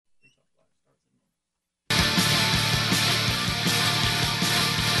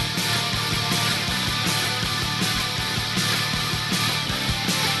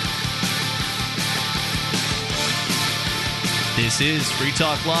This is Free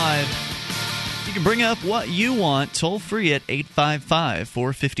Talk Live. You can bring up what you want toll-free at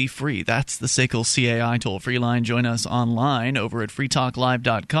 855-450-FREE. That's the SACL CAI toll-free line. Join us online over at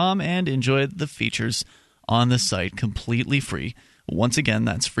freetalklive.com and enjoy the features on the site completely free. Once again,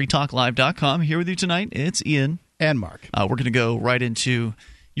 that's freetalklive.com. Here with you tonight, it's Ian. And Mark. We're going to go right into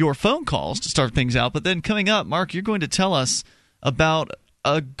your phone calls to start things out. But then coming up, Mark, you're going to tell us about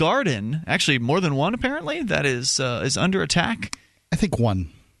a garden, actually more than one apparently, that is under attack. I think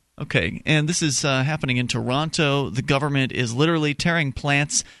one. Okay, and this is happening in Toronto. The government is literally tearing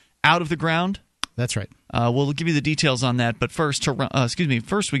plants out of the ground. That's right. We'll give you the details on that. But first,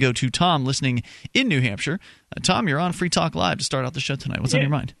 first we go to Tom listening in New Hampshire. Tom, you're on Free Talk Live to start out the show tonight. What's on your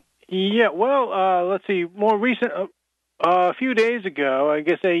mind? Yeah, well, let's see. More recent, a few days ago, I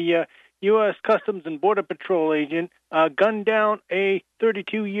guess a U.S. Customs and Border Patrol agent gunned down a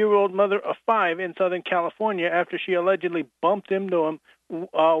 32-year-old mother of 5 in Southern California after she allegedly bumped into him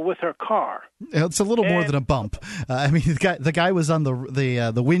with her car. It's a little more than a bump. I mean, the guy was on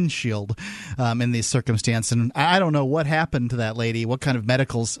the windshield in this circumstance, and I don't know what happened to that lady, what kind of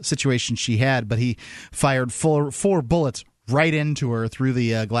medical situation she had, but he fired four bullets right into her through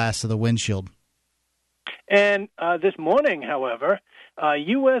the glass of the windshield. And this morning, however,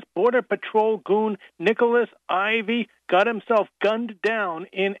 U.S. Border Patrol goon Nicholas Ivey got himself gunned down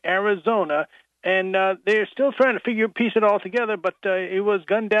in Arizona, and they're still trying to piece it all together, but it was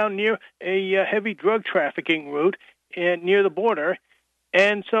gunned down near a heavy drug trafficking route near the border.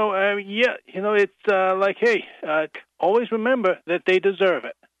 And so, it's like, hey, always remember that they deserve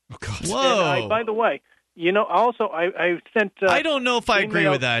it. Oh, God. Whoa. And by the way, also, I sent... I don't know if I agree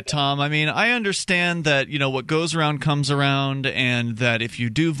with that, Tom. I mean, I understand that, what goes around comes around, and that if you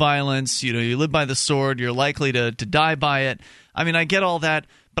do violence, you live by the sword, you're likely to die by it. I mean, I get all that,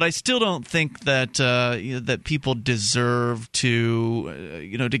 but I still don't think that that people deserve to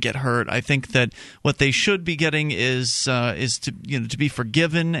to get hurt. I think that what they should be getting is to be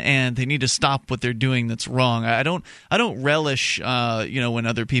forgiven, and they need to stop what they're doing that's wrong. I don't relish when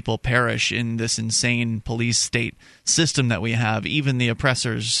other people perish in this insane police state system that we have, even the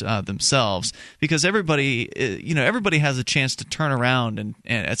oppressors themselves, because everybody has a chance to turn around, and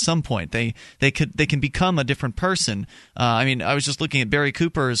at some point they can become a different person. I mean, I was just looking at Barry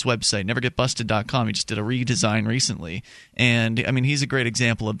Cooper's website, nevergetbusted.com. He just did a redesign recently, and I mean, he's a great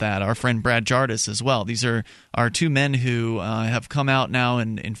example of that. Our friend Brad Jardis as well. These are our two men who have come out now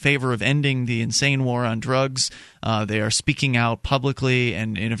in favor of ending the insane war on drugs. They are speaking out publicly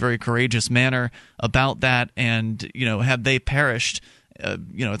and in a very courageous manner about that, and had they perished at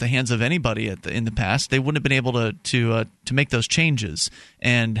the hands of anybody in the past, they wouldn't have been able to make those changes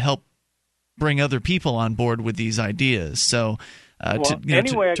and help bring other people on board with these ideas. So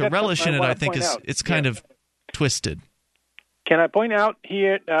to relish in it, I think it's kind of twisted. Can I point out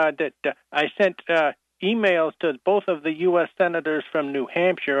here that I sent emails to both of the U.S. senators from New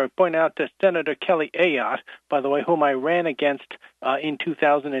Hampshire. I point out to Senator Kelly Ayotte, by the way, whom I ran against in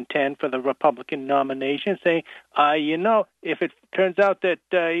 2010 for the Republican nomination, saying, if it turns out that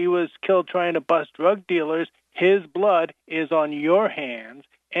he was killed trying to bust drug dealers, his blood is on your hands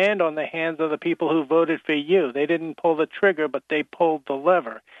and on the hands of the people who voted for you. They didn't pull the trigger, but they pulled the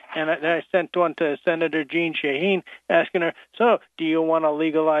lever. And I sent one to Senator Jean Shaheen asking her, so do you want to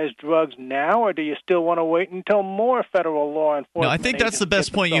legalize drugs now, or do you still want to wait until more federal law enforcement? No, I think that's the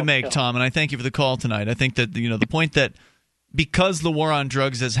best point you make, Tom, and I thank you for the call tonight. I think that the point that because the war on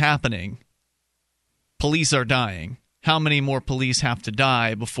drugs is happening, police are dying. How many more police have to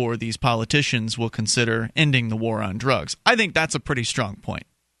die before these politicians will consider ending the war on drugs? I think that's a pretty strong point.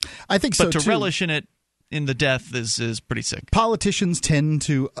 I think so, but to too. relish in it, in the death, is pretty sick. Politicians tend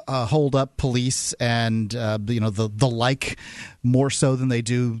to hold up police and the like more so than they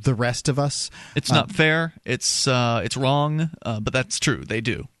do the rest of us. It's not fair. It's wrong, but that's true. They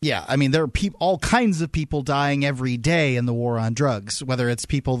do. Yeah, I mean, there are all kinds of people dying every day in the war on drugs, whether it's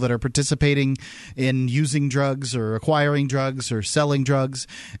people that are participating in using drugs or acquiring drugs or selling drugs,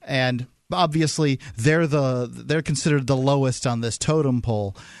 and obviously they're considered the lowest on this totem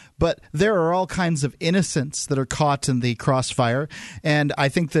pole. But there are all kinds of innocents that are caught in the crossfire, and I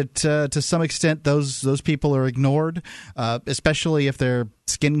think that to some extent those people are ignored, especially if their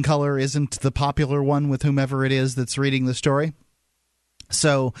skin color isn't the popular one with whomever it is that's reading the story.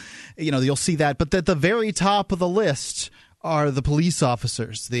 So, you'll see that. But at the very top of the list are the police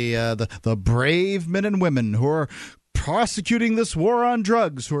officers, the brave men and women who are prosecuting this war on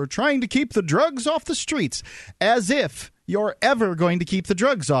drugs, who are trying to keep the drugs off the streets, as if you're ever going to keep the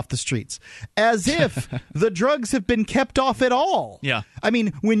drugs off the streets, as if the drugs have been kept off at all. Yeah. I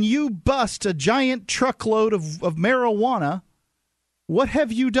mean, when you bust a giant truckload of marijuana, What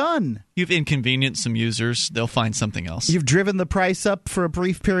have you done? You've inconvenienced some users. They'll find something else. You've driven the price up for a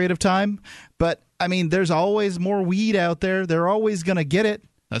brief period of time. But, I mean, there's always more weed out there. They're always going to get it.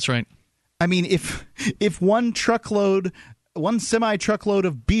 That's right. I mean, if one semi-truckload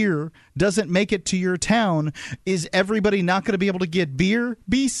of beer doesn't make it to your town, is everybody not going to be able to get beer?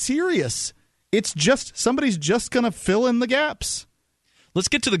 Be serious. It's just somebody's just going to fill in the gaps. Let's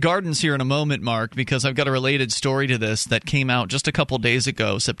get to the gardens here in a moment, Mark, because I've got a related story to this that came out just a couple days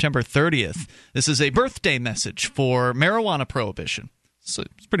ago, September 30th. This is a birthday message for marijuana prohibition. So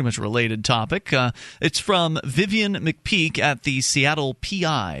it's pretty much a related topic. It's from Vivian McPeak at the Seattle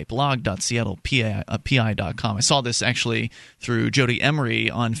PI, blog.seattlepi.com. I saw this actually through Jody Emery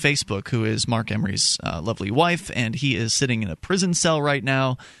on Facebook, who is Mark Emery's lovely wife, and he is sitting in a prison cell right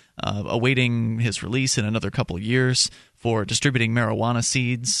now, awaiting his release in another couple of years for distributing marijuana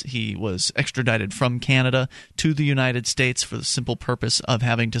seeds. He was extradited from Canada to the United States for the simple purpose of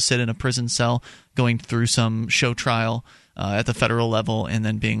having to sit in a prison cell, going through some show trial at the federal level, and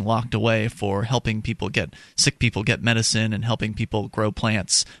then being locked away for helping sick people get medicine and helping people grow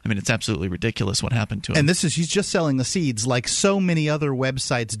plants. I mean, it's absolutely ridiculous what happened to him. And he's just selling the seeds like so many other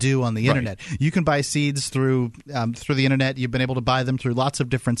websites do on the internet. You can buy seeds through the internet. You've been able to buy them through lots of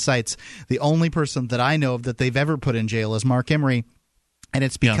different sites. The only person that I know of that they've ever put in jail is Mark Emery. And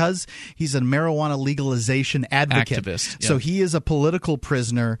it's because he's a marijuana legalization advocate. Activist. Yeah. So he is a political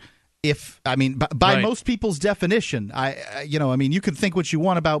prisoner. By most people's definition, you can think what you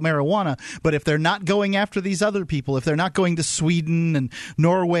want about marijuana, but if they're not going after these other people, if they're not going to Sweden and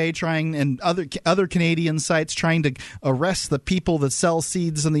Norway and other Canadian sites trying to arrest the people that sell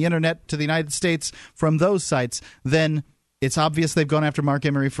seeds on the internet to the United States from those sites, then it's obvious they've gone after Mark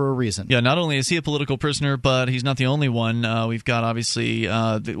Emery for a reason. Yeah, not only is he a political prisoner, but he's not the only one. We've got, obviously,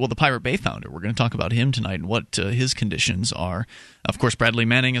 the Pirate Bay founder. We're going to talk about him tonight and what his conditions are. Of course, Bradley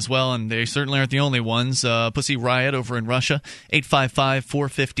Manning as well, and they certainly aren't the only ones. Pussy Riot over in Russia,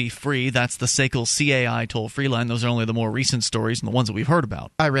 855-450-FREE. That's the SACL CAI toll-free line. Those are only the more recent stories and the ones that we've heard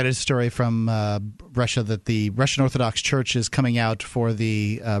about. I read a story from Russia that the Russian Orthodox Church is coming out for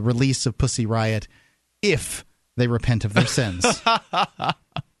the release of Pussy Riot if they repent of their sins. I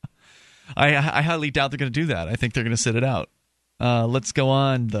highly doubt they're going to do that. I think they're going to sit it out. Let's go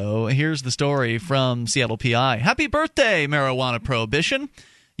on, though. Here's the story from Seattle PI. Happy birthday, marijuana prohibition.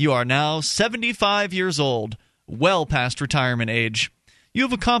 You are now 75 years old, well past retirement age. You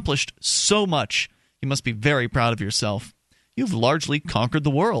have accomplished so much. You must be very proud of yourself. You've largely conquered the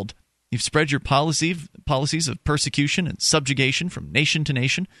world. You've spread your policies of persecution and subjugation from nation to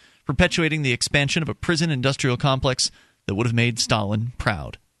nation, perpetuating the expansion of a prison industrial complex that would have made Stalin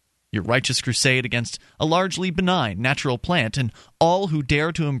proud. Your righteous crusade against a largely benign natural plant and all who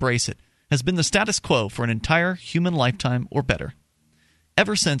dare to embrace it has been the status quo for an entire human lifetime or better.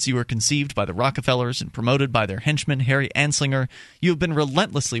 Ever since you were conceived by the Rockefellers and promoted by their henchman Harry Anslinger, you have been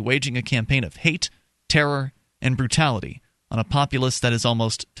relentlessly waging a campaign of hate, terror, and brutality on a populace that is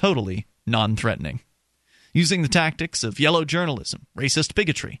almost totally non-threatening. Using the tactics of yellow journalism, racist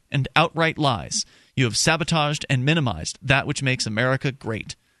bigotry, and outright lies, you have sabotaged and minimized that which makes America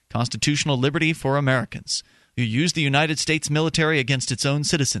great, constitutional liberty for Americans. You use the United States military against its own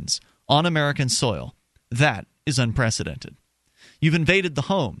citizens on American soil. That is unprecedented. You've invaded the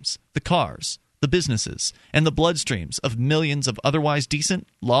homes, the cars, the businesses, and the bloodstreams of millions of otherwise decent,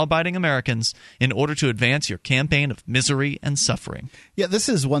 law-abiding Americans in order to advance your campaign of misery and suffering. Yeah, this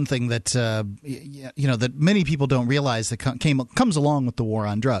is one thing that that many people don't realize that comes along with the war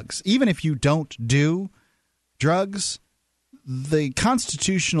on drugs. Even if you don't do drugs, the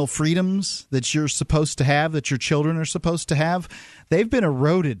constitutional freedoms that you're supposed to have, that your children are supposed to have, they've been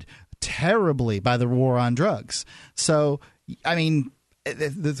eroded terribly by the war on drugs. So, I mean,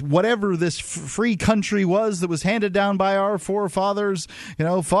 whatever this free country was that was handed down by our forefathers,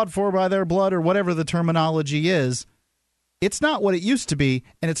 fought for by their blood, or whatever the terminology is, it's not what it used to be,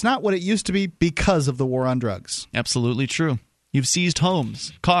 and it's not what it used to be because of the war on drugs. Absolutely true. You've seized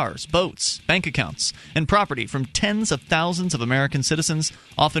homes, cars, boats, bank accounts, and property from tens of thousands of American citizens,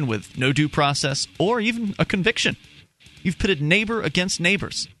 often with no due process or even a conviction. You've pitted neighbor against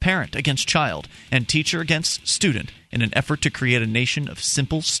neighbors, parent against child, and teacher against student in an effort to create a nation of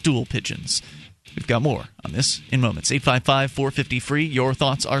simple stool pigeons. We've got more on this in moments. 855-450-FREE. Your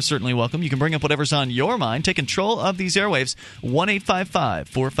thoughts are certainly welcome. You can bring up whatever's on your mind. Take control of these airwaves.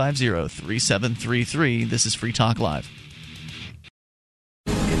 1-855-450-3733. This is Free Talk Live.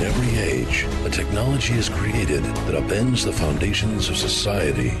 In every age, a technology is created that upends the foundations of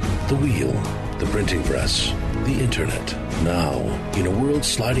society. The wheel, the printing press, the internet. Now, in a world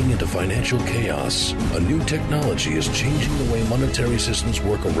sliding into financial chaos, a new technology is changing the way monetary systems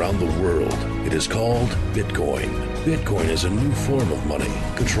work around the world. It is called Bitcoin. Bitcoin is a new form of money,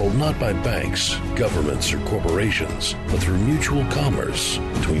 controlled not by banks, governments, or corporations, but through mutual commerce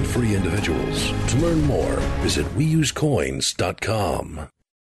between free individuals. To learn more, visit WeUseCoins.com.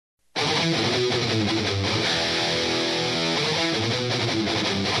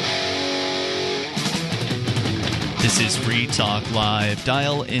 This is Free Talk Live.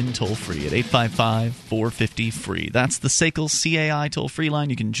 Dial in toll-free at 855-450-FREE. That's the SACL CAI toll-free line.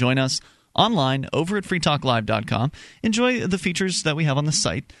 You can join us online over at freetalklive.com. Enjoy the features that we have on the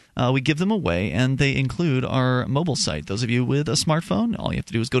site. We give them away, and they include our mobile site. Those of you with a smartphone, all you have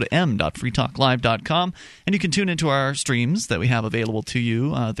to do is go to m.freetalklive.com, and you can tune into our streams that we have available to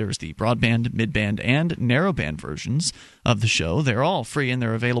you. There's the broadband, midband, and narrowband versions of the show. They're all free, and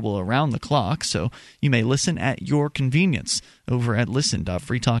they're available around the clock, so you may listen at your convenience over at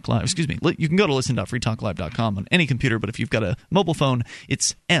listen.freetalklive. Excuse me, you can go to listen.freetalklive.com on any computer, but if you've got a mobile phone,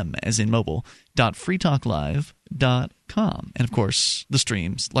 it's m as in mobile.freetalklive.com. And of course, the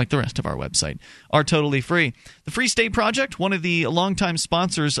streams, like the rest of our website, are totally free. The Free State Project, one of the longtime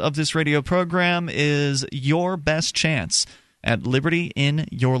sponsors of this radio program, is your best chance at liberty in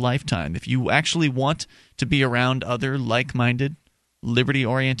your lifetime. If you actually want to be around other like-minded,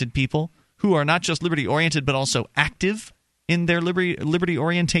 liberty-oriented people who are not just liberty-oriented but also active in their liberty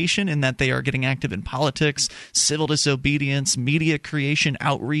orientation, in that they are getting active in politics, civil disobedience, media creation,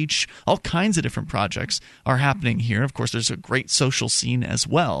 outreach, all kinds of different projects are happening here. Of course, there's a great social scene as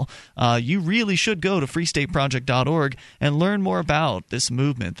well. You really should go to freestateproject.org and learn more about this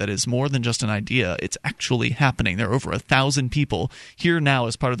movement that is more than just an idea. It's actually happening. There are over 1,000 people here now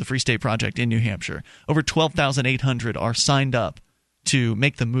as part of the Free State Project in New Hampshire. Over 12,800 are signed up to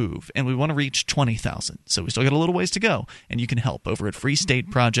make the move, and we want to reach 20,000. So we still got a little ways to go, and you can help over at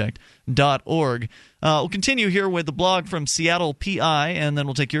freestateproject.org. We'll continue here with the blog from Seattle PI, and then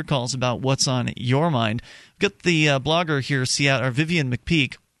we'll take your calls about what's on your mind. We've got the blogger here, Vivian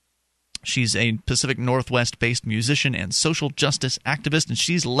McPeak. She's a Pacific Northwest-based musician and social justice activist, and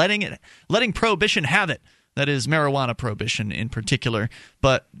she's letting Prohibition have it. That is, marijuana prohibition in particular,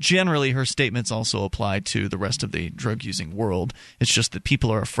 but generally her statements also apply to the rest of the drug-using world. It's just that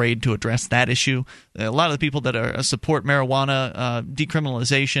people are afraid to address that issue. A lot of the people that support marijuana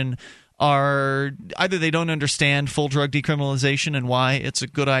decriminalization are either they don't understand full drug decriminalization and why it's a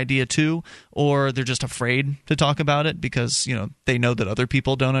good idea too, or they're just afraid to talk about it because they know that other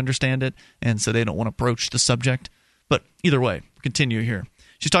people don't understand it, and so they don't want to broach the subject. But either way, continue here.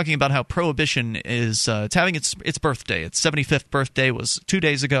 She's talking about how Prohibition is it's having its birthday. Its 75th birthday was 2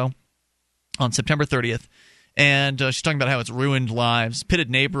 days ago on September 30th. And she's talking about how it's ruined lives,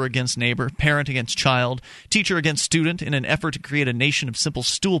 pitted neighbor against neighbor, parent against child, teacher against student in an effort to create a nation of simple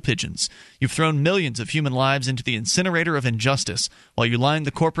stool pigeons. You've thrown millions of human lives into the incinerator of injustice while you line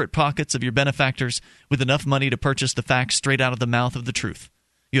the corporate pockets of your benefactors with enough money to purchase the facts straight out of the mouth of the truth.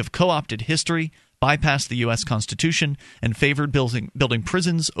 You have co-opted history, bypassed the U.S. Constitution, and favored building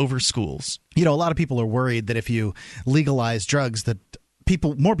prisons over schools. A lot of people are worried that if you legalize drugs, that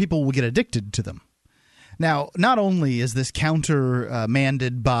more people will get addicted to them. Now, not only is this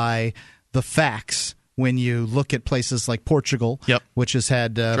countermanded by the facts when you look at places like Portugal, which has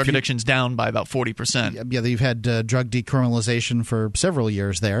had drug addiction's down by about 40%. Yeah, you've had drug decriminalization for several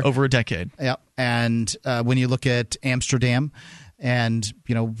years there. Over a decade. Yeah, and when you look at Amsterdam and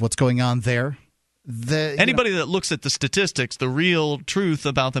what's going on there, anybody that looks at the statistics, the real truth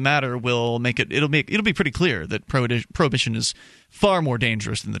about the matter will it'll be pretty clear that prohibition is far more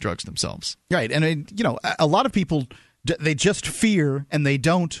dangerous than the drugs themselves. Right, and a lot of people, they just fear and they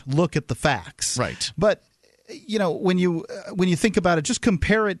don't look at the facts. Right, but when you think about it, just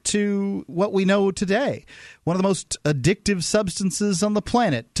compare it to what we know today. One of the most addictive substances on the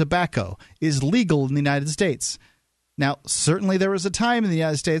planet, tobacco, is legal in the United States. Now, certainly there was a time in the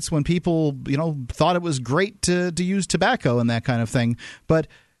United States when people, thought it was great to use tobacco and that kind of thing. But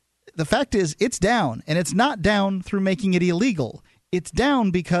the fact is, it's down, and it's not down through making it illegal. It's down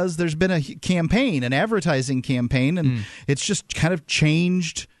because there's been a campaign, an advertising campaign, and it's just kind of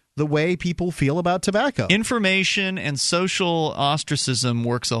changed the way people feel about tobacco. Information and social ostracism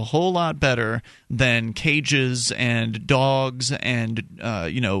works a whole lot better than cages and dogs and,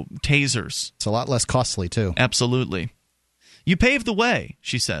 tasers. It's a lot less costly, too. Absolutely. You paved the way,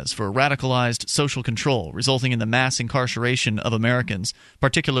 she says, for radicalized social control, resulting in the mass incarceration of Americans,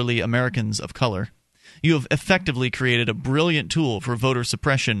 particularly Americans of color. You have effectively created a brilliant tool for voter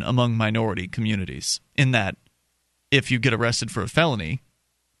suppression among minority communities, in that if you get arrested for a felony,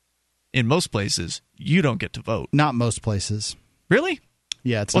 in most places, you don't get to vote. Not most places. Really?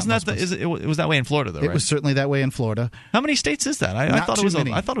 Yeah, it's wasn't that it was that way in Florida though? It right? was certainly that way in Florida. How many states is that? I thought it was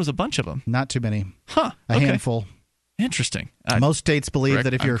I thought it was a bunch of them. Not too many. Huh? A handful. Interesting. Most states believe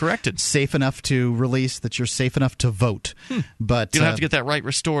that if you're safe enough to release, that you're safe enough to vote. But you don't have to get that right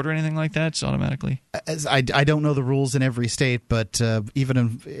restored or anything like that. It's automatically. I don't know the rules in every state, but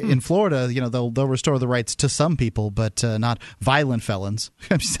even in Florida, they'll restore the rights to some people, but not violent felons.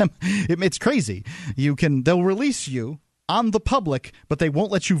 It's crazy. They'll release you on the public, but they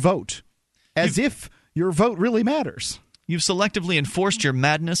won't let you vote, as if your vote really matters. You've selectively enforced your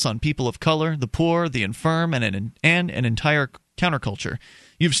madness on people of color, the poor, the infirm, and an entire counterculture.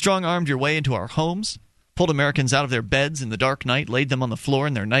 You've strong-armed your way into our homes, pulled Americans out of their beds in the dark night, laid them on the floor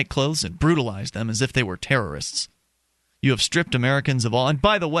in their nightclothes, and brutalized them as if they were terrorists. You have stripped Americans of all. And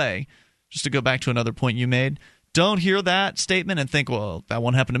by the way, just to go back to another point you made, don't hear that statement and think, well, that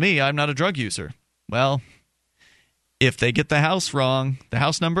won't happen to me. I'm not a drug user. Well, if they get the house wrong, the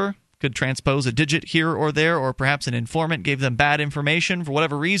house number could transpose a digit here or there, or perhaps an informant gave them bad information for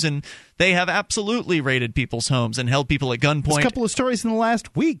whatever reason. They have absolutely raided people's homes and held people at gunpoint. There's a couple of stories in the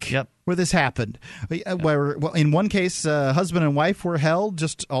last week where this happened. Where, in one case, husband and wife were held,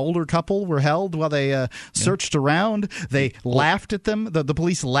 just an older couple were held while they searched around. They laughed at them. The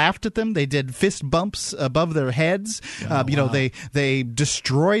police laughed at them. They did fist bumps above their heads. They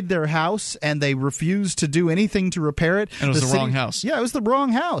destroyed their house, and they refused to do anything to repair it. And it was the wrong house. Yeah, it was the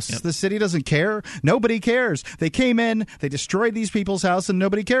wrong house. Yep. The city doesn't care. Nobody cares. They came in, they destroyed these people's house, and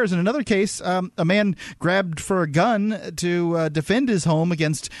nobody cares. In another case, a man grabbed for a gun to defend his home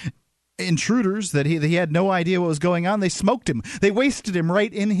against intruders that he had no idea what was going on. They smoked him. They wasted him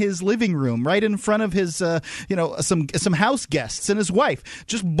right in his living room, right in front of his some house guests and his wife.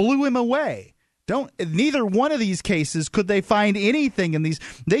 Just blew him away. Neither one of these cases could they find anything in these.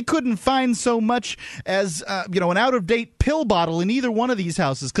 They couldn't find so much as an out-of-date pill bottle in either one of these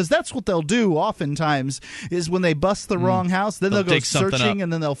houses, because that's what they'll do oftentimes is when they bust the wrong house, then they'll go searching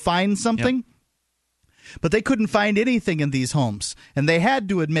and then they'll find something. Yep. But they couldn't find anything in these homes, and they had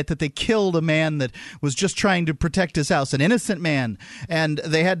to admit that they killed a man that was just trying to protect his house, an innocent man. And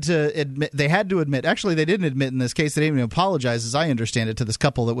they had to admit. Actually, they didn't admit in this case. They didn't even apologize, as I understand it, to this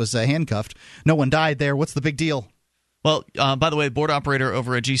couple that was handcuffed. No one died there. What's the big deal? Well, by the way, board operator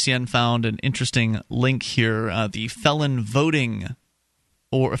over at GCN found an interesting link here. The felon voting.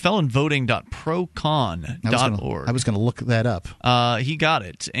 Or felonvoting.procon.org. I was going to look that up. He got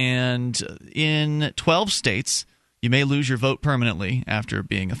it. And in 12 states, you may lose your vote permanently after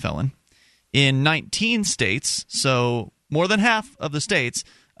being a felon. In 19 states, so more than half of the states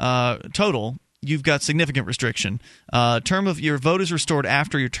total, you've got significant restriction. Your vote is restored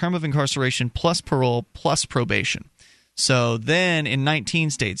after your term of incarceration plus parole plus probation. So then in 19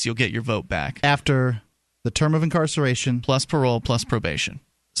 states, you'll get your vote back. After the term of incarceration plus parole plus probation.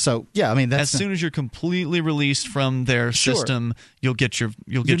 So yeah, I mean that's as soon as you're completely released from their system, you'll get your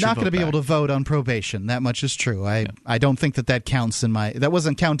You're not going to be able to vote on probation. That much is true. I don't think that counts in my. That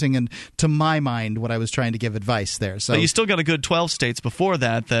wasn't counting to my mind what I was trying to give advice there. So but you still got a good 12 states before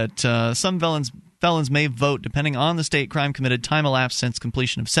that some felons may vote depending on the state, crime committed, time elapsed since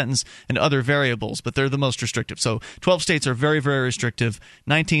completion of sentence, and other variables, but they're the most restrictive. So 12 states are very, very restrictive.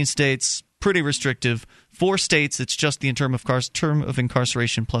 19 states, pretty restrictive. 4 states, it's just the term of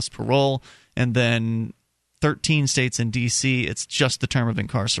incarceration plus parole. And then 13 states in D.C., it's just the term of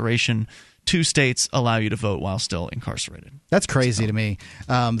incarceration. 2 states allow you to vote while still incarcerated. That's crazy to me,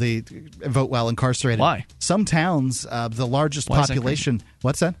 the vote while incarcerated. Why? Some towns, the largest population...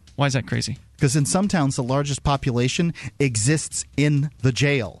 What's that? Why is that crazy? Because in some towns, the largest population exists in the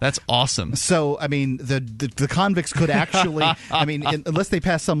jail. That's awesome. So, I mean, the convicts could actually, unless they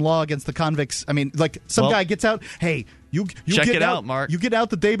pass some law against the convicts, guy gets out, hey, you check get it out, Mark. You get out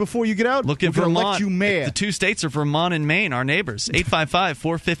the day before you get out, look at Vermont. Elect you mayor. The 2 states are Vermont and Maine, our neighbors.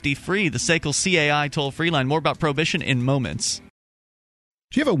 855-450-FREE, the SACL CAI toll-free line. More about Prohibition in moments.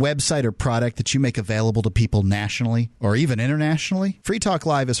 Do you have a website or product that you make available to people nationally or even internationally? Free Talk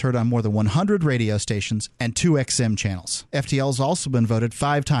Live is heard on more than 100 radio stations and 2 XM channels. FTL has also been voted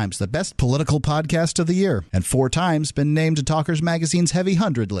 5 times the best political podcast of the year and 4 times been named to Talkers Magazine's Heavy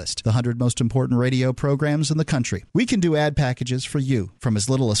 100 list, the 100 most important radio programs in the country. We can do ad packages for you from as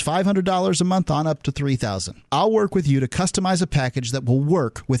little as $500 a month on up to $3,000. I'll work with you to customize a package that will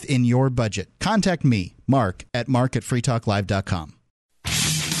work within your budget. Contact me, Mark, at mark@freetalklive.com.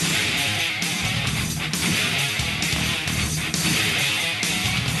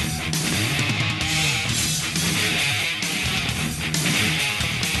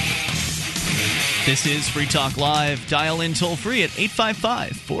 This is Free Talk Live. Dial in toll-free at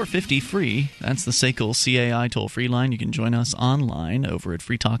 855-450-FREE. That's the SACL CAI toll-free line. You can join us online over at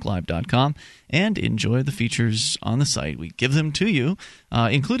freetalklive.com and enjoy the features on the site. We give them to you,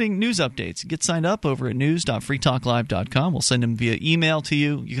 including news updates. Get signed up over at news.freetalklive.com. We'll send them via email to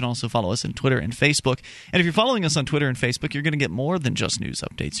you. You can also follow us on Twitter and Facebook. And if you're following us on Twitter and Facebook, you're going to get more than just news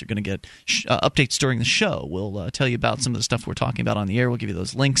updates. You're going to get updates during the show. We'll tell you about some of the stuff we're talking about on the air. We'll give you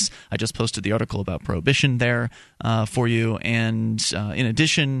those links. I just posted the article about Prohibition there for you. And in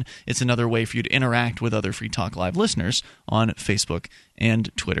addition, it's another way for you to interact with other Free Talk Live listeners on Facebook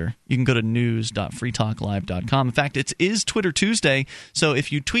and Twitter. You can go to news.freetalklive.com. In fact, it is Twitter Tuesday, so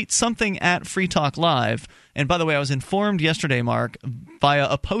if you tweet something at Free Talk Live, and by the way, I was informed yesterday, Mark, via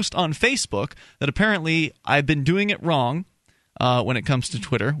a post on Facebook that apparently I've been doing it wrong when it comes to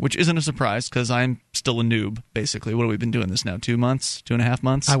Twitter, which isn't a surprise because I'm still a noob, basically. What have we been doing this now? 2 months? 2.5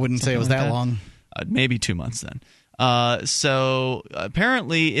 months? I wouldn't say it was that long. Maybe 2 months then. So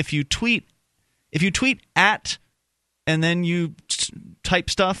apparently if you tweet at and then you type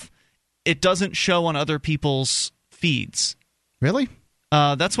stuff, it doesn't show on other people's feeds. Really?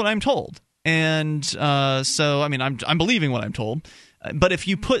 That's what I'm told. And so, I mean, I'm believing what I'm told. But if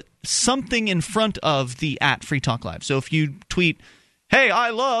you put something in front of the at Free Talk Live, so if you tweet, hey,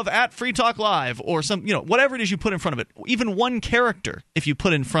 I love at Free Talk Live, or some, whatever it is you put in front of it, even one character, if you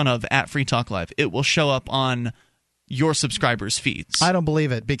put in front of at Free Talk Live, it will show up on your subscribers' feeds. I don't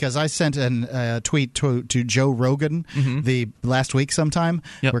believe it because I sent a tweet to Joe Rogan the last week sometime.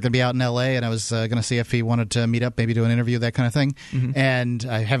 Yep. We're going to be out in L.A. and I was going to see if he wanted to meet up, maybe do an interview, that kind of thing. And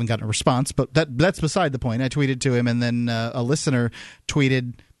I haven't gotten a response, but that's beside the point. I tweeted to him, and then a listener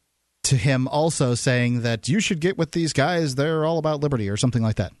tweeted to him also saying that you should get with these guys. They're all about liberty or something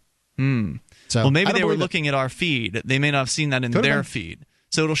like that. So, well, maybe they were looking at our feed. They may not have seen that in their feed.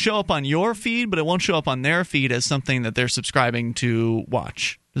 So it'll show up on your feed, but it won't show up on their feed as something that they're subscribing to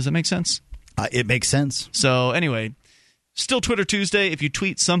watch. Does that make sense? It makes sense. So anyway, still Twitter Tuesday. If you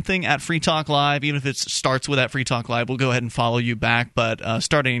tweet something at Free Talk Live, even if it starts with at Free Talk Live, we'll go ahead and follow you back. But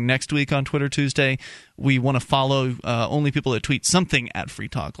starting next week on Twitter Tuesday, we want to follow only people that tweet something at Free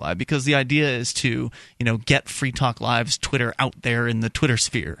Talk Live, because the idea is to get Free Talk Live's Twitter out there in the Twitter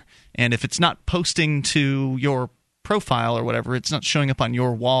sphere. And if it's not posting to your profile or whatever, it's not showing up on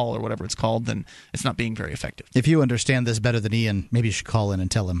your wall or whatever it's called, then it's not being very effective. If you understand this better than Ian, maybe you should call in and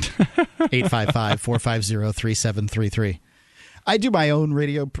tell him. 855-450-3733. I do my own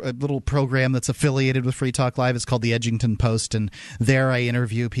radio little program that's affiliated with Free Talk Live. It's called the Edgington Post, and there I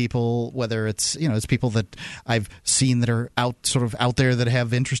interview people, whether it's it's people that I've seen that are out there that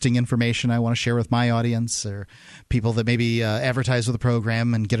have interesting information I want to share with my audience, or people that maybe advertise with the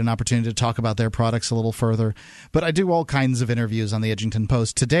program and get an opportunity to talk about their products a little further. But I do all kinds of interviews on the Edgington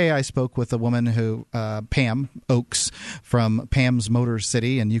Post. Today I spoke with a woman who Pam Oakes from Pam's Motor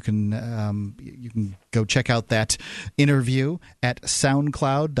City, and you can go check out that interview at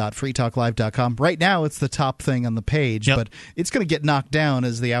soundcloud.freetalklive.com. Right now, it's the top thing on the page, but it's going to get knocked down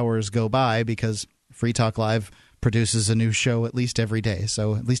as the hours go by because Free Talk Live produces a new show at least every day.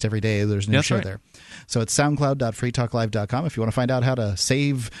 So at least every day there's a new show there. So it's soundcloud.freetalklive.com if you want to find out how to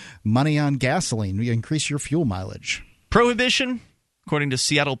save money on gasoline, increase your fuel mileage. Prohibition, according to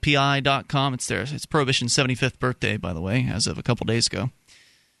seattlepi.com, it's there. It's Prohibition's 75th birthday, by the way, as of a couple days ago.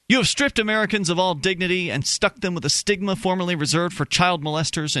 You have stripped Americans of all dignity and stuck them with a stigma formerly reserved for child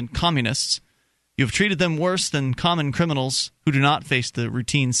molesters and communists. You have treated them worse than common criminals who do not face the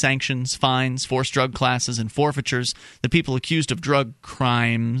routine sanctions, fines, forced drug classes, and forfeitures that people accused of drug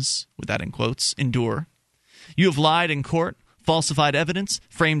crimes, with that in quotes, endure. You have lied in court, falsified evidence,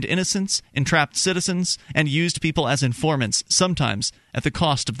 framed innocents, entrapped citizens, and used people as informants, sometimes at the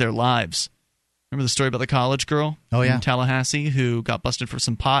cost of their lives. Remember the story about the college girl in Tallahassee who got busted for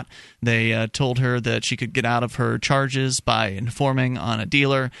some pot? They told her that she could get out of her charges by informing on a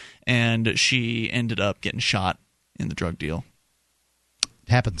dealer, and she ended up getting shot in the drug deal.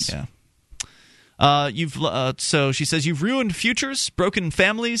 It happens. Yeah. So she says, you've ruined futures, broken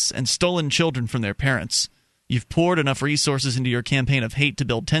families, and stolen children from their parents. You've poured enough resources into your campaign of hate to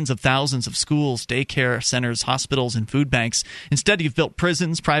build tens of thousands of schools, daycare centers, hospitals, and food banks. Instead, you've built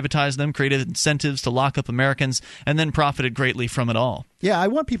prisons, privatized them, created incentives to lock up Americans, and then profited greatly from it all. Yeah, I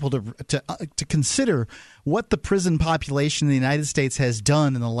want people to consider what the prison population in the United States has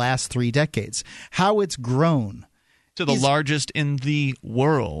done in the last 3 decades, how it's grown. To the largest in the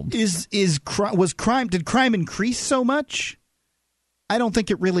world. Did crime increase so much? I don't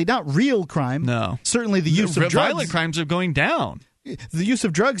think it really, not real crime. No. Certainly the use of drugs. Violent crimes are going down. the use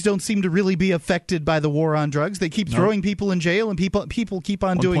of drugs don't seem to really be affected by the war on drugs. They keep throwing people in jail, and people keep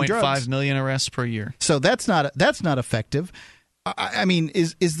on doing drugs. 1.5 million arrests per year. So that's not effective. I mean,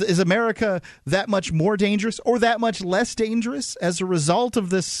 is America that much more dangerous or that much less dangerous as a result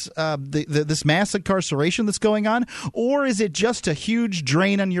of this this mass incarceration that's going on, or is it just a huge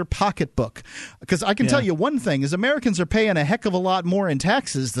drain on your pocketbook? Because I can tell you one thing: is Americans are paying a heck of a lot more in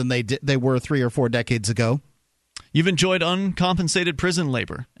taxes than they were 3 or 4 decades ago. You've enjoyed uncompensated prison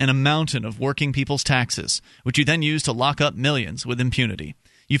labor and a mountain of working people's taxes, which you then use to lock up millions with impunity.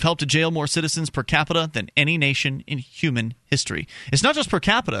 You've helped to jail more citizens per capita than any nation in human history. It's not just per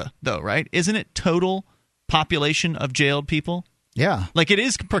capita, though, right? Isn't it total population of jailed people? Yeah. Like it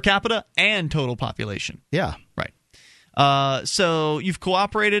is per capita and total population. Yeah. Right. So you've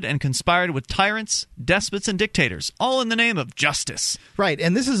cooperated and conspired with tyrants, despots, and dictators, all in the name of justice. Right,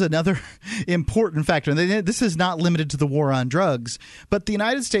 and this is another important factor. This is not limited to the war on drugs, but the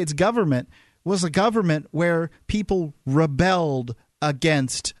United States government was a government where people rebelled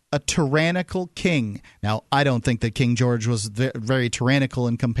against a tyrannical king. Now, I don't think that King George was very tyrannical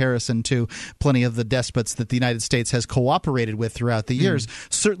in comparison to plenty of the despots that the United States has cooperated with throughout the years.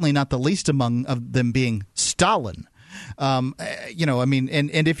 Certainly not the least among of them being Stalin. I mean,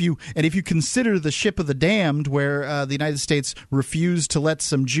 and if you consider the ship of the damned, where the United States refused to let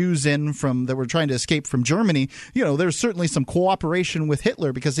some Jews in that were trying to escape from Germany, there's certainly some cooperation with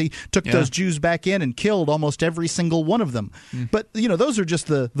Hitler because he took those Jews back in and killed almost every single one of them. But those are just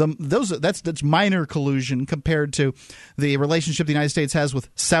that's minor collusion compared to the relationship the United States has with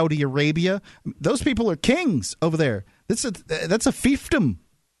Saudi Arabia. Those people are kings over there. That's a fiefdom,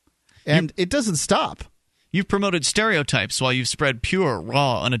 and it doesn't stop. You've promoted stereotypes while you've spread pure,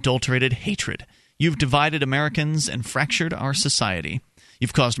 raw, unadulterated hatred. You've divided Americans and fractured our society.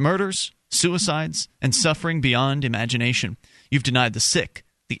 You've caused murders, suicides, and suffering beyond imagination. You've denied the sick,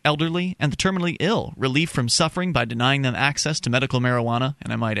 the elderly, and the terminally ill relief from suffering by denying them access to medical marijuana,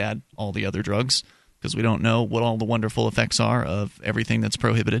 and I might add all the other drugs, because we don't know what all the wonderful effects are of everything that's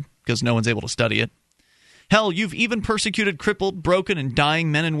prohibited, because no one's able to study it. Hell, you've even persecuted crippled, broken, and dying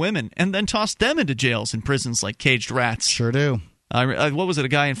men and women, and then tossed them into jails and prisons like caged rats. Sure do. What was it? A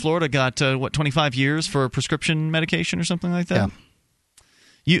guy in Florida got 25 years for prescription medication or something like that.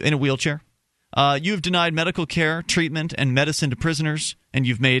 Yeah. In a wheelchair. You've denied medical care, treatment, and medicine to prisoners, and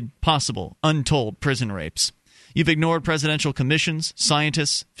you've made possible untold prison rapes. You've ignored presidential commissions,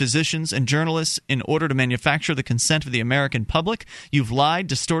 scientists, physicians, and journalists in order to manufacture the consent of the American public. You've lied,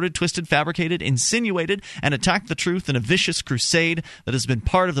 distorted, twisted, fabricated, insinuated, and attacked the truth in a vicious crusade that has been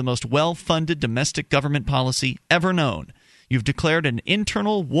part of the most well-funded domestic government policy ever known. You've declared an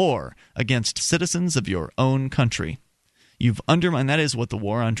internal war against citizens of your own country. You've undermined. That is what the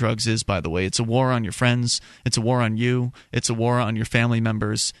war on drugs is, by the way. It's a war on your friends. It's a war on you. It's a war on your family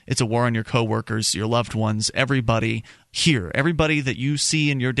members. It's a war on your coworkers, your loved ones, everybody here. Everybody that you see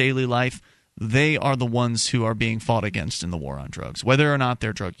in your daily life, they are the ones who are being fought against in the war on drugs, whether or not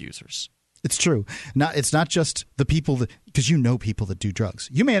they're drug users. It's true. It's not just the people that – because you know people that do drugs.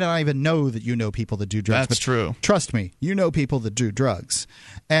 You may not even know that you know people that do drugs. That's true. Trust me, you know people that do drugs.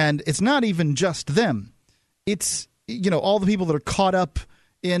 And it's not even just them. It's – all the people that are caught up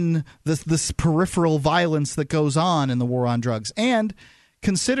in this peripheral violence that goes on in the war on drugs. And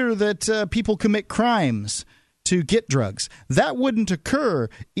consider that people commit crimes to get drugs. That wouldn't occur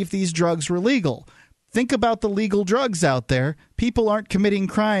if these drugs were legal. Think about the legal drugs out there. People aren't committing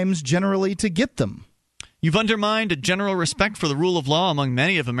crimes generally to get them. You've undermined a general respect for the rule of law among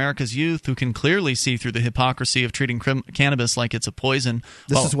many of America's youth who can clearly see through the hypocrisy of treating cannabis like it's a poison.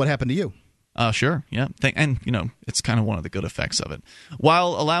 This is what happened to you. Sure, yeah. And, it's kind of one of the good effects of it.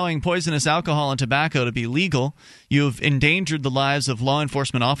 While allowing poisonous alcohol and tobacco to be legal, you've endangered the lives of law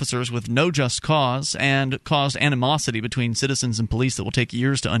enforcement officers with no just cause and caused animosity between citizens and police that will take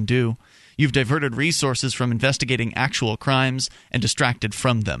years to undo. You've diverted resources from investigating actual crimes and distracted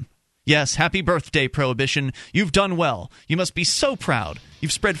from them. Yes, happy birthday, Prohibition. You've done well. You must be so proud.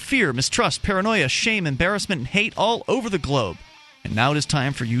 You've spread fear, mistrust, paranoia, shame, embarrassment, and hate all over the globe. And now it is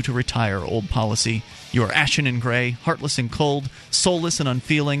time for you to retire, old policy. You are ashen and gray, heartless and cold, soulless and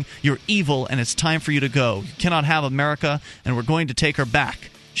unfeeling. You're evil, and it's time for you to go. You cannot have America, and we're going to take her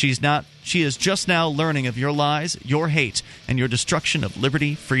back. She is just now learning of your lies, your hate, and your destruction of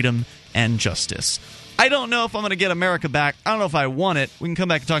liberty, freedom, and justice. I don't know if I'm going to get America back. I don't know if I want it. We can come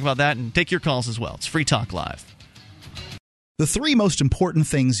back and talk about that and take your calls as well. It's Free Talk Live. The three most important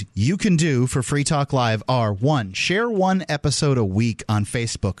things you can do for Free Talk Live are: 1. Share one episode a week on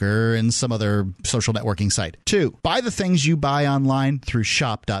Facebook or in some other social networking site. 2. Buy the things you buy online through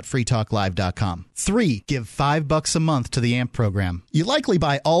shop.freetalklive.com. 3. Give $5 a month to the AMP program. You likely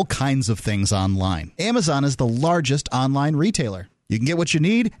buy all kinds of things online. Amazon is the largest online retailer. You can get what you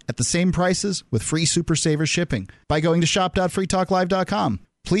need at the same prices with free Super Saver shipping by going to shop.freetalklive.com.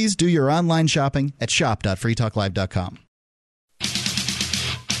 Please do your online shopping at shop.freetalklive.com.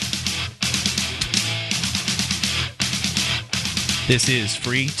 This is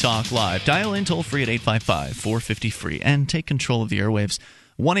Free Talk Live. Dial in toll-free at 855-450-FREE and take control of the airwaves.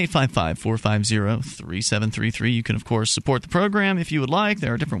 1-855-450-3733. You can, of course, support the program if you would like.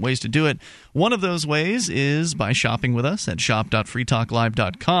 There are different ways to do it. One of those ways is by shopping with us at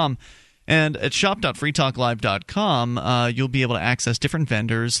shop.freetalklive.com. And at shop.freetalklive.com, you'll be able to access different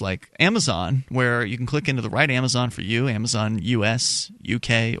vendors like Amazon, where you can click into the right Amazon for you, Amazon US,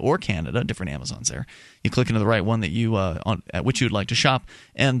 UK, or Canada, different Amazons there. You click into the right one that you at which you'd like to shop,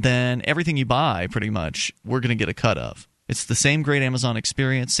 and then everything you buy, pretty much, we're going to get a cut of. It's the same great Amazon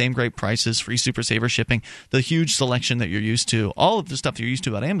experience, same great prices, free Super Saver shipping, the huge selection that you're used to, all of the stuff you're used to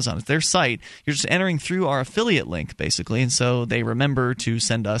about Amazon. It's their site. You're just entering through our affiliate link, basically, and so they remember to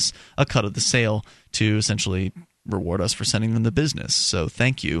send us a cut of the sale to essentially reward us for sending them the business. So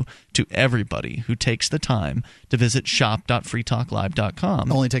thank you to everybody who takes the time to visit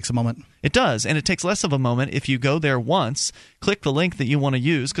shop.freetalklive.com. Only takes a moment. It does, and it takes less of a moment if you go there once, click the link that you want to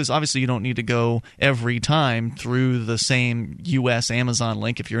use, because obviously you don't need to go every time through the same U.S. Amazon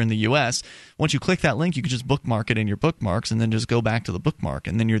link if you're in the U.S. Once you click that link, you can just bookmark it in your bookmarks and then just go back to the bookmark,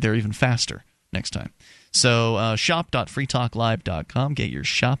 and then you're there even faster next time. So shop.freetalklive.com. Get your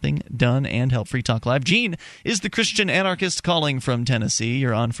shopping done and help Free Talk Live. Gene is the Christian anarchist calling from Tennessee.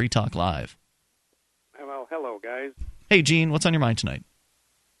 You're on Free Talk Live. Well, hello, guys. Hey, Gene, what's on your mind tonight?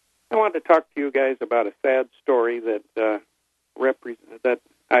 I wanted to talk to you guys about a sad story that that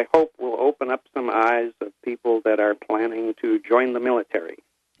I hope will open up some eyes of people that are planning to join the military.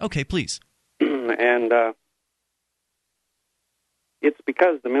 Okay, please. And it's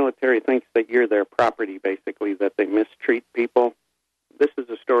because the military thinks that you're their property, basically, that they mistreat people. This is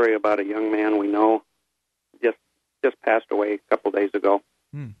a story about a young man we know, just passed away a couple days ago,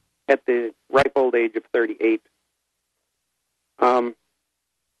 at the ripe old age of 38.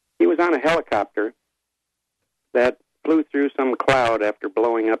 He was on a helicopter that flew through some cloud after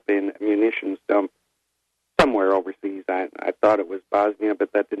blowing up in a munitions dump somewhere overseas. I thought it was Bosnia,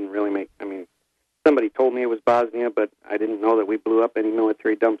 but that didn't really make... Somebody told me it was Bosnia, but I didn't know that we blew up any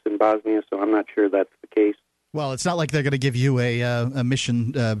military dumps in Bosnia, so I'm not sure that's the case. Well, it's not like they're going to give you a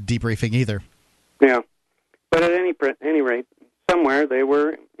mission debriefing either. Yeah. But at any rate, somewhere they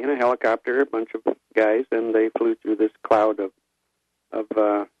were in a helicopter, a bunch of guys, and they flew through this cloud of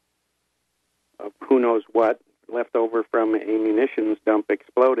who knows what, left over from a munitions dump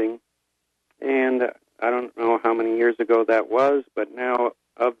exploding. And I don't know how many years ago that was, but now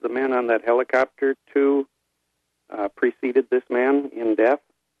of the men on that helicopter, 2 preceded this man in death,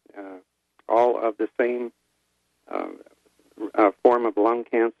 all of the same form of lung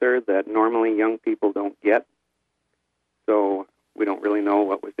cancer that normally young people don't get. So we don't really know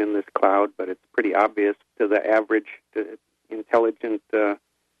what was in this cloud, but it's pretty obvious to the average intelligent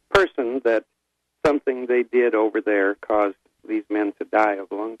person that something they did over there caused these men to die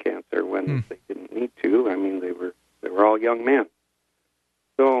of lung cancer when they didn't need to. They were all young men.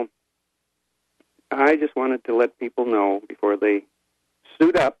 So I just wanted to let people know before they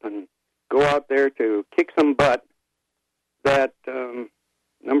suit up and go out there to kick some butt that,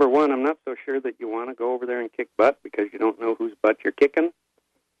 number one, I'm not so sure that you want to go over there and kick butt because you don't know whose butt you're kicking,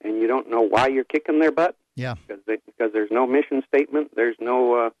 and you don't know why you're kicking their butt. Yeah. Because there's no mission statement, there's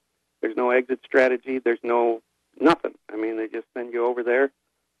no exit strategy, there's no nothing. They just send you over there.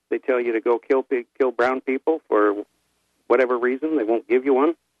 They tell you to go kill brown people for whatever reason. They won't give you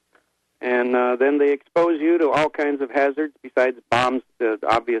one. And then they expose you to all kinds of hazards besides bombs, the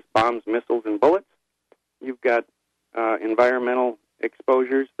obvious bombs, missiles, and bullets. You've got environmental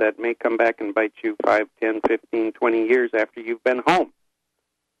exposures that may come back and bite you 5, 10, 15, 20 years after you've been home.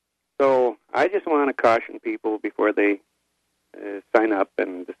 So I just want to caution people before they sign up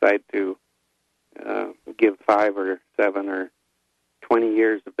and decide to give 5 or 7 or 20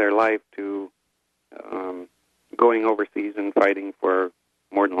 years of their life to going overseas and fighting for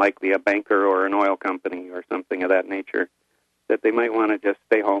more than likely a banker or an oil company or something of that nature, that they might want to just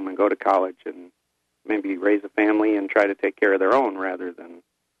stay home and go to college and maybe raise a family and try to take care of their own rather than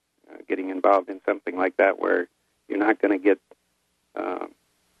getting involved in something like that where you're not going to get,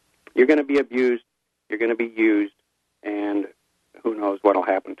 you're going to be abused, you're going to be used, and who knows what will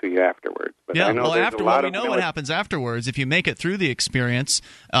happen to you afterwards. But yeah, I know we know what happens afterwards. If you make it through the experience,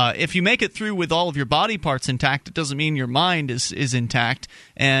 if you make it through with all of your body parts intact, it doesn't mean your mind is intact.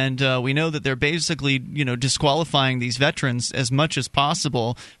 And we know that they're basically, disqualifying these veterans as much as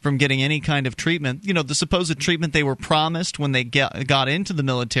possible from getting any kind of treatment. The supposed treatment they were promised when they got into the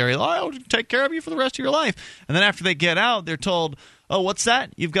military. Oh, I'll take care of you for the rest of your life. And then after they get out, they're told, oh, what's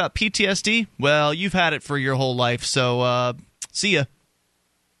that? You've got PTSD? Well, you've had it for your whole life, so see ya.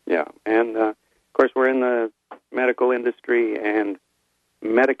 Yeah, and of course we're in the medical industry, and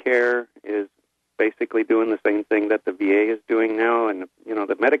Medicare is basically doing the same thing that the VA is doing now. And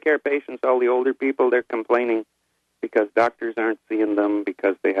the Medicare patients, all the older people, they're complaining because doctors aren't seeing them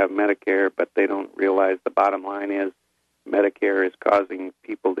because they have Medicare, but they don't realize the bottom line is Medicare is causing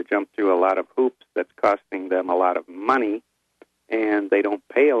people to jump through a lot of hoops that's costing them a lot of money, and they don't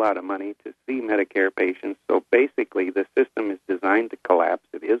pay a lot of money to see Medicare patients. So basically, the system is designed to collapse.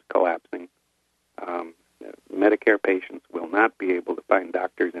 It is collapsing. Medicare patients will not be able to find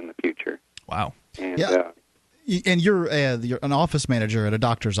doctors in the future. Wow. And, and you're an office manager at a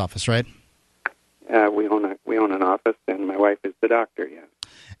doctor's office, right? We own an office, and my wife is the doctor, yeah.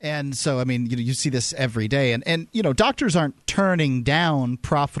 And so, I mean, you see this every day. And doctors aren't turning down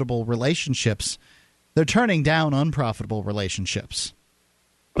profitable relationships. They're turning down unprofitable relationships.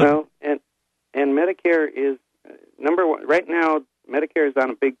 Well, and Medicare is number one. Right now, Medicare is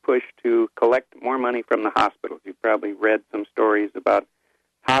on a big push to collect more money from the hospitals. You've probably read some stories about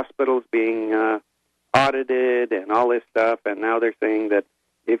hospitals being audited and all this stuff, and now they're saying that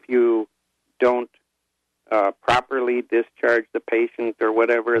if you don't properly discharge the patient or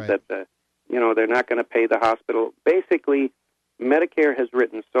whatever, right, that they're not going to pay the hospital. Basically, Medicare has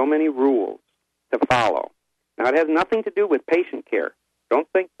written so many rules to follow. Now, it has nothing to do with patient care. Don't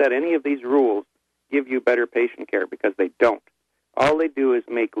think that any of these rules give you better patient care, because they don't. All they do is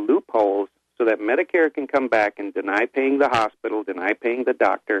make loopholes so that Medicare can come back and deny paying the hospital, deny paying the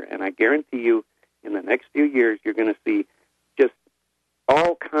doctor, and I guarantee you in the next few years you're going to see just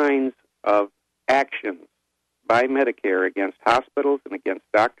all kinds of actions by Medicare against hospitals and against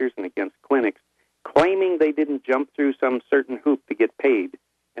doctors and against clinics, claiming they didn't jump through some certain hoop to get paid,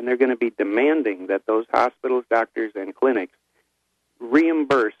 and they're going to be demanding that those hospitals, doctors, and clinics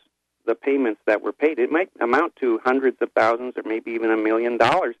reimburse the payments that were paid. It might amount to hundreds of thousands or maybe even $1 million.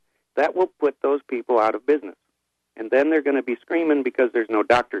 That will put those people out of business. And then they're going to be screaming because there's no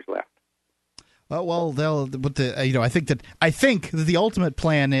doctors left. Well, they'll. But I think that the ultimate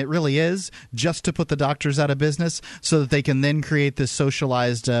plan, it really is just to put the doctors out of business, so that they can then create this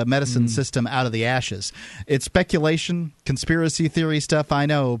socialized medicine system out of the ashes. It's speculation, conspiracy theory stuff, I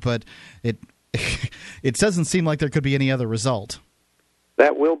know, but it doesn't seem like there could be any other result.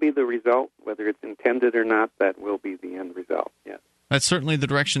 That will be the result, whether it's intended or not. That will be the end result. Yes. That's certainly the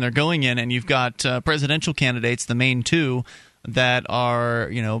direction they're going in, and you've got presidential candidates, the main two, that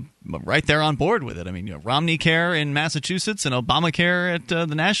are, right there on board with it. I mean, Romney Care in Massachusetts and Obamacare at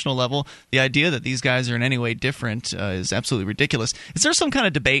the national level. The idea that these guys are in any way different is absolutely ridiculous. Is there some kind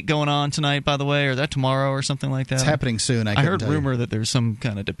of debate going on tonight, by the way, or that tomorrow or something like that? It's happening soon. I heard rumor that there's some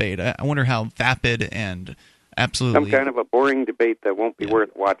kind of debate. I wonder how vapid and absolutely some kind of a boring debate that won't be worth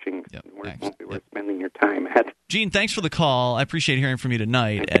watching, won't be worth spending your time at. Gene, thanks for the call. I appreciate hearing from you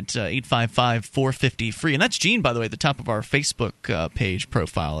tonight at 855-450-FREE. And that's Gene, by the way, at the top of our Facebook page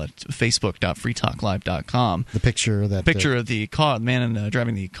profile at facebook.freetalklive.com. The picture of the car, the man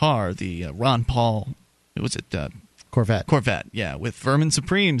driving the car, the Ron Paul, what was it? Corvette. Corvette, yeah, with Vermin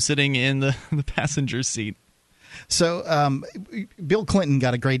Supreme sitting in the passenger seat. So Bill Clinton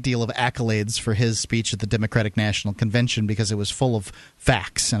got a great deal of accolades for his speech at the Democratic National Convention because it was full of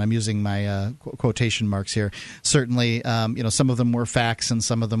facts, and I'm using my quotation marks here. Certainly, some of them were facts and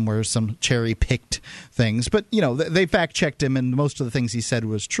some of them were some cherry-picked things. But, they fact-checked him, and most of the things he said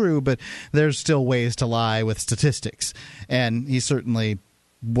was true, but there's still ways to lie with statistics. And he certainly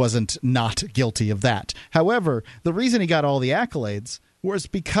wasn't not guilty of that. However, the reason he got all the accolades was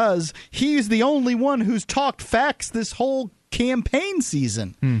because he's the only one who's talked facts this whole campaign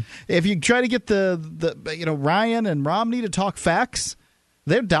season. If you try to get the Ryan and Romney to talk facts,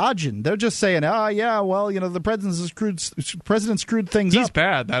 they're dodging. They're just saying, the president screwed things up. He's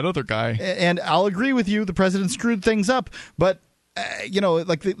bad, that other guy. And I'll agree with you, the president screwed things up, but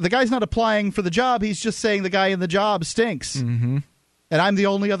the guy's not applying for the job. He's just saying the guy in the job stinks. Mm-hmm. And I'm the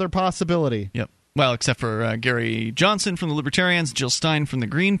only other possibility. Yep. Well, except for Gary Johnson from the Libertarians, Jill Stein from the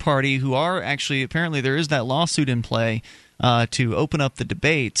Green Party, who are actually, apparently there is that lawsuit in play to open up the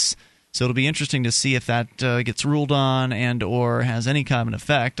debates. So it'll be interesting to see if that gets ruled on and or has any kind of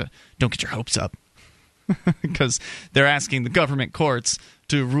effect. Don't get your hopes up. because they're asking the government courts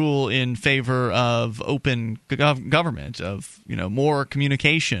to rule in favor of open government, of more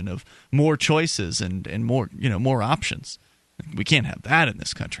communication, of more choices, and more options. We can't have that in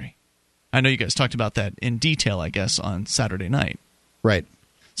this country. I know you guys talked about that in detail, I guess, on Saturday night. Right.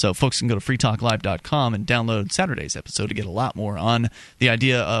 So folks can go to freetalklive.com and download Saturday's episode to get a lot more on the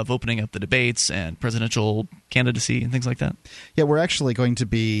idea of opening up the debates and presidential candidacy and things like that. Yeah, we're actually going to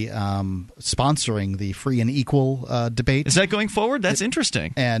be sponsoring the Free and Equal debate. Is that going forward? That's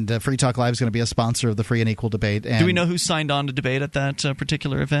interesting. And Free Talk Live is going to be a sponsor of the Free and Equal debate. And do we know who signed on to debate at that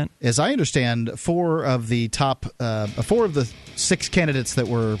particular event? As I understand, four of the 6 candidates that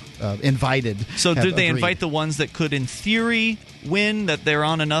were invited. So did they agreed. invite the ones that could, in theory, win, that they're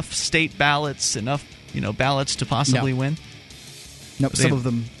on enough state ballots, enough ballots to possibly win? Nope, some of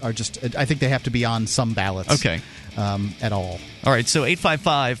them are just, I think they have to be on some ballots. Okay. At all. All right, so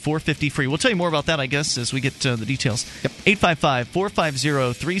 855-450-FREE. We'll tell you more about that, I guess, as we get to the details. Yep.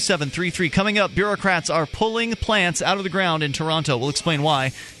 855-450-3733. Coming up, bureaucrats are pulling plants out of the ground in Toronto. We'll explain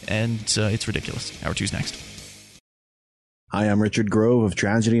why, and it's ridiculous. Hour 2's next. Hi, I'm Richard Grove of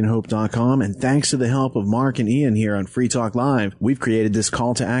TragedyAndHope.com, and thanks to the help of Mark and Ian here on Free Talk Live, we've created this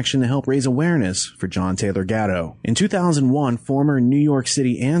call to action to help raise awareness for John Taylor Gatto. In 2001, former New York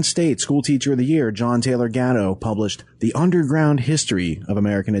City and State School Teacher of the Year John Taylor Gatto published The Underground History of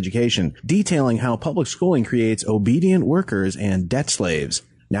American Education, detailing how public schooling creates obedient workers and debt slaves.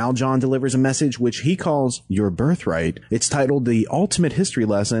 Now John delivers a message which he calls Your Birthright. It's titled The Ultimate History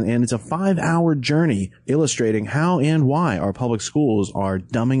Lesson, and it's a 5-hour journey illustrating how and why our public schools are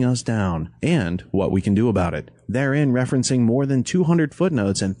dumbing us down and what we can do about it. Therein referencing more than 200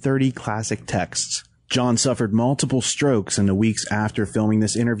 footnotes and 30 classic texts. John suffered multiple strokes in the weeks after filming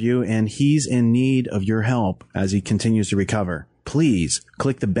this interview, and he's in need of your help as he continues to recover. Please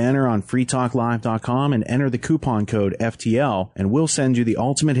click the banner on freetalklive.com and enter the coupon code FTL, and we'll send you the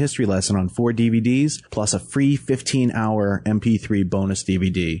Ultimate History Lesson on 4 DVDs plus a free 15-hour MP3 bonus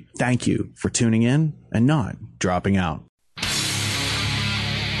DVD. Thank you for tuning in and not dropping out.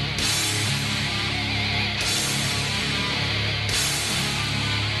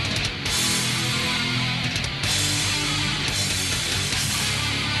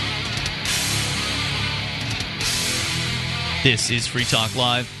 This is Free Talk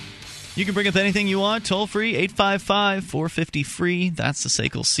Live. You can bring up anything you want, toll-free, 855-450-FREE. That's the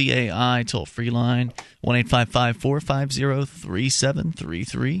SACL CAI toll-free line,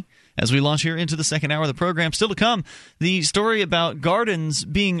 1-855-450-3733. As we launch here into the second hour of the program, still to come, the story about gardens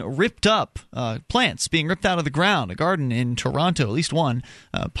being ripped up, plants being ripped out of the ground. A garden in Toronto, at least one,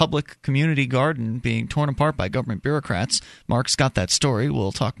 public community garden being torn apart by government bureaucrats. Mark's got that story.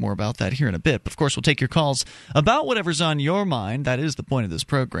 We'll talk more about that here in a bit. But of course, we'll take your calls about whatever's on your mind. That is the point of this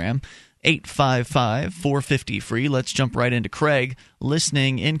program. 855-450-FREE. Let's jump right into Craig,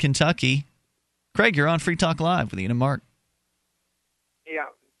 listening in Kentucky. Craig, you're on Free Talk Live with Ian and Mark. Yeah.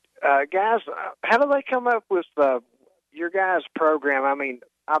 Guys, how do they come up with your guys' program? I mean,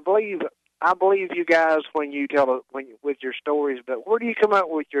 I believe you guys when you with your stories, but where do you come up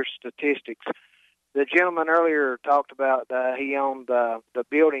with your statistics? The gentleman earlier talked about he owned the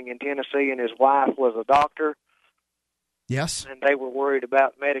building in Tennessee, and his wife was a doctor. Yes, and they were worried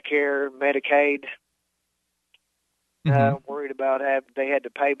about Medicare, Medicaid. Worried about they had to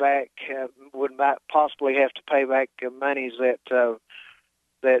pay back, would possibly have to pay back monies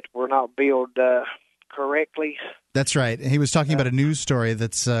that were not billed correctly. That's right. He was talking about a news story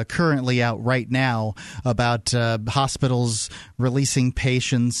that's currently out right now about hospitals releasing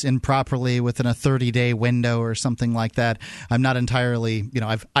patients improperly within a 30-day window or something like that. I'm not entirely,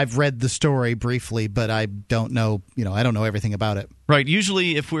 I've read the story briefly, but I don't know, I don't know everything about it. Right.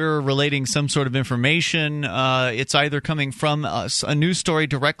 Usually if we're relating some sort of information, it's either coming from a news story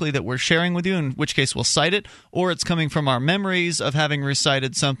directly that we're sharing with you, in which case we'll cite it, or it's coming from our memories of having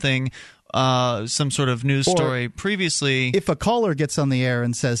recited something, some sort of news story previously. If a caller gets on the air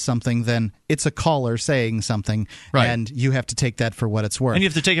and says something, then it's a caller saying something, right, and you have to take that for what it's worth. And you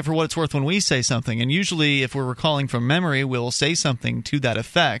have to take it for what it's worth when we say something. And usually if we're recalling from memory, we'll say something to that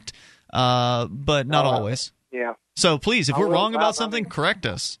effect, but not always. Yeah. So please, if we're wrong about something, correct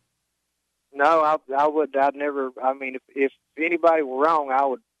us. No, I'd never. I mean, if anybody were wrong, I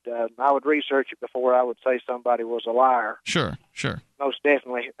would research it before I would say somebody was a liar. Sure. Most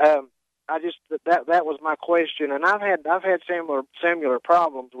definitely. I just that was my question, and I've had similar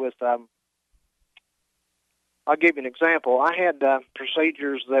problems with. I'll give you an example. I had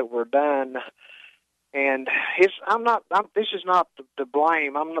procedures that were done, and this is not the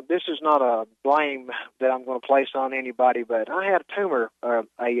blame. This is not a blame that I'm going to place on anybody. But I had a tumor,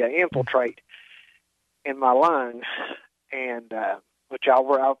 infiltrate, in my lung, and which I've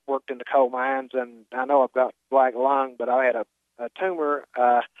worked in the coal mines, and I know I've got black lung, but I had a tumor,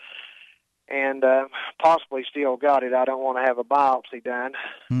 and possibly still got it. I don't want to have a biopsy done,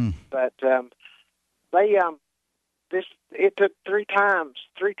 but it took 3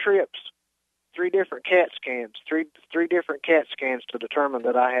 trips, 3 different CAT scans, three different CAT scans to determine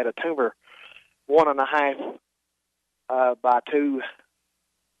that I had a tumor 1.5 by 2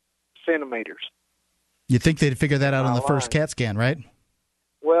 centimeters. You think they'd figure that out on the first CAT scan, right?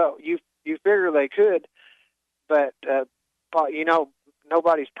 Well, you figure they could, but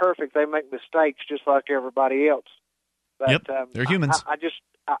nobody's perfect. They make mistakes just like everybody else. But, yep, they're humans.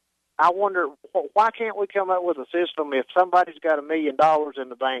 I wonder, why can't we come up with a system? If somebody's got $1 million in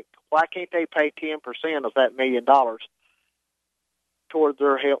the bank, why can't they pay 10% of that $1 million toward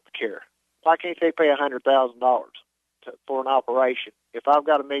their health care? Why can't they pay $100,000 for an operation? If I've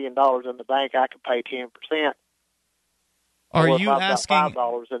got $1 million in the bank, I can pay 10%. Are you asking?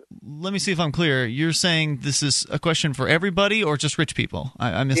 Let me see if I'm clear. You're saying this is a question for everybody or just rich people?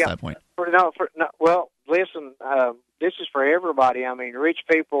 I missed that point. Well, listen, this is for everybody. I mean, rich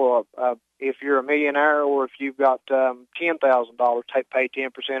people, if you're a millionaire or if you've got $10,000, pay 10%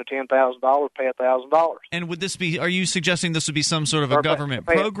 of $10,000, pay $1,000. And would this be? Are you suggesting this would be some sort of a government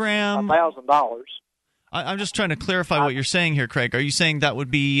program? $1,000. I'm just trying to clarify what you're saying here, Craig. Are you saying that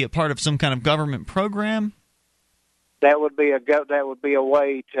would be a part of some kind of government program? That would be a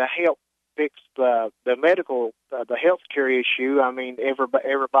way to help fix the medical the health care issue. I mean,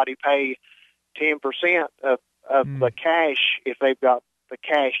 everybody pay 10% of the cash if they've got the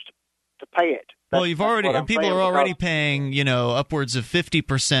cash to pay it. Well, people are already paying, upwards of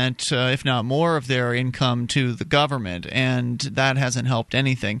 50%, if not more, of their income to the government, and that hasn't helped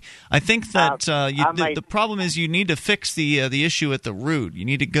anything. I think that the problem is you need to fix the issue at the root. You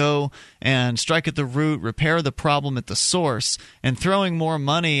need to go and strike at the root, repair the problem at the source, and throwing more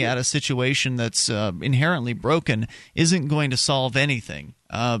money at a situation that's inherently broken isn't going to solve anything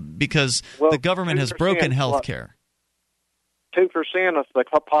because the government has broken health care. 2% of the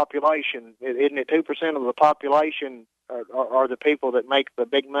population, isn't it? 2% of the population are the people that make the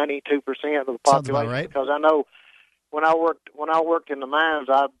big money. 2% of the population. Sounds about right. Because I know when I worked in the mines,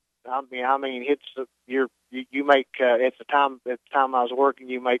 you make at the time I was working,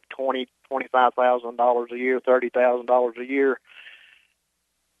 you make $25,000 a year, $30,000 a year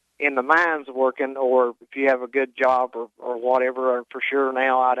in the mines working, or if you have a good job or whatever. Or for sure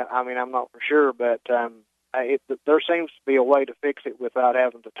now, I'm not for sure, but. There seems to be a way to fix it without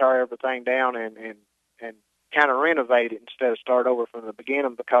having to tear everything down and kind of renovate it instead of start over from the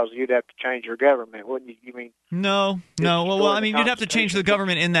beginning, because you'd have to change your government, wouldn't you? You mean no. Well, I mean, you'd have to change the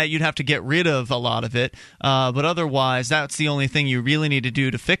government in that you'd have to get rid of a lot of it. But otherwise, that's the only thing you really need to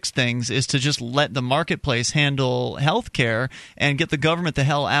do to fix things is to just let the marketplace handle health care and get the government the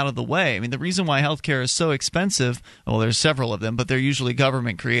hell out of the way. I mean, the reason why health care is so expensive, well, there's several of them, but they're usually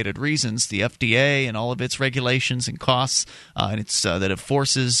government-created reasons. The FDA and all of its regulations and costs, and it's that it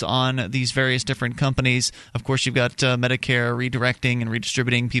forces on these various different companies. Of course, you've got Medicare redirecting and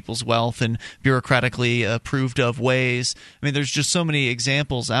redistributing people's wealth in bureaucratically approved of ways. I mean, there's just so many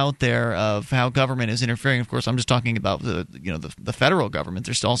examples out there of how government is interfering. Of course, I'm just talking about the federal government.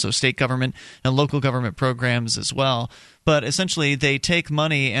 There's also state government and local government programs as well. But essentially, they take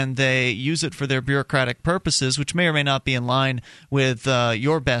money and they use it for their bureaucratic purposes, which may or may not be in line with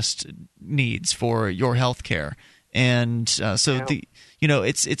your best needs for your health care. And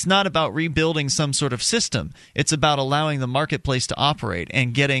it's not about rebuilding some sort of system. It's about allowing the marketplace to operate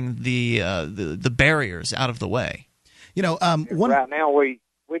and getting the barriers out of the way. Right now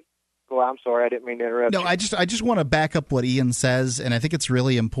well, I'm sorry, I didn't mean to interrupt. No, I just want to back up what Ian says, and I think it's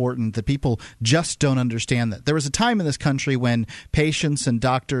really important that people just don't understand that. There was a time in this country when patients and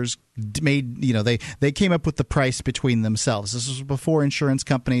doctors made, they came up with the price between themselves. This was before insurance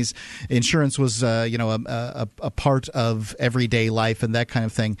companies. Insurance was, a part of everyday life and that kind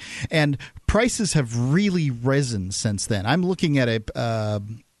of thing. And prices have really risen since then. I'm looking at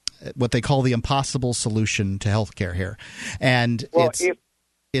what they call the impossible solution to healthcare here, and what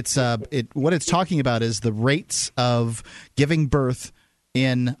it's talking about is the rates of giving birth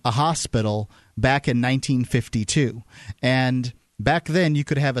in a hospital back in 1952. And back then you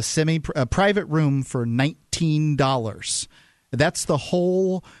could have a private room for $19. That's the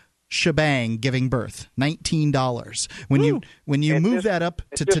whole shebang, giving birth, $19. When you move that up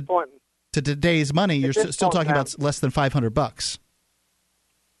to today's money, you're still talking about less than $500.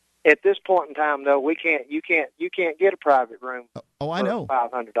 At this point in time, though, you can't get a private room. Oh, I know.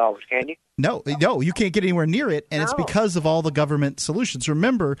 $500, can you? No, you can't get anywhere near it, and it's because of all the government solutions.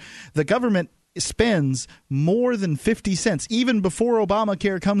 Remember, the government spends more than 50 cents, even before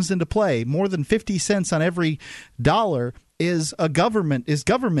Obamacare comes into play, more than 50 cents on every dollar is government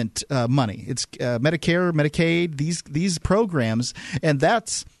money. It's Medicare, Medicaid, these programs, and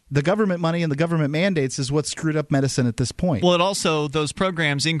that's the government money and the government mandates is what screwed up medicine at this point. Well, it also, those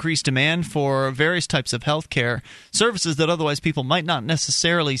programs increase demand for various types of health care services that otherwise people might not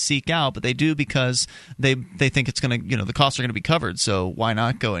necessarily seek out, but they do because they think it's going to, the costs are going to be covered. So why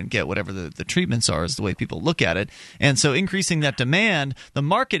not go and get whatever the treatments are, is the way people look at it. And so increasing that demand, the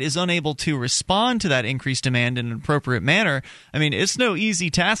market is unable to respond to that increased demand in an appropriate manner. I mean, it's no easy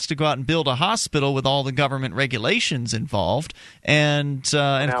task to go out and build a hospital with all the government regulations involved. And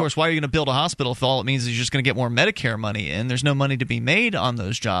of course, why are you going to build a hospital if all it means is you're just going to get more Medicare money in? There's no money to be made on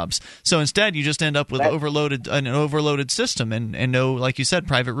those jobs. So instead, you just end up with an overloaded system and no, like you said,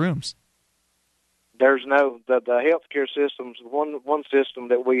 private rooms. There's no the healthcare systems. One system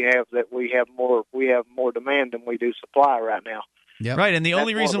that we have more demand than we do supply right now. Yep. Right, and the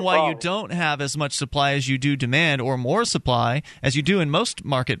only reason why you don't have as much supply as you do demand, or more supply as you do in most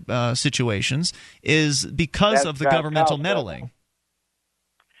market situations, is because of the governmental meddling.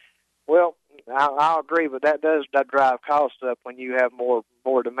 Well, I'll agree, but that does drive costs up when you have more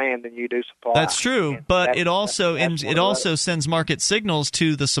demand than you do supply. That's true, but it also sends market signals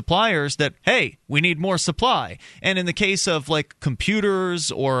to the suppliers that, hey, we need more supply. And in the case of like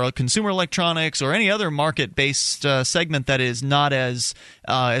computers or consumer electronics or any other market-based segment that is not as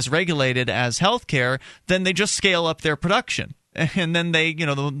regulated as healthcare, then they just scale up their production. And then they,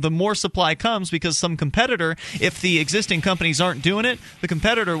 the more supply comes because some competitor, if the existing companies aren't doing it, the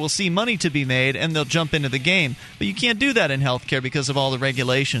competitor will see money to be made and they'll jump into the game. But you can't do that in healthcare because of all the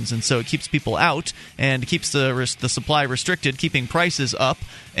regulations, and so it keeps people out and keeps the supply restricted, keeping prices up,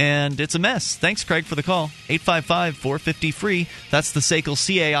 and it's a mess. Thanks, Craig, for the call. 855-450-FREE. That's the SACL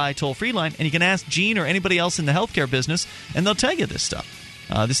CAI toll-free line, and you can ask Gene or anybody else in the healthcare business, and they'll tell you this stuff.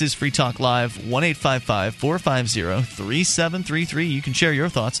 This is Free Talk Live, 1-855-450-3733. You can share your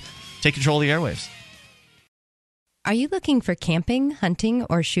thoughts. Take control of the airwaves. Are you looking for camping, hunting,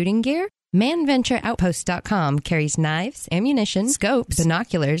 or shooting gear? ManVentureOutpost.com carries knives, ammunition, scopes,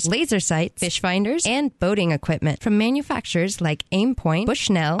 binoculars, laser sights, fish finders, and boating equipment from manufacturers like Aimpoint,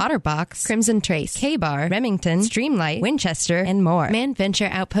 Bushnell, Otterbox, Crimson Trace, K-Bar, Remington, Streamlight, Winchester, and more.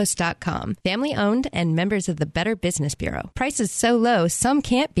 ManVentureOutpost.com. Family-owned and members of the Better Business Bureau. Prices so low, some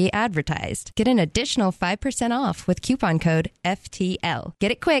can't be advertised. Get an additional 5% off with coupon code FTL.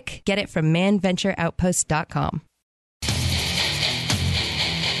 Get it quick. Get it from ManVentureOutpost.com.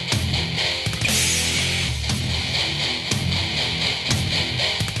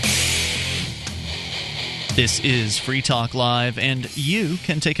 This is Free Talk Live, and you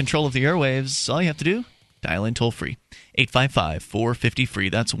can take control of the airwaves. All you have to do, dial in toll-free. 855-450-FREE.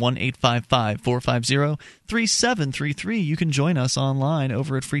 That's 1-855-450-3733. You can join us online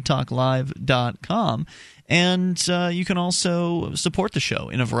over at freetalklive.com. And you can also support the show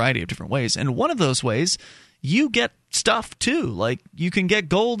in a variety of different ways. And one of those ways, you get stuff too. Like you can get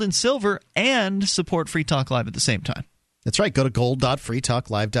gold and silver and support Free Talk Live at the same time. That's right. Go to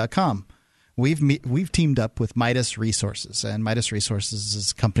gold.freetalklive.com. We've teamed up with Midas Resources, and Midas Resources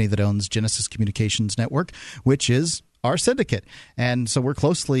is a company that owns Genesis Communications Network, which is our syndicate. And so we're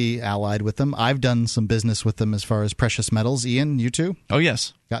closely allied with them. I've done some business with them as far as precious metals. Ian, you too? Oh,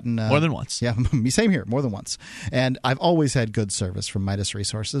 yes. Gotten more than once. Yeah, me same here, more than once. And I've always had good service from Midas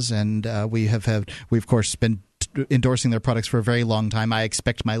Resources, and we've of course been endorsing their products for a very long time. I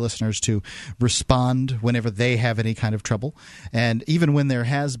expect my listeners to respond whenever they have any kind of trouble. And even when there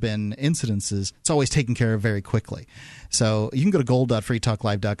has been incidences, it's always taken care of very quickly. So you can go to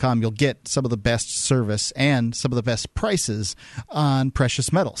gold.freetalklive.com. You'll get some of the best service and some of the best prices on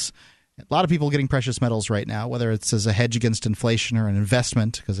precious metals. A lot of people getting precious metals right now, whether it's as a hedge against inflation or an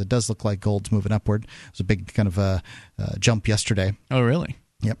investment, because it does look like gold's moving upward. It was a big kind of jump yesterday. Oh, really?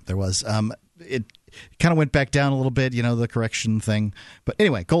 Yep, there was. It kind of went back down a little bit, the correction thing. But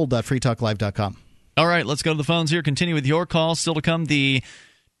anyway, gold.freetalklive.com. All right, let's go to the phones here. Continue with your calls. Still to come, the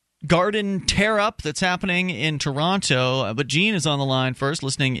garden tear-up that's happening in Toronto. But Gene is on the line first,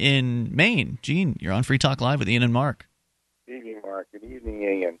 listening in Maine. Gene, you're on Free Talk Live with Ian and Mark. Good evening, Mark. Good evening,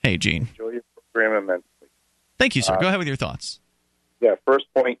 Ian. Hey, Gene. Enjoy your program immensely. Thank you, sir. Go ahead with your thoughts. Yeah, first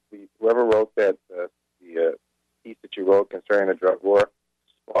point, whoever wrote that, the piece that you wrote concerning the drug war,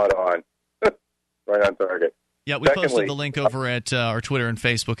 spot on. Right on target. Yeah, we posted the link over at our Twitter and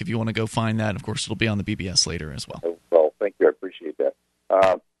Facebook if you want to go find that. Of course, it'll be on the BBS later as well. Well, thank you. I appreciate that.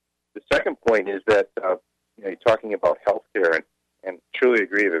 The second point is that you're talking about health care, and truly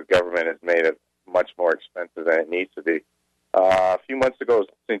agree that the government has made it much more expensive than it needs to be. A few months ago, I was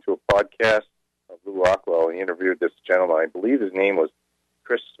listening to a podcast Lou Rockwell. He interviewed this gentleman. I believe his name was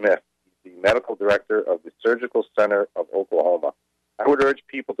Chris Smith. He's the medical director of the Surgical Center of Oklahoma. I would urge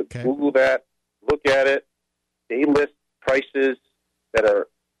people to Google that, look at it. They list prices that are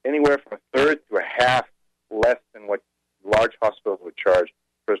anywhere from a third to a half less than what large hospitals would charge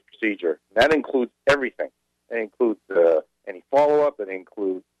for a procedure. And that includes everything. It includes any follow-up. It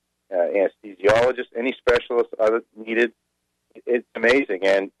includes anesthesiologists, any specialists other needed. It's amazing.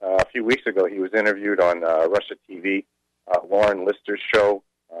 And a few weeks ago, he was interviewed on Russia TV, Lauren Lister's show,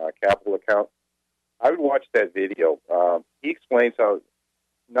 Capital Account. I would watch that video. He explains how,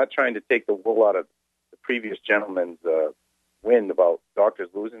 not trying to take the wool out of the previous gentleman's wind about doctors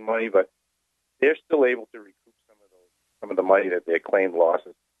losing money, but they're still able to recoup some of the money that they claimed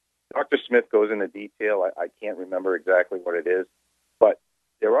losses. Dr. Smith goes into detail. I can't remember exactly what it is, but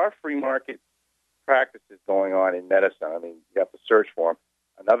there are free market practices going on in medicine. I mean, you have to search for them.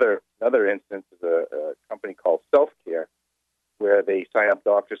 Another instance is a company called Self-Care, where they sign up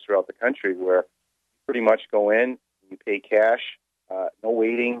doctors throughout the country where you pretty much go in, you pay cash, no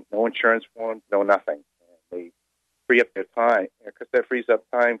waiting, no insurance forms, no nothing. And they free up their time, because that frees up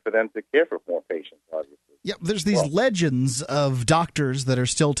time for them to care for more patients, obviously. Yeah, there's these legends of doctors that are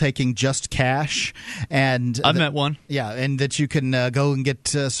still taking just cash, and I've met one. Yeah, and that you can go and get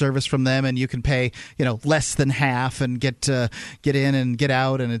service from them, and you can pay less than half and get in and get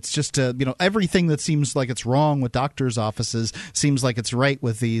out, and it's just everything that seems like it's wrong with doctors' offices seems like it's right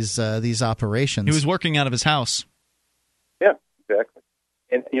with these operations. He was working out of his house. Yeah, exactly.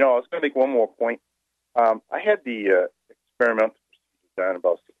 And I was going to make one more point. I had the experimental procedure done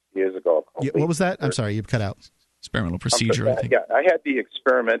about 6 years ago. What was that? I'm sorry, you cut out. Experimental procedure, I think. Yeah, I had the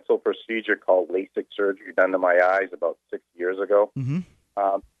experimental procedure called Lasik surgery done to my eyes about 6 years ago. Mm-hmm.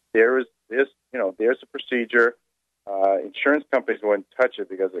 There's a procedure. Insurance companies wouldn't touch it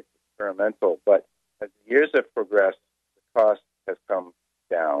because it's experimental, but as the years have progressed, the cost has come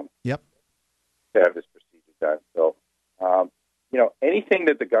down. Yep. To have this procedure done. So, anything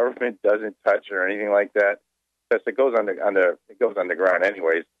that the government doesn't touch or anything like that, because it goes underground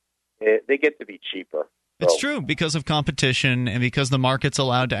anyways, they get to be cheaper. So, it's true, because of competition and because the market's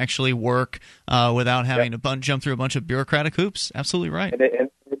allowed to actually work without having to jump through a bunch of bureaucratic hoops. Absolutely right. And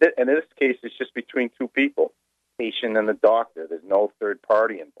in this case, it's just between two people, patient and the doctor. There's no third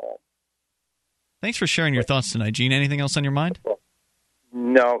party involved. Thanks for sharing your thoughts tonight, Gene. Anything else on your mind?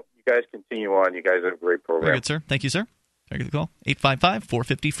 No, you guys continue on. You guys have a great program. Very good, sir. Thank you, sir. Take the call.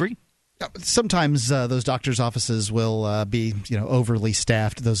 855-450-FREE. Sometimes those doctors' offices will be, overly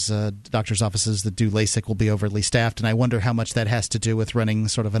staffed. Those doctors' offices that do LASIK will be overly staffed, and I wonder how much that has to do with running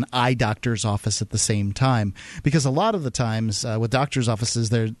sort of an eye doctor's office at the same time. Because a lot of the times with doctors' offices,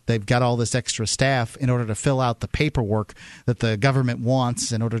 they've got all this extra staff in order to fill out the paperwork that the government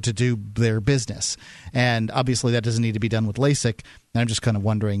wants in order to do their business. And obviously, that doesn't need to be done with LASIK. And I'm just kind of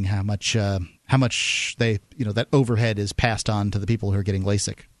wondering how much they, that overhead is passed on to the people who are getting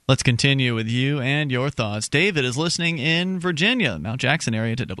LASIK. Let's continue with you and your thoughts. David is listening in Virginia, Mount Jackson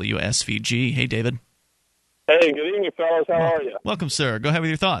area, to WSVG. Hey, David. Hey, good evening, fellas. How are you? Welcome, sir. Go ahead with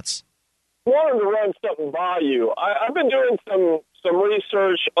your thoughts. Wanted to run something by you. I've been doing some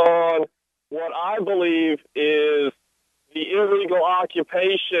research on what I believe is the illegal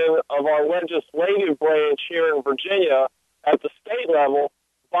occupation of our legislative branch here in Virginia at the state level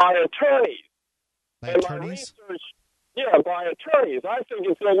by attorneys. By attorneys? By attorneys. I think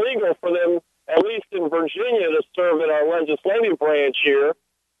it's illegal for them, at least in Virginia, to serve in our legislative branch here,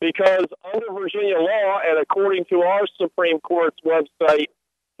 because under Virginia law, and according to our Supreme Court's website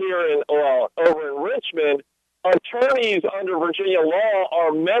here over in Richmond, attorneys under Virginia law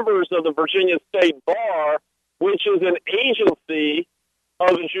are members of the Virginia State Bar, which is an agency of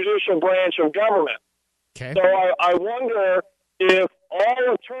the judicial branch of government. Okay. So I wonder if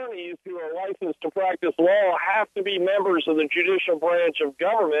all attorneys who are licensed to practice law have to be members of the judicial branch of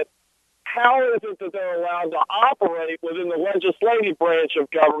government, how is it that they're allowed to operate within the legislative branch of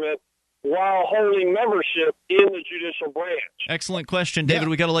government while holding membership in the judicial branch? Excellent question, David.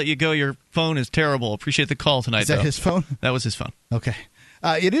 We got to let you go. Your phone is terrible. Appreciate the call tonight. Is that his phone? That was his phone. Okay.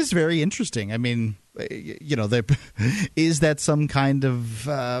 It is very interesting. I mean, is that some kind of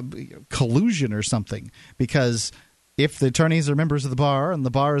collusion or something? Because if the attorneys are members of the bar and the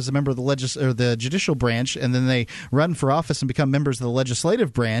bar is a member of the judicial branch, and then they run for office and become members of the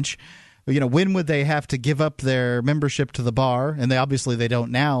legislative branch, when would they have to give up their membership to the bar? And they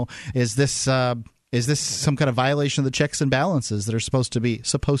don't now. Is this some kind of violation of the checks and balances that are supposed to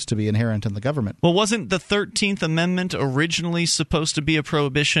be inherent in the government? Well, wasn't the 13th Amendment originally supposed to be a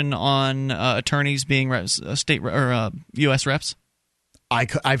prohibition on attorneys being state or U.S. reps?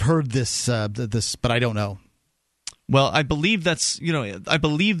 I've heard this, but I don't know. Well, I believe I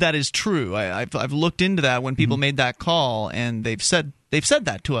believe that is true. I've looked into that when people made that call, and they've said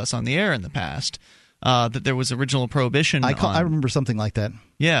that to us on the air in the past, that there was original prohibition. I remember something like that.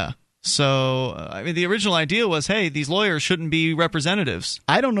 Yeah. So, I mean, the original idea was, hey, these lawyers shouldn't be representatives.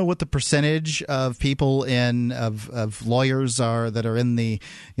 I don't know what the percentage of people of lawyers are that are in the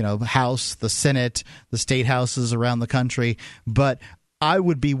House, the Senate, the state houses around the country, but I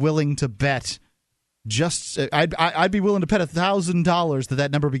would be willing to bet I'd be willing to bet $1,000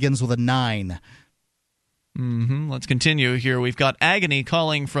 that number begins with a 9. Let's continue here. We've got Agony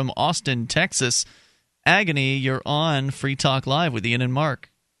calling from Austin, Texas. Agony, you're on Free Talk Live with Ian and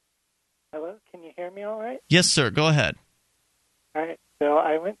Mark. Hello, can you hear me all right? Yes, sir. Go ahead. All right. So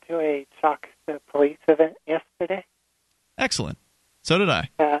I went to a Chalk the Police event yesterday. Excellent. So did I.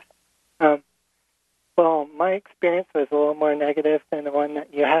 Well, my experience was a little more negative than the one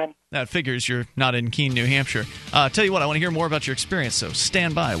that you had. That figures. You're not in Keene, New Hampshire. Tell you what, I want to hear more about your experience, so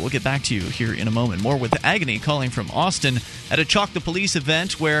stand by. We'll get back to you here in a moment. More with Agony calling from Austin at a Chalk the Police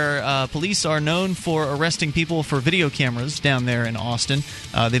event where police are known for arresting people for video cameras down there in Austin.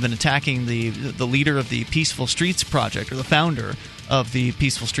 They've been attacking the leader of the Peaceful Streets Project, or the founder of the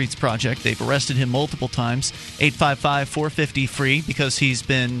Peaceful Streets Project. They've arrested him multiple times. 855-450-FREE, because he's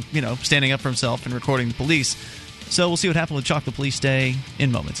been, standing up for himself and recording the police. So we'll see what happened with Chalk the Police Day in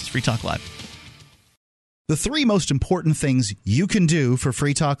moments. It's Free Talk Live. The 3 most important things you can do for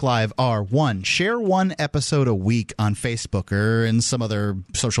Free Talk Live are: 1, share 1 episode a week on Facebook or in some other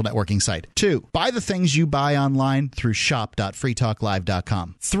social networking site. 2, buy the things you buy online through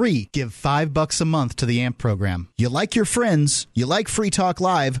shop.freetalklive.com. 3, give $5 a month to the AMP program. You like your friends, you like Free Talk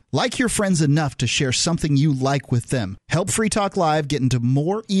Live, like your friends enough to share something you like with them. Help Free Talk Live get into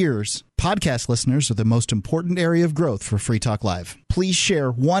more ears. Podcast listeners are the most important area of growth for Free Talk Live. Please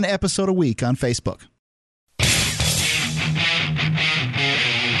share 1 episode a week on Facebook.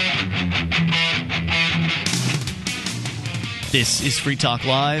 This is Free Talk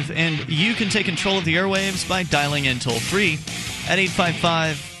Live, and you can take control of the airwaves by dialing in toll-free at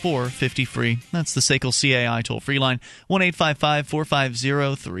 855-450-FREE. That's the SACL CAI toll-free line,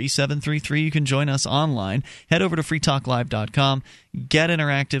 1-855-450-3733. You can join us online. Head over to freetalklive.com. Get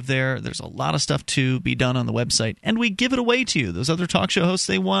interactive there. There's a lot of stuff to be done on the website, and we give it away to you. Those other talk show hosts,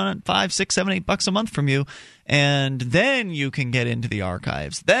 they want $5, $6, $7, $8 a month from you, and then you can get into the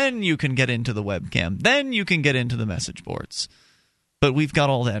archives. Then you can get into the webcam. Then you can get into the message boards. But we've got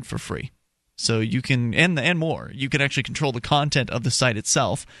all that for free. So you can, and more, you can actually control the content of the site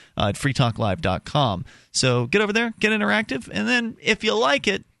itself at freetalklive.com. So get over there, get interactive, and then if you like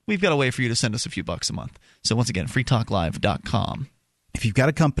it, we've got a way for you to send us a few bucks a month. So once again, freetalklive.com. If you've got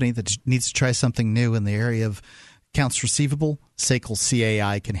a company that needs to try something new in the area of accounts receivable, SACL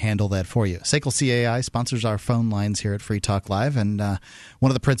CAI can handle that for you. SACL CAI sponsors our phone lines here at Free Talk Live, and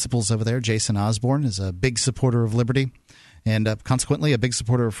one of the principals over there, Jason Osborne, is a big supporter of liberty, and consequently a big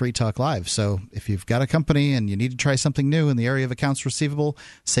supporter of Free Talk Live. So if you've got a company and you need to try something new in the area of accounts receivable,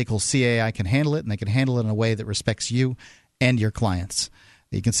 SACL CAI can handle it, and they can handle it in a way that respects you and your clients.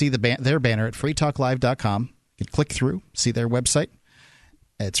 You can see their banner at freetalklive.com. You can click through, see their website.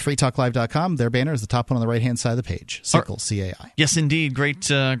 It's freetalklive.com. Their banner is the top one on the right-hand side of the page, SACL CAI. Yes, indeed. Great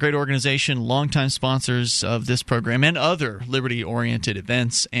organization, longtime sponsors of this program and other liberty-oriented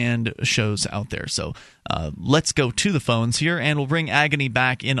events and shows out there. So let's go to the phones here, and we'll bring Agony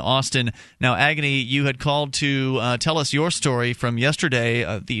back in Austin. Now, Agony, you had called to tell us your story from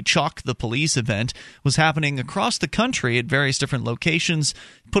yesterday. The Chalk the Police event was happening across the country at various different locations,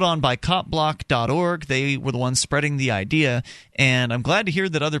 put on by copblock.org. They were the ones spreading the idea, and I'm glad to hear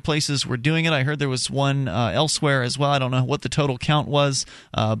that other places were doing it. I heard there was one elsewhere as well. I don't know what the total count was,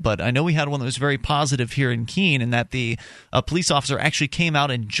 but I know we had one that was very positive here in Keene, and that the police officer actually came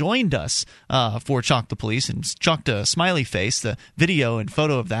out and joined us for Chalk the Police and chalked a smiley face. The video and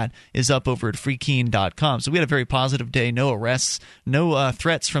photo of that is up over at freekeene.com. So we had a very positive day. No arrests, no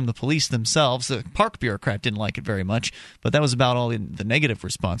threats from the police themselves. The park bureaucrat didn't like it very much, but that was about all in the negative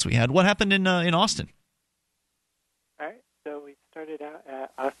response we had. What happened in Austin? All right, so we started out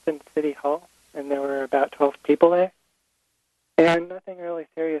at Austin City Hall, and there were about 12 people there, and nothing really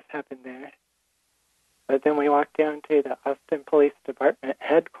serious happened there. But then we walked down to the Austin Police Department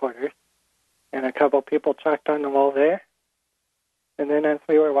headquarters, and a couple people chalked on the wall there. And then as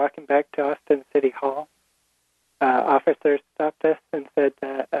we were walking back to Austin City Hall, officers stopped us and said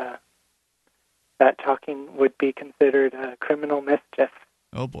that that chalking would be considered criminal mischief.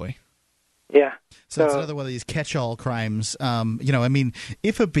 Oh, boy. Yeah. So it's another one of these catch-all crimes.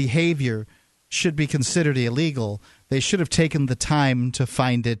 If a behavior should be considered illegal, they should have taken the time to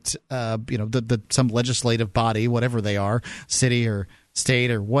find it, some legislative body, whatever they are, city or state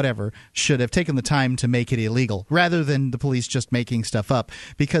or whatever, should have taken the time to make it illegal rather than the police just making stuff up,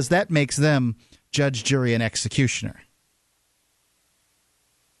 because that makes them judge, jury, and executioner.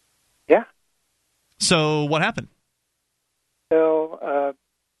 Yeah. So what happened? So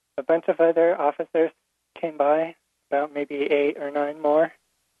a bunch of other officers came by, about maybe 8 or 9 more,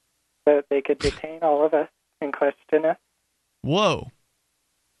 so that they could detain all of us and question us. Whoa.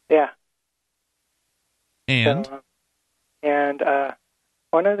 Yeah. And? So,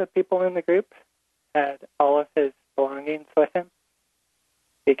 one of the people in the group had all of his belongings with him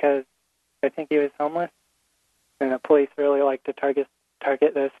because I think he was homeless, and the police really like to target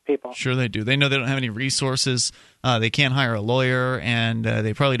those people. Sure they do. They know they don't have any resources. They can't hire a lawyer, and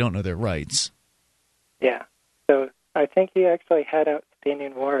they probably don't know their rights. Yeah. So I think he actually had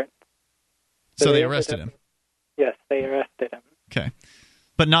outstanding warrants. So they arrested him? Yes, they arrested him. Okay.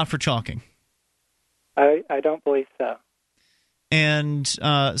 But not for chalking? I don't believe so. And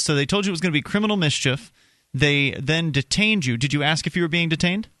so they told you it was going to be criminal mischief. They then detained you. Did you ask if you were being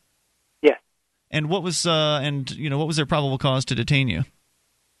detained? Yes. And what was what was their probable cause to detain you?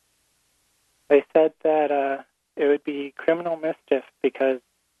 They said that it would be criminal mischief because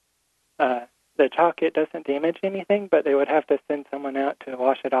the chalk, it doesn't damage anything, but they would have to send someone out to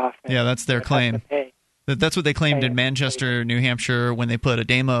wash it off. Yeah, that's their claim. That's what they claimed in Manchester, New Hampshire, when they put a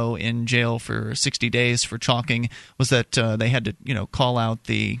demo in jail for 60 days for chalking, was that they had to, call out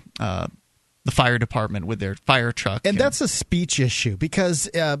the fire department with their fire truck. And that's a speech issue because,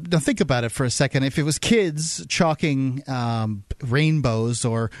 now think about it for a second. If it was kids chalking rainbows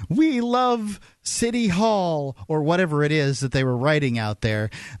or "We love City Hall" or whatever it is that they were writing out there,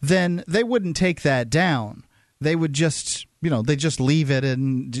 then they wouldn't take that down. They would just, they just leave it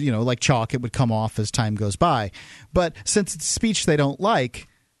and, like chalk, it would come off as time goes by. But since it's speech they don't like,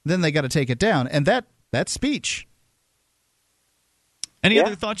 then they got to take it down. And that's speech. Any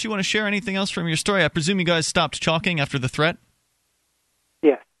other thoughts you want to share? Anything else from your story? I presume you guys stopped chalking after the threat?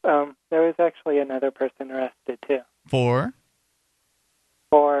 Yes. There was actually another person arrested, too. For?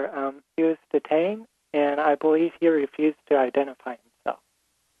 He was detained, and I believe he refused to identify himself.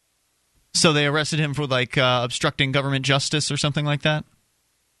 So they arrested him for, obstructing government justice or something like that?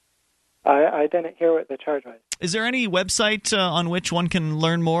 I didn't hear what the charge was. Is there any website on which one can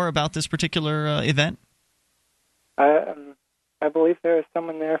learn more about this particular event? I believe there was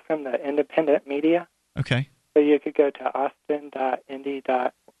someone there from the independent media. Okay. So you could go to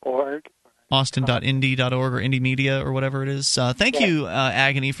austin.indy.org. Austin.indy.org or Indie Media or whatever it is. Thank you,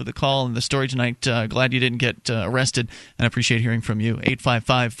 Agony, for the call and the story tonight. Glad you didn't get arrested, and I appreciate hearing from you.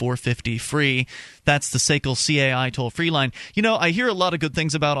 855-450-FREE. That's the SACL CAI toll-free line. I hear a lot of good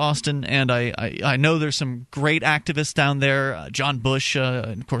things about Austin, and I know there's some great activists down there. John Bush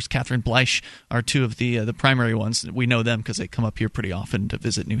and, of course, Catherine Bleich are two of the primary ones. We know them because they come up here pretty often to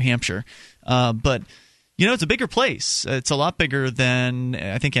visit New Hampshire. But it's a bigger place. It's a lot bigger than,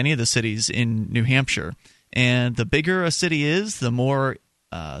 I think, any of the cities in New Hampshire. And the bigger a city is, the more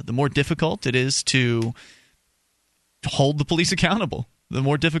difficult it is to hold the police accountable. The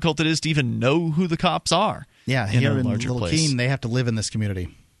more difficult it is to even know who the cops are. Yeah, here in Little Keene, they have to live in this community.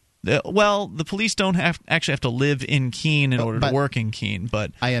 The police don't actually have to live in Keene in order to work in Keene.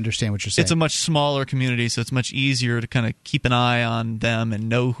 But I understand what you're saying. It's a much smaller community, so it's much easier to kind of keep an eye on them and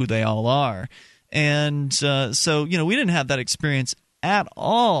know who they all are. And so, we didn't have that experience at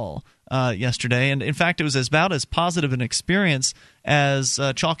all yesterday. And, in fact, it was about as positive an experience as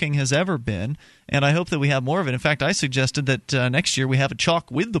chalking has ever been. And I hope that we have more of it. In fact, I suggested that next year we have a chalk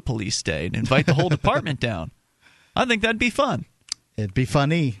with the police day and invite the whole department down. I think that'd be fun. It'd be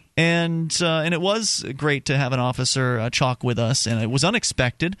funny. And it was great to have an officer chalk with us, and it was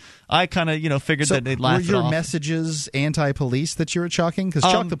unexpected. I kind of figured that they'd laugh it off. Were your messages anti-police that you were chalking? Because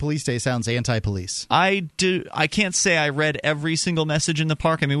Chalk the Police Day sounds anti-police. I can't say I read every single message in the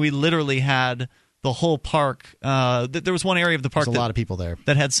park. I mean, we literally had the whole park. There was one area of the park a lot of people there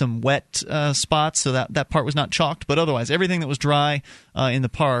that had some wet spots, so that part was not chalked. But otherwise, everything that was dry in the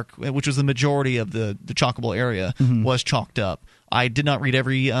park, which was the majority of the chalkable area, was chalked up. I did not read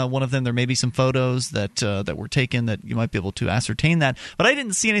every one of them. There may be some photos that were taken that you might be able to ascertain that. But I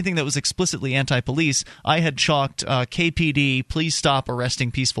didn't see anything that was explicitly anti-police. I had chalked KPD, please stop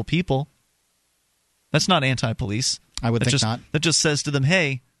arresting peaceful people. That's not anti-police. I would think not. That just says to them,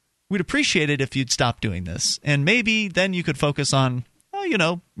 hey, we'd appreciate it if you'd stop doing this. And maybe then you could focus on,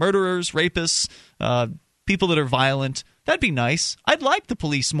 murderers, rapists, people that are violent. That'd be nice. I'd like the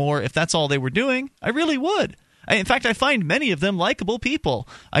police more if that's all they were doing. I really would. In fact, I find many of them likable people.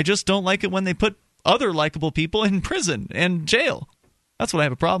 I just don't like it when they put other likable people in prison and jail. That's what I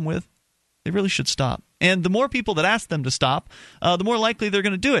have a problem with. They really should stop. And the more people that ask them to stop, the more likely they're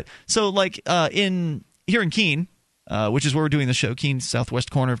going to do it. So like here in Keene, which is where we're doing the show, Keene, southwest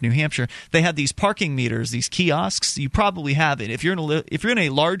corner of New Hampshire, they had these parking meters, these kiosks. You probably have it. If you're in a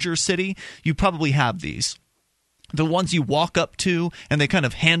larger city, you probably have these. The ones you walk up to, and they kind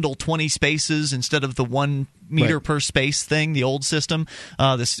of handle 20 spaces instead of the 1 meter per space thing, the old system.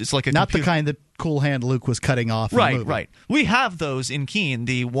 It's like a not the kind that Cool Hand Luke was cutting off. Right. We have those in Keene,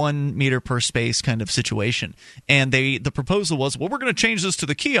 the 1 meter per space kind of situation. And the proposal was, well, we're going to change this to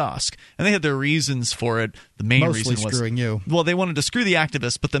the kiosk. And they had their reasons for it. The main Mostly reason was screwing you. Well, they wanted to screw the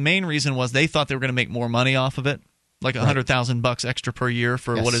activists, but the main reason was they thought they were going to make more money off of it. Like $100,000 extra per year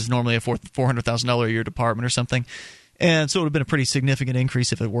for what is normally a $400,000 a year department or something. And so it would have been a pretty significant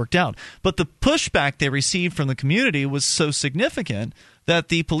increase if it worked out. But the pushback they received from the community was so significant that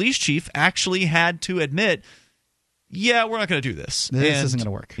the police chief actually had to admit, yeah, we're not going to do this. This isn't going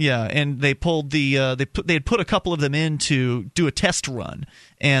to work. Yeah, and they pulled they had put a couple of them in to do a test run,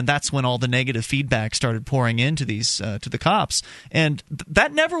 and that's when all the negative feedback started pouring into these to the cops. And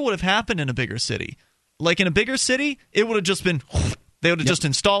that never would have happened in a bigger city. Like in a bigger city, it would have just been they would have just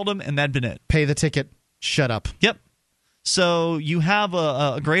installed them, and that'd been it. Pay the ticket. Shut up. Yep. So you have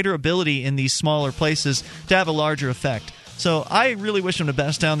a greater ability in these smaller places to have a larger effect. So I really wish them the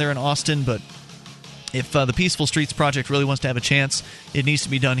best down there in Austin, but if the Peaceful Streets Project really wants to have a chance, it needs to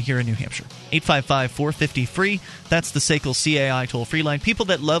be done here in New Hampshire. 855-450-FREE. That's the SACL CAI toll-free line. People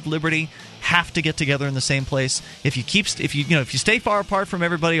that love liberty have to get together in the same place. If you stay far apart from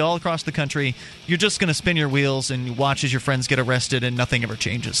everybody all across the country, you're just going to spin your wheels and watch as your friends get arrested and nothing ever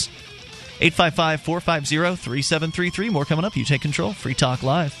changes. 855-450-3733. More coming up. You take control. Free Talk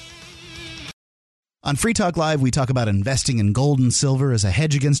Live. On Free Talk Live, we talk about investing in gold and silver as a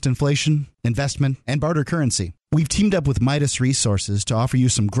hedge against inflation, investment, and barter currency. We've teamed up with Midas Resources to offer you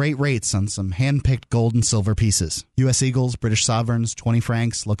some great rates on some hand-picked gold and silver pieces. U.S. Eagles, British Sovereigns, 20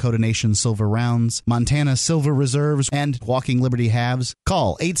 francs, Lakota Nation silver rounds, Montana silver reserves, and Walking Liberty halves.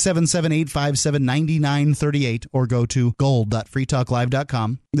 Call 877-857-9938 or go to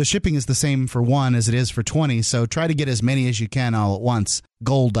gold.freetalklive.com. The shipping is the same for 1 as it is for 20, so try to get as many as you can all at once.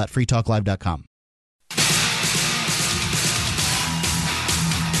 gold.freetalklive.com.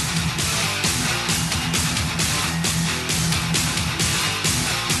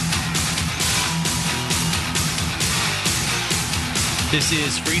 This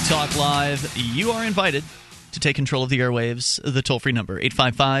is Free Talk Live. You are invited to take control of the airwaves. The toll-free number,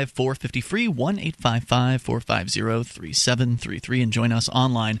 855-450-FREE, 1-855-450-3733, and join us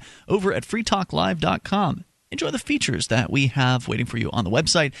online over at freetalklive.com. Enjoy the features that we have waiting for you on the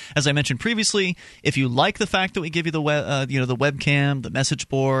website. As I mentioned previously, if you like the fact that we give you the the webcam, the message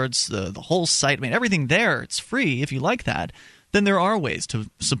boards, the whole site, I mean everything there, it's free. If you like that, then there are ways to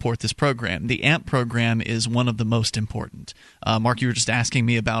support this program. The AMP program is one of the most important. Mark, you were just asking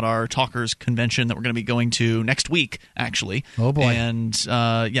me about our Talkers Convention that we're going to be going to next week, actually. Oh, boy. And,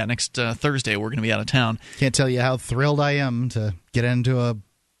 next Thursday we're going to be out of town. Can't tell you how thrilled I am to get into a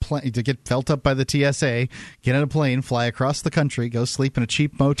plane, to get felt up by the TSA, get in a plane, fly across the country, go sleep in a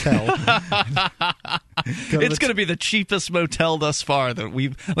cheap motel. It's going to be the cheapest motel thus far that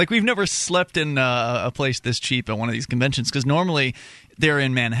we've never slept in a place this cheap at one of these conventions, because normally they're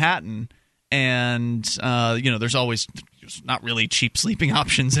in Manhattan, and there's always not really cheap sleeping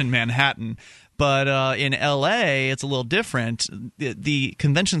options in Manhattan. But in L.A., it's a little different. The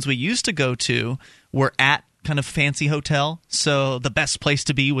conventions we used to go to were at kind of fancy hotel, so the best place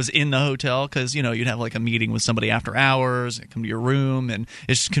to be was in the hotel, because you'd have like a meeting with somebody after hours and come to your room, and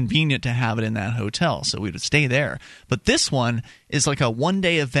it's convenient to have it in that hotel, so we would stay there. But this one is like a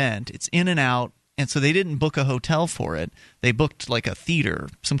one-day event. It's in and out, and so they didn't book a hotel for it. They booked like a theater,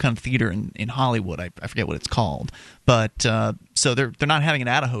 some kind of theater in Hollywood. I forget what it's called, but so they're not having it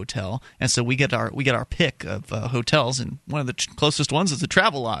at a hotel, and so we get our pick of hotels, and one of the closest ones is a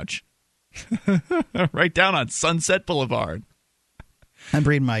Travelodge. Right down on Sunset Boulevard. I'm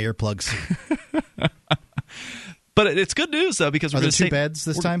bringing my earplugs. But it's good news, though, because we're going to two beds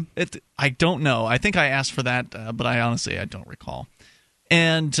this time? I don't know. I think I asked for that, but I don't recall.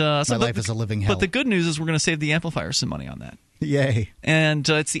 And my life is a living hell. But the good news is we're going to save the amplifier some money on that. Yay. And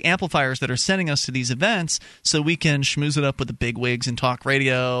it's the amplifiers that are sending us to these events so we can schmooze it up with the bigwigs in talk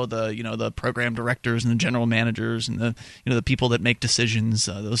radio, the program directors and the general managers and the people that make decisions.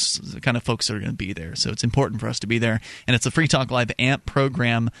 Those kind of folks are going to be there. So it's important for us to be there. And it's a Free Talk Live AMP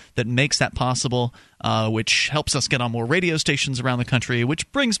program that makes that possible, which helps us get on more radio stations around the country,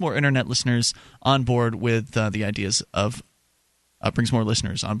 which brings more internet listeners on board with the ideas of brings more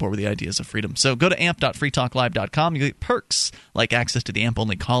listeners on board with the ideas of freedom. So go to amp.freetalklive.com. You get perks like access to the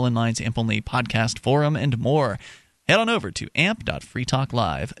AMP-only call-in lines, AMP-only podcast forum, and more. Head on over to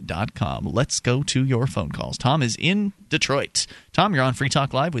amp.freetalklive.com. Let's go to your phone calls. Tom is in Detroit. Tom, you're on Free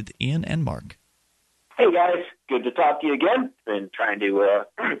Talk Live with Ian and Mark. Hey, guys. Good to talk to you again. Been trying to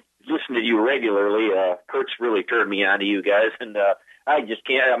listen to you regularly. Kurt's really turned me on to you guys, and I just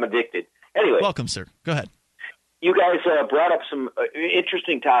can't. I'm addicted. Anyway. Welcome, sir. Go ahead. You guys brought up some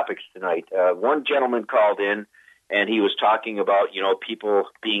interesting topics tonight. One gentleman called in, and he was talking about, people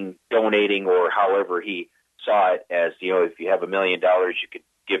donating, or however he saw it as, if you have $1 million, you could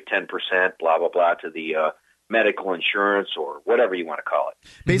give 10%, blah, blah, blah, to the medical insurance or whatever you want to call it.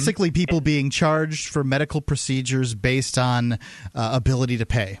 Basically, people being charged for medical procedures based on ability to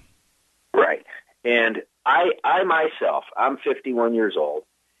pay. Right. And I myself, I'm 51 years old.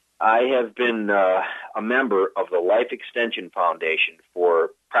 I have been a member of the Life Extension Foundation for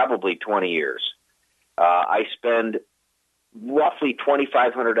probably 20 years. I spend roughly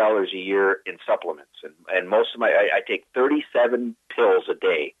 $2,500 a year in supplements, and most of I take 37 pills a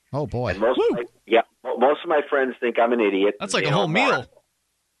day. Oh boy! And most of my friends think I'm an idiot. That's like a whole meal.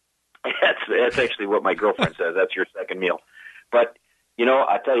 That's actually what my girlfriend says. That's your second meal. But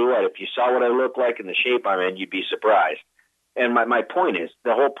I tell you what, if you saw what I look like and the shape I'm in, you'd be surprised. And my point is,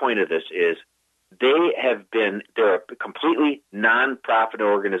 the whole point of this is they're a completely non-profit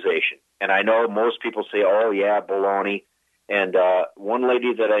organization. And I know most people say, oh, yeah, baloney. And one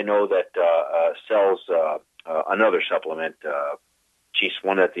lady that I know that sells another supplement, she's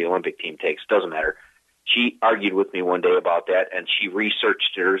one that the Olympic team takes, doesn't matter. She argued with me one day about that, and she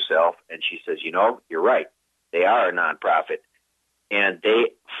researched it herself, and she says, you're right. They are a non-profit. And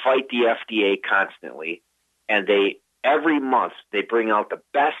they fight the FDA constantly, and every month, they bring out the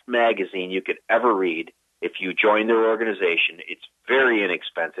best magazine you could ever read. If you join their organization, it's very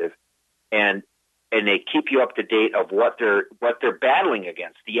inexpensive, and they keep you up to date of what they're battling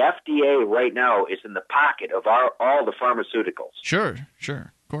against. The FDA right now is in the pocket of all the pharmaceuticals. Sure,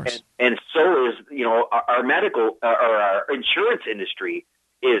 of course. And so is our medical or our insurance industry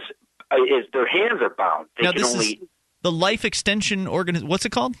is their hands are bound. They now, can only. The Life Extension What's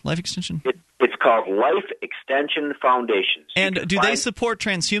it called? Life Extension? It's called Life Extension Foundation. And do they support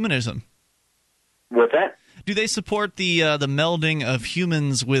transhumanism? What's that? Do they support the melding of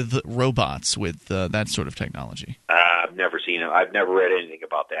humans with robots, with that sort of technology? I've never seen it. I've never read anything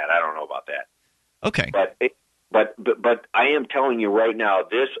about that. I don't know about that. Okay. But I am telling you right now,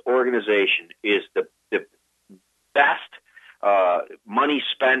 this organization is the best money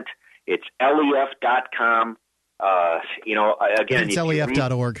spent. It's LEF.com. Again, it's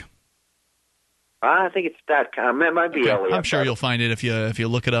LEF.org. I think it's .com. It might be LEF. I'm sure you'll find it if you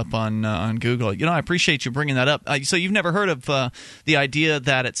look it up on Google. I appreciate you bringing that up. So you've never heard of the idea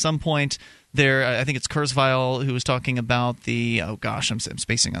that at some point there, I think it's Kurzweil who was talking about the. Oh gosh, I'm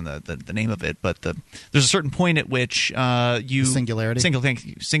spacing on the name of it, but there's a certain point at which Singularity.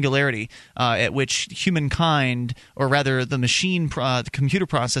 Singularity, at which humankind, or rather the the computer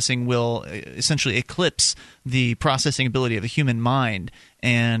processing, will essentially eclipse the processing ability of a human mind.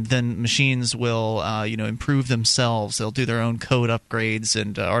 And then machines will, improve themselves. They'll do their own code upgrades,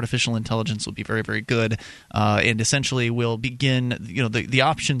 and artificial intelligence will be very, very good. And essentially, will begin. The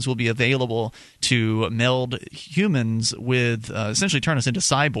options will be available to meld humans with, essentially, turn us into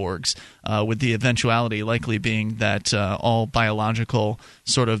cyborgs. With the eventuality likely being that all biological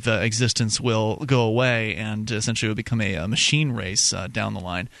sort of existence will go away, and essentially will become a machine race down the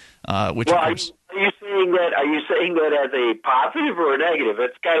line. Which, of course. Are you saying that as a positive or a negative?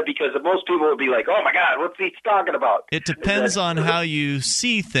 It's kind of because most people would be like, "Oh my God, what's he talking about?" It depends on how you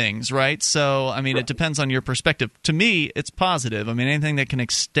see things, right? So, it depends on your perspective. To me, it's positive. Anything that can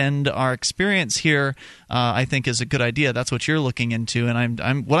extend our experience here, I think, is a good idea. That's what you're looking into,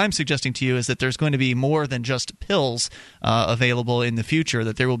 and what I'm suggesting to you is that there's going to be more than just pills available in the future.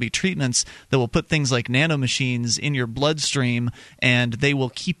 That there will be treatments that will put things like nanomachines in your bloodstream, and they will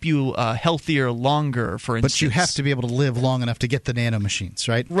keep you healthier longer. For instance, but you have to be able to live long enough to get the nanomachines,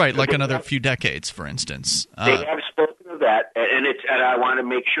 right? Right, like another few decades, for instance. They have spoken of that, and I want to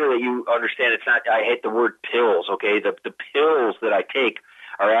make sure that you understand. It's not. I hate the word pills. Okay, the pills that I take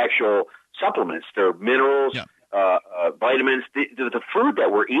are actual supplements. They're minerals. Yeah. vitamins. The food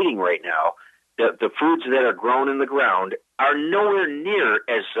that we're eating right now, the foods that are grown in the ground, are nowhere near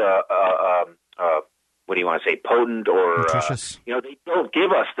as what do you want to say, potent or nutritious. They don't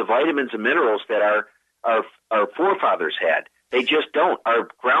give us the vitamins and minerals that our forefathers had. They just don't. Our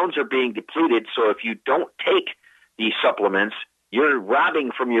grounds are being depleted, so if you don't take these supplements, you're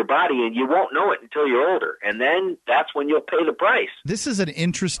robbing from your body, and you won't know it until you're older. And then that's when you'll pay the price. This is an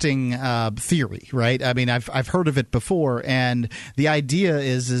interesting theory, right? I mean, I've heard of it before, and the idea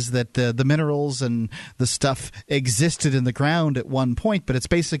is that the minerals and the stuff existed in the ground at one point, but it's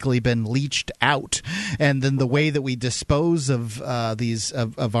basically been leached out. And then the way that we dispose of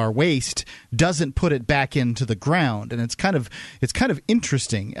of our waste doesn't put it back into the ground, and it's kind of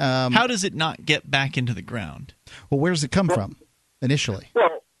interesting. How does it not get back into the ground? Well, where does it come from? Initially,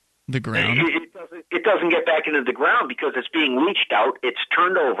 well, the ground. It doesn't get back into the ground because it's being leached out. It's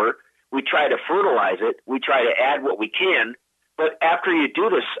turned over. We try to fertilize it. We try to add what we can. But after you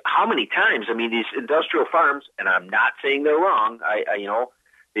do this, how many times? I mean, these industrial farms, and I'm not saying they're wrong.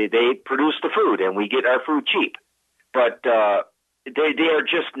 They produce the food, and we get our food cheap. But they are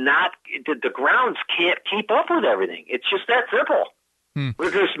just not. The grounds can't keep up with everything. It's just that simple.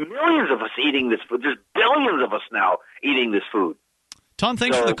 There's millions of us eating this food. There's billions of us now eating this food. Tom,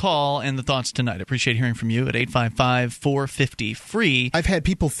 thanks for the call and the thoughts tonight. I appreciate hearing from you at 855-450-FREE. I've had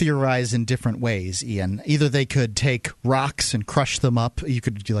people theorize in different ways, Ian. Either they could take rocks and crush them up. You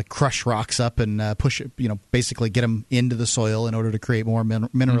could crush rocks up and push it, basically get them into the soil in order to create more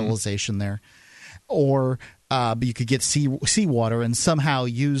mineralization there. Or you could get seawater and somehow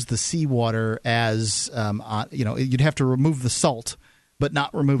use the seawater as, you'd have to remove the salt but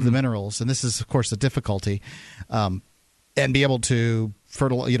not remove the minerals. And this is, of course, the difficulty. And be able to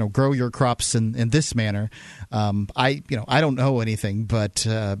grow your crops in this manner. I don't know anything, but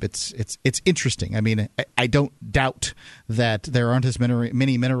it's interesting. I mean, I don't doubt that there aren't as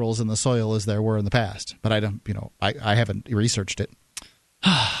many minerals in the soil as there were in the past, but I haven't researched it.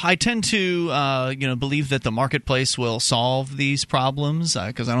 I tend to believe that the marketplace will solve these problems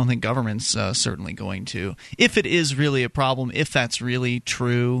because I don't think government's certainly going to. If it is really a problem, if that's really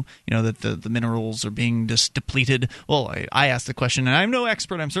true, that the minerals are being just depleted. Well, I asked the question, and I'm no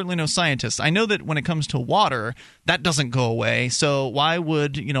expert. I'm certainly no scientist. I know that when it comes to water, that doesn't go away. So why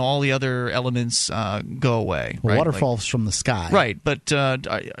would all the other elements go away? Well, right? Water falls from the sky, right? But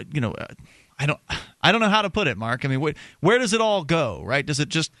I don't know how to put it, Mark. I mean, where does it all go? Right? Does it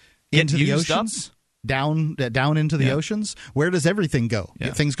just get into used the oceans? Up? Down into the oceans? Where does everything go?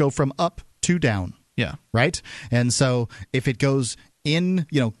 Yeah. Things go from up to down. Yeah. Right? And so if it goes in,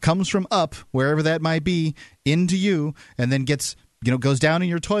 comes from up, wherever that might be, into you, and then gets goes down in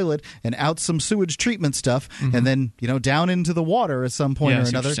your toilet and out some sewage treatment stuff, and then down into the water at some point or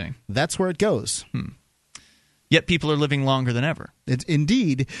another. That's where it goes. Yet people are living longer than ever.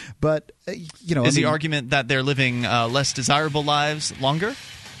 Indeed, but is the argument that they're living less desirable lives longer?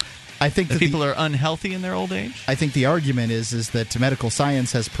 I think that people are unhealthy in their old age. I think the argument is that medical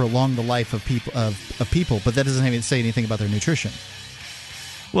science has prolonged the life of people, but that doesn't even say anything about their nutrition.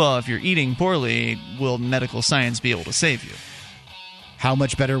 Well, if you're eating poorly, will medical science be able to save you? How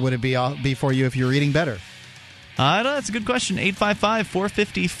much better would it be for you if you were eating better? That's a good question.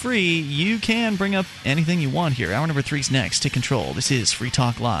 855-450-FREE. You can bring up anything you want here. Hour number 3's next. Take control. This is Free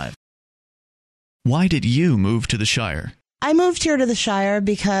Talk Live. Why did you move to the Shire? I moved here to the Shire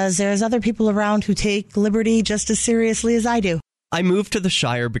because there's other people around who take liberty just as seriously as I do. I moved to the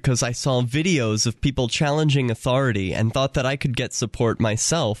Shire because I saw videos of people challenging authority and thought that I could get support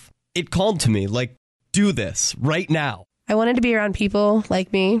myself. It called to me, do this, right now. I wanted to be around people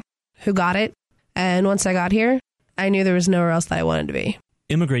like me who got it, and once I got here, I knew there was nowhere else that I wanted to be.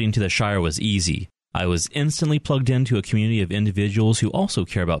 Immigrating to the Shire was easy. I was instantly plugged into a community of individuals who also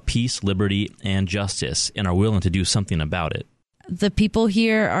care about peace, liberty, and justice, and are willing to do something about it. The people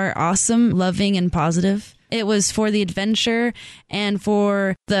here are awesome, loving, and positive. It was for the adventure and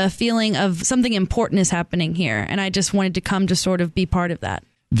for the feeling of something important is happening here, and I just wanted to come to sort of be part of that.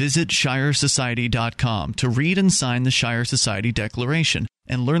 Visit ShireSociety.com to read and sign the Shire Society Declaration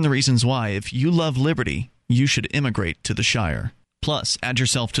and learn the reasons why, if you love liberty, you should immigrate to the Shire. Plus, add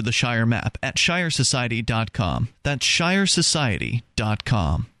yourself to the Shire map at ShireSociety.com. That's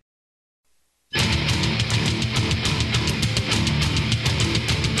ShireSociety.com.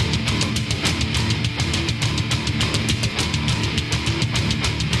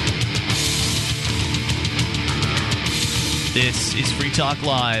 This is Free Talk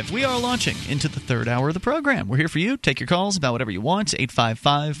Live. We are launching into the third hour of the program. We're here for you. Take your calls about whatever you want.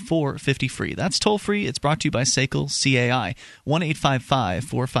 855-450-FREE. That's toll free. It's brought to you by SACL CAI.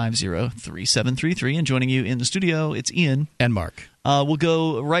 1-855-450-3733. And joining you in the studio, it's Ian. And Mark. We'll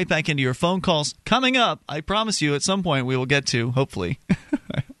go right back into your phone calls. Coming up, I promise you at some point we will get to, hopefully.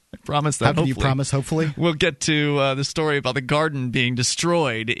 Promise that. How can you promise, hopefully? We'll get to the story about the garden being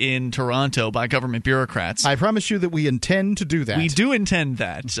destroyed in Toronto by government bureaucrats. I promise you that we intend to do that. We do intend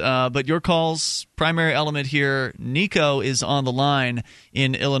that. But your call's primary element here, Nico is on the line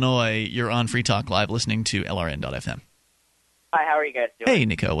in Illinois. You're on Free Talk Live listening to LRN.FM. Hi, how are you guys doing? Hey,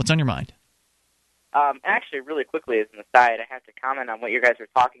 Nico. What's on your mind? Actually, really quickly, as an aside, I have to comment on what you guys were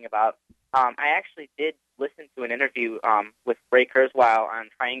talking about. I actually did listen to an interview with Ray Kurzweil on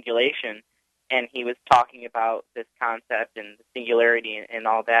triangulation, and he was talking about this concept and the singularity and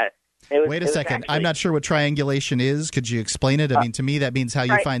all that. Wait a second. I'm not sure what triangulation is. Could you explain it? I mean, to me, that means how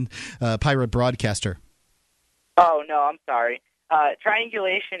you find pirate broadcaster. Oh, no, I'm sorry.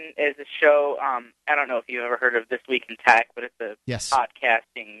 Triangulation is a show, I don't know if you've ever heard of This Week in Tech, but it's a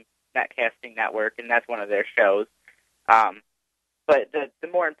netcasting network, and that's one of their shows. But the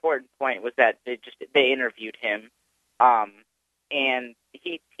more important point was that they interviewed him, and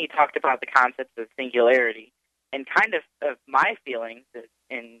he talked about the concepts of singularity, and kind of my feelings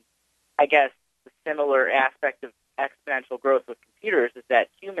in, I guess, the similar aspect of exponential growth with computers is that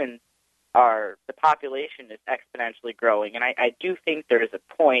the population is exponentially growing, and I do think there is a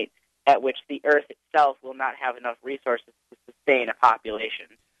point at which the Earth itself will not have enough resources to sustain a population,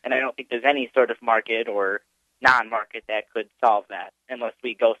 and I don't think there's any sort of market or non-market that could solve that unless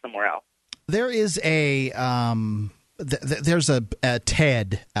we go somewhere else. There is there's a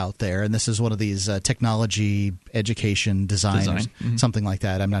TED out there, and this is one of these technology education design. Something like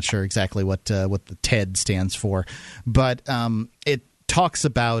that. I'm not sure exactly what the TED stands for, but it talks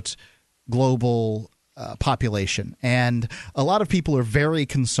about global population, and a lot of people are very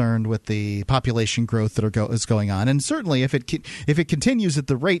concerned with the population growth that is going on, and certainly if it continues at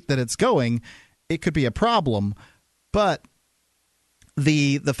the rate that it's going, it could be a problem. But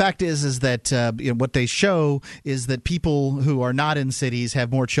the fact is that what they show is that people who are not in cities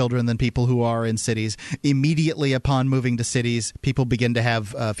have more children than people who are in cities. Immediately upon moving to cities, people begin to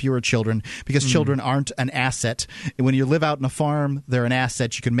have fewer children because children aren't an asset. When you live out in a farm, they're an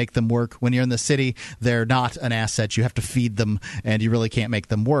asset. You can make them work. When you're in the city, they're not an asset. You have to feed them, and you really can't make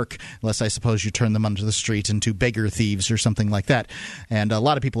them work unless, I suppose, you turn them onto the street into beggar thieves or something like that. And a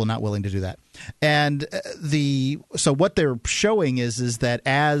lot of people are not willing to do that. And so what they're showing is that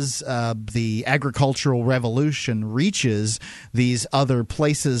as the agricultural revolution reaches these other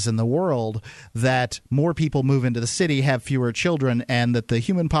places in the world, that more people move into the city, have fewer children, and that the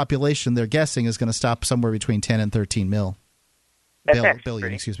human population, they're guessing, is going to stop somewhere between 10 and 13 billion.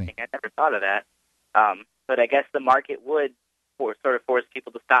 Excuse me. I never thought of that. But I guess the market would sort of force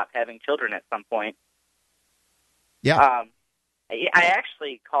people to stop having children at some point. Yeah. I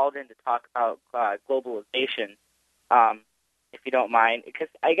actually called in to talk about globalization, if you don't mind, because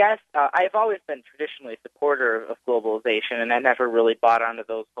I guess I've always been traditionally a supporter of globalization, and I never really bought onto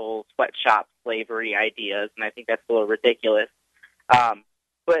those whole sweatshop slavery ideas, and I think that's a little ridiculous.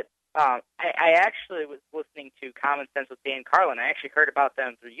 But I actually was listening to Common Sense with Dan Carlin. I actually heard about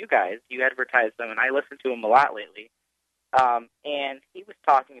them through you guys. You advertised them, and I listened to them a lot lately. And he was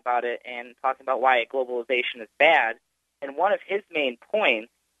talking about it and talking about why globalization is bad. And one of his main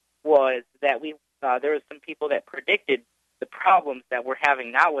points was that there was some people that predicted the problems that we're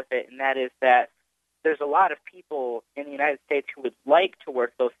having now with it, and that is that there's a lot of people in the United States who would like to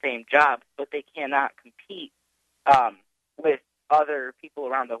work those same jobs, but they cannot compete with other people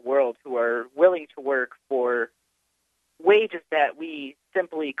around the world who are willing to work for wages that we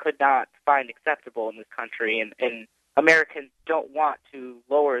simply could not find acceptable in this country, and Americans don't want to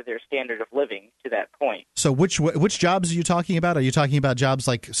lower their standard of living to that point. So which jobs are you talking about? Are you talking about jobs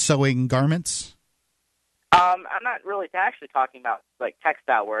like sewing garments? I'm not really actually talking about like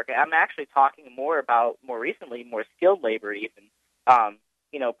textile work. I'm actually talking more recently, more skilled labor even,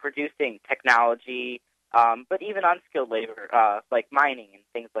 producing technology, but even unskilled labor, like mining and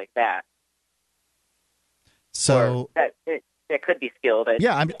things like that. So that could be skilled.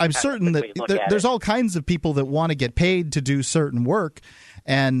 Yeah, I'm certain that there's all kinds of people that want to get paid to do certain work,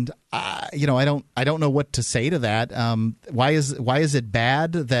 and I don't know what to say to that. Why is it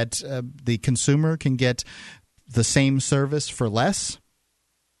bad that the consumer can get the same service for less?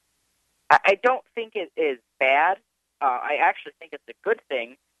 I don't think it is bad. I actually think it's a good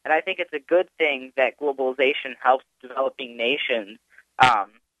thing, and I think it's a good thing that globalization helps developing nations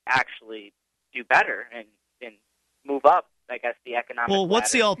actually do better and move up I guess, the economic. Well,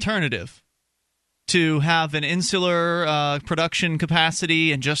 what's the alternative? To have an insular production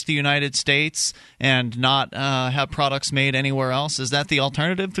capacity in just the United States and not have products made anywhere else? Is that the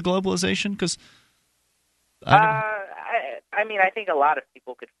alternative to globalization? Because I mean, I think a lot of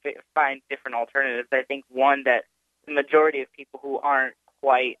people could find different alternatives. I think one that the majority of people who aren't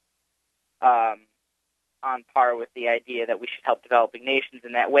quite on par with the idea that we should help developing nations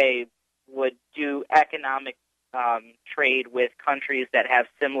in that way would do economic trade with countries that have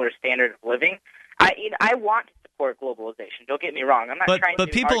similar standard of living. I want to support globalization. Don't get me wrong. I'm not trying to.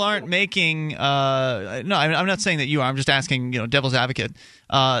 But people aren't making. No, I'm not saying that you are. I'm just asking. Devil's advocate.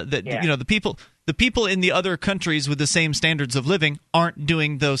 The people in the other countries with the same standards of living aren't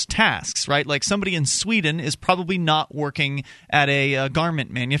doing those tasks, right? Like somebody in Sweden is probably not working at a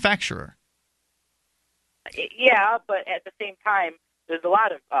garment manufacturer. Yeah, but at the same time, there's a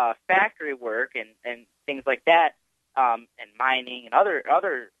lot of factory work and things like that, and mining and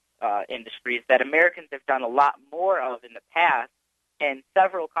other industries that Americans have done a lot more of in the past, and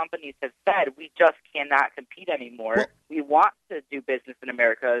several companies have said we just cannot compete anymore. Well, we want to do business in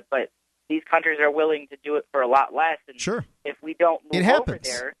America, but these countries are willing to do it for a lot less. And sure. If we don't move over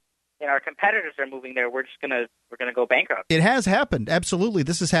there, and our competitors are moving there, we're gonna go bankrupt. It has happened. Absolutely.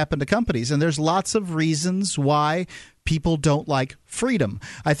 This has happened to companies, and there's lots of reasons why people don't like freedom.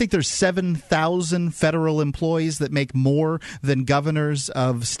 I think there's 7,000 federal employees that make more than governors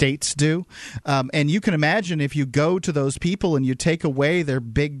of states do. And you can imagine if you go to those people and you take away their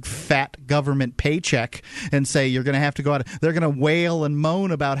big, fat government paycheck and say you're going to have to go out, they're going to wail and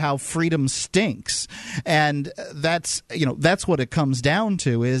moan about how freedom stinks. And that's what it comes down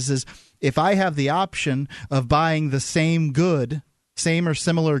to is if I have the option of buying the same or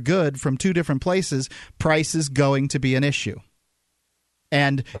similar good from two different places, price is going to be an issue.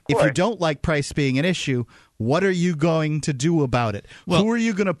 And if you don't like price being an issue, what are you going to do about it? Who are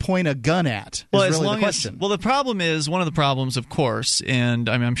you going to point a gun at? Well, is really the question. The problem is, one of the problems, of course, and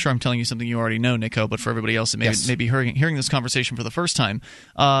I'm sure I'm telling you something you already know, Nico, but for everybody else that may be hearing this conversation for the first time,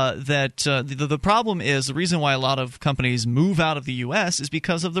 the problem is the reason why a lot of companies move out of the U.S. is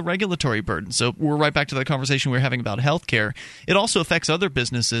because of the regulatory burden. So we're right back to the conversation we were having about healthcare. It also affects other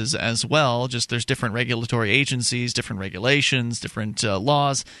businesses as well. Just there's different regulatory agencies, different regulations, different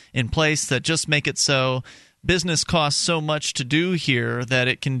laws in place that just make it so business costs so much to do here that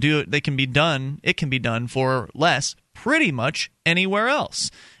it can be done for less pretty much anywhere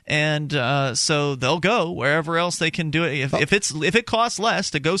else. And so they'll go wherever else they can do it. If it costs less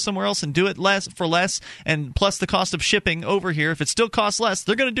to go somewhere else and do it for less, and plus the cost of shipping over here, if it still costs less,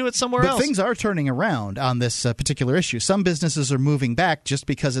 they're going to do it somewhere else. But things are turning around on this particular issue. Some businesses are moving back just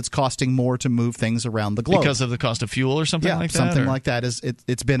because it's costing more to move things around the globe. Because of the cost of fuel or something like that? Something like that.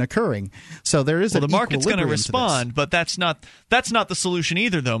 It's been occurring. So there is the market's going to respond, but that's not the solution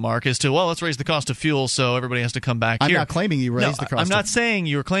either, though, Mark, is to, let's raise the cost of fuel so everybody has to come back here. I'm not claiming you raise the cost. I'm not saying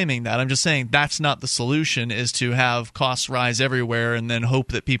you're claiming that. I'm just saying that's not the solution, is to have costs rise everywhere and then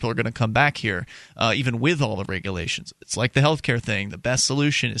hope that people are going to come back here, even with all the regulations. It's like the healthcare thing. The best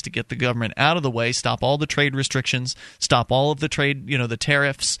solution is to get the government out of the way, stop all the trade restrictions, stop all of the trade, the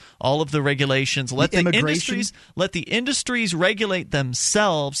tariffs, all of the regulations, let the industries regulate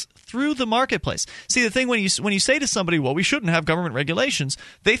themselves through the marketplace. See, the thing when you say to somebody, well, we shouldn't have government regulations,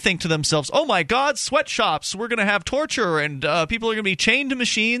 they think to themselves, oh my God, sweatshops, we're going to have torture, and people are going to be chained to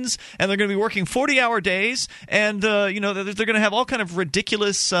machines, and they're going to be working 40-hour days, and they're going to have all kind of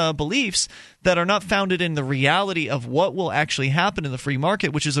ridiculous beliefs that are not founded in the reality of what will actually happen in the free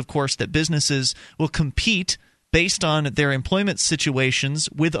market, which is, of course, that businesses will compete based on their employment situations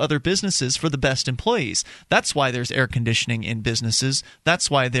with other businesses for the best employees. That's why there's air conditioning in businesses.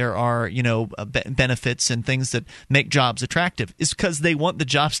 That's why there are, benefits and things that make jobs attractive. It's because they want the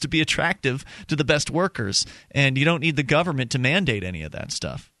jobs to be attractive to the best workers, and you don't need the government to mandate any of that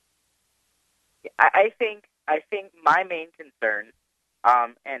stuff. I think my main concern,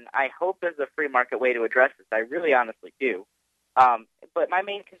 and I hope there's a free market way to address this. I really honestly do. But my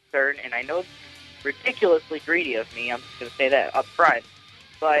main concern, and I know it's ridiculously greedy of me, I'm just going to say that up front,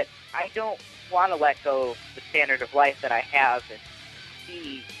 but I don't want to let go of the standard of life that I have and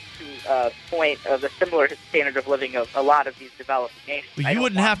see to a point of the similar standard of living of a lot of these developing nations. Well, you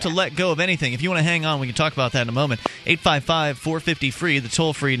wouldn't have to let go of anything. If you want to hang on, we can talk about that in a moment. 855-450-FREE, the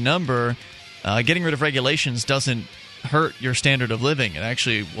toll-free number. Getting rid of regulations doesn't hurt your standard of living. It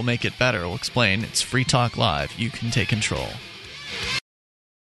actually will make it better. We'll explain. It's Free Talk Live. You can take control.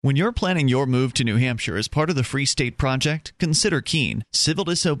 When you're planning your move to New Hampshire as part of the Free State Project, consider Keene. Civil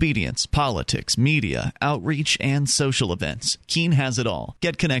disobedience, politics, media, outreach, and social events. Keene has it all.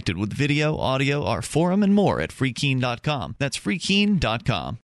 Get connected with video, audio, our forum, and more at freekeene.com. That's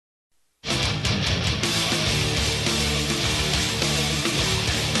freekeene.com.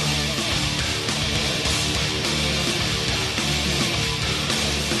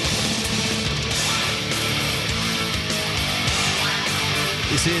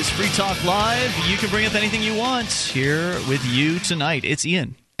 This is Free Talk Live. You can bring up anything you want here with you tonight. It's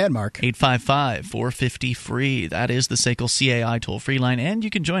Ian. And Mark. 855-450-FREE. That is the SACL CAI toll-free line. And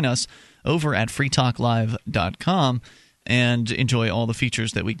you can join us over at freetalklive.com and enjoy all the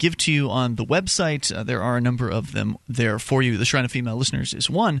features that we give to you on the website. There are a number of them there for you. The Shrine of Female Listeners is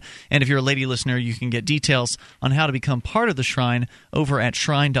one. And if you're a lady listener, you can get details on how to become part of the Shrine over at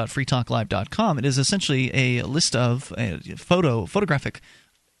shrine.freetalklive.com. It is essentially a list of photographic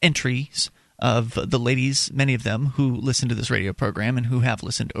entries of the ladies, many of them, who listen to this radio program and who have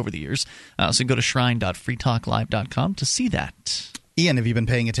listened over the years. So go to shrine.freetalklive.com to see that. Ian, have you been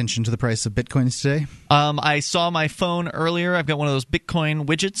paying attention to the price of Bitcoins today? I saw my phone earlier. I've got one of those Bitcoin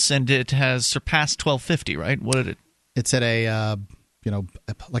widgets, and it has surpassed $12.50, right? What did it? It's at a,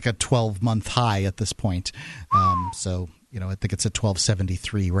 like a 12-month high at this point. So, I think it's at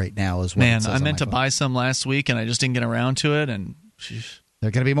 $12.73 right now as well. Man, I meant to buy some last week, and I just didn't get around to it, and there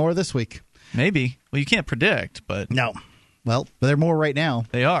are going to be more this week. Maybe. Well, you can't predict, but... No. Well, there are more right now.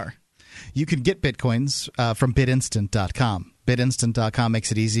 They are. You can get Bitcoins from bitinstant.com. Bitinstant.com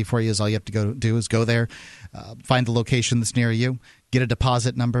makes it easy for you. All you have to do is go there, find the location that's near you, get a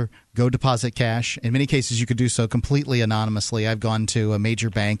deposit number, go deposit cash. In many cases, you could do so completely anonymously. I've gone to a major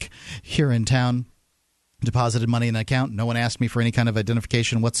bank here in town, deposited money in an account. No one asked me for any kind of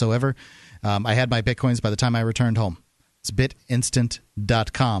identification whatsoever. I had my Bitcoins by the time I returned home. It's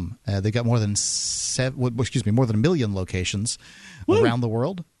bitinstant.com. They've got more than 1 million locations around the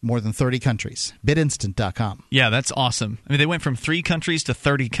world, more than 30 countries. Bitinstant.com. Yeah, that's awesome. I mean, they went from 3 countries to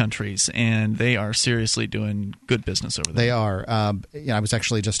 30 countries, and they are seriously doing good business over there. They are. I was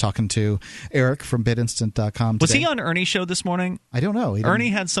actually just talking to Eric from bitinstant.com today. Was he on Ernie's show this morning? I don't know. Ernie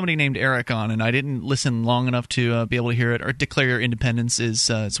had somebody named Eric on, and I didn't listen long enough to be able to hear it. Or Declare Your Independence is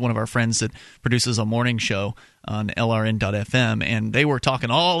it's one of our friends that produces a morning show on LRN.FM, and they were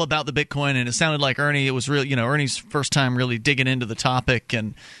talking all about the Bitcoin, and it sounded like Ernie, it was really, Ernie's first time really digging into the topic,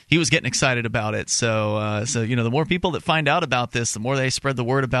 and he was getting excited about it. So the more people that find out about this, the more they spread the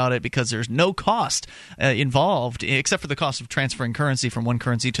word about it, because there's no cost involved except for the cost of transferring currency from one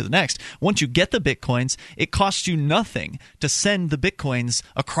currency to the next. Once you get the Bitcoins, it costs you nothing to send the Bitcoins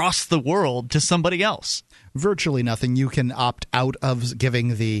across the world to somebody else. Virtually nothing. You can opt out of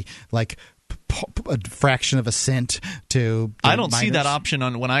giving the, a fraction of a cent to I don't miners. See that option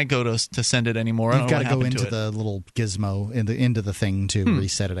on when I go to send it anymore. You've got to go into the little gizmo into the thing to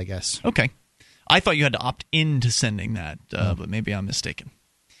reset it, I guess. Okay. I thought you had to opt into sending that, but maybe I'm mistaken.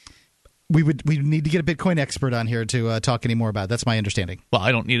 We need to get a Bitcoin expert on here to talk any more about it. That's my understanding. Well,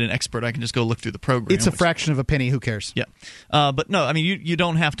 I don't need an expert. I can just go look through the program. It's a fraction of a penny. Who cares? Yeah. But no, I mean, you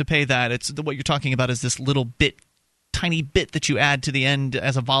don't have to pay that. It's what you're talking about is this little tiny bit that you add to the end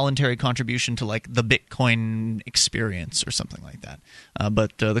as a voluntary contribution to the Bitcoin experience or something like that.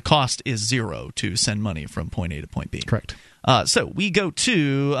 But the cost is $0 to send money from point A to point B. Correct. So we go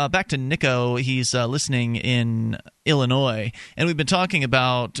to back to Nico. He's listening in Illinois, and we've been talking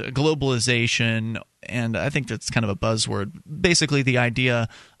about globalization, and I think that's kind of a buzzword. Basically, the idea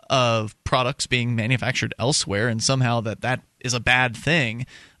of products being manufactured elsewhere, and somehow that is a bad thing.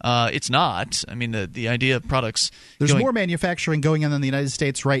 It's not. I mean, the idea of products... There's more manufacturing going on in the United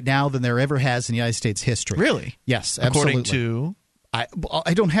States right now than there ever has in United States history. Really? Yes, absolutely. According to...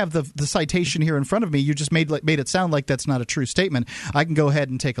 I don't have the citation here in front of me. You just made it sound like that's not a true statement. I can go ahead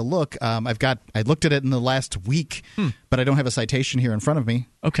and take a look. I looked at it in the last week, but I don't have a citation here in front of me.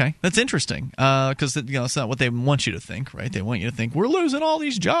 Okay, that's interesting because it's not what they want you to think, right? They want you to think we're losing all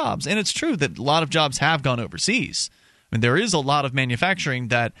these jobs, and it's true that a lot of jobs have gone overseas. I mean, there is a lot of manufacturing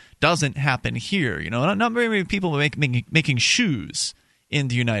that doesn't happen here. Not very many people making shoes in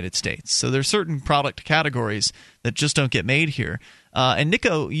the United States. So there's certain product categories that just don't get made here. And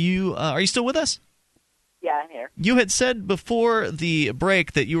Nico, you are you still with us? Yeah, I'm here. You had said before the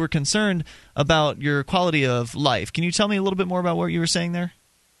break that you were concerned about your quality of life. Can you tell me a little bit more about what you were saying there?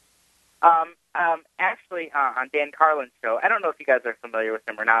 Actually, on Dan Carlin's show, I don't know if you guys are familiar with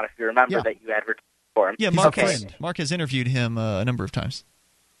him or not, if you remember that you advertised for him. Yeah, Mark has interviewed him a number of times.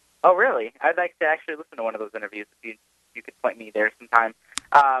 Oh, really? I'd like to actually listen to one of those interviews if you could point me there sometime.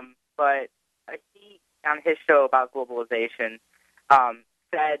 But he, on his show about globalization,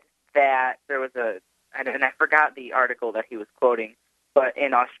 said that there was and I forgot the article that he was quoting, but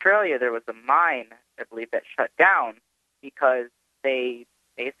in Australia there was a mine, I believe, that shut down because they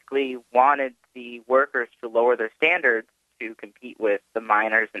basically wanted the workers to lower their standards to compete with the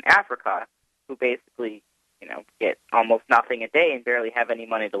miners in Africa, who basically, get almost nothing a day and barely have any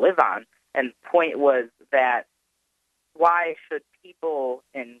money to live on. And the point was that why should people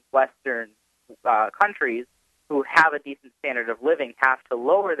in Western countries who have a decent standard of living have to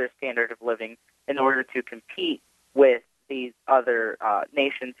lower their standard of living in order to compete with these other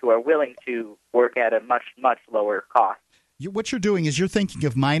nations who are willing to work at a much, much lower cost? What you're doing is you're thinking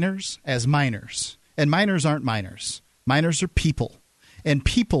of miners as miners, and miners aren't miners. Miners are people, and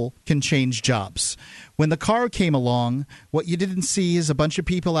people can change jobs. When the car came along, what you didn't see is a bunch of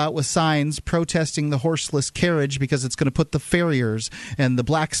people out with signs protesting the horseless carriage because it's going to put the farriers and the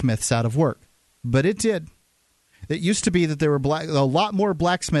blacksmiths out of work. But it did. It used to be that there were a lot more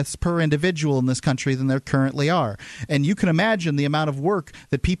blacksmiths per individual in this country than there currently are. And you can imagine the amount of work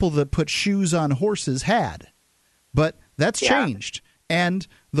that people that put shoes on horses had. But that's changed. And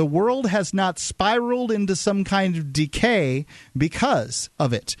the world has not spiraled into some kind of decay because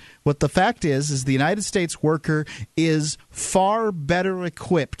of it. What the fact is the United States worker is far better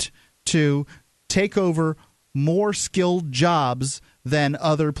equipped to take over more skilled jobs than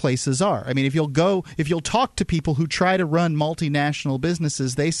other places are. I mean, if you'll talk to people who try to run multinational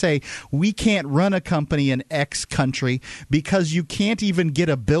businesses, they say, we can't run a company in X country because you can't even get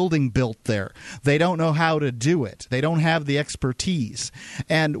a building built there. They don't know how to do it. They don't have the expertise.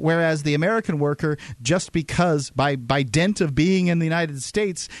 And whereas the American worker, just because by dint of being in the United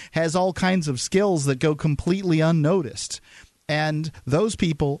States, has all kinds of skills that go completely unnoticed. And those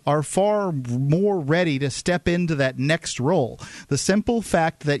people are far more ready to step into that next role. The simple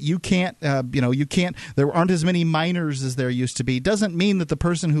fact that you can't, there aren't as many miners as there used to be, doesn't mean that the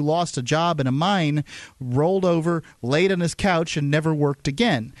person who lost a job in a mine rolled over, laid on his couch, and never worked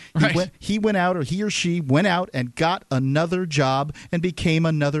again. Right. He went out, or he or she went out and got another job and became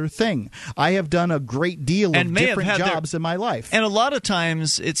another thing. I have done a great deal of different jobs in my life. And a lot of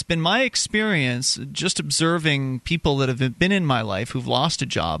times it's been my experience just observing people that have been in my life who've lost a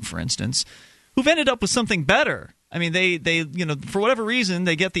job, for instance, who've ended up with something better. I mean, they for whatever reason,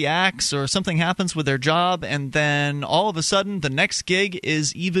 they get the axe or something happens with their job, and then all of a sudden the next gig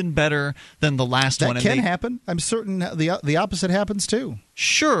is even better than the last one. That can happen. I'm certain the opposite happens too.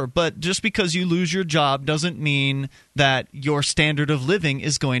 Sure, but just because you lose your job doesn't mean that your standard of living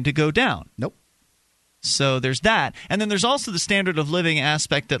is going to go down. Nope. So there's that. And then there's also the standard of living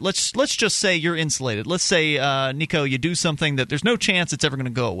aspect that let's just say you're insulated. Let's say, Nico, you do something that there's no chance it's ever going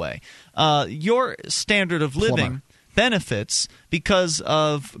to go away. Your standard of living benefits because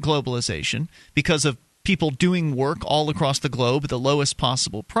of globalization, because of people doing work all across the globe at the lowest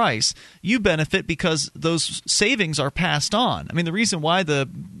possible price. You benefit because those savings are passed on. I mean, the reason why the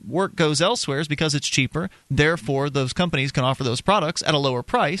work goes elsewhere is because it's cheaper. Therefore, those companies can offer those products at a lower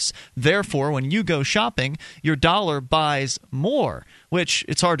price. Therefore, when you go shopping, your dollar buys more, which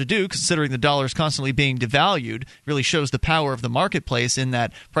it's hard to do considering the dollar is constantly being devalued. Really shows the power of the marketplace in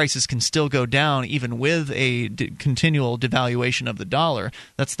that prices can still go down even with a continual devaluation of the dollar.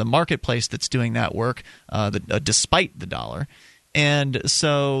 That's the marketplace that's doing that work despite the dollar. And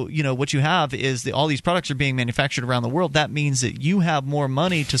so, what you have is all these products are being manufactured around the world. That means that you have more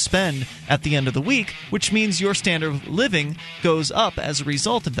money to spend at the end of the week, which means your standard of living goes up as a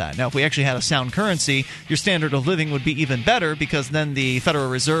result of that. Now, if we actually had a sound currency, your standard of living would be even better because then the Federal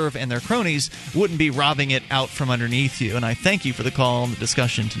Reserve and their cronies wouldn't be robbing it out from underneath you. And I thank you for the call and the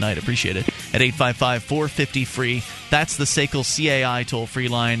discussion tonight. Appreciate it. At 855-450-FREE. That's the SACL CAI toll-free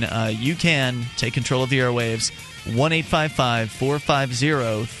line. You can take control of the airwaves.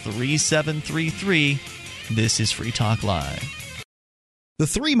 1-855-450-3733. This is Free Talk Live. The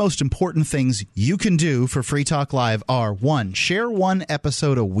three most important things you can do for Free Talk Live are: 1, share one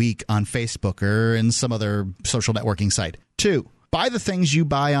episode a week on Facebook or in some other social networking site. 2, buy the things you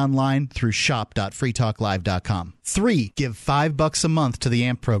buy online through shop.freetalklive.com. 3, give $5 a month to the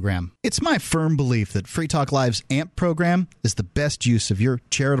AMP program. It's my firm belief that Free Talk Live's AMP program is the best use of your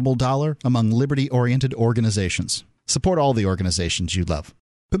charitable dollar among liberty-oriented organizations. Support all the organizations you love,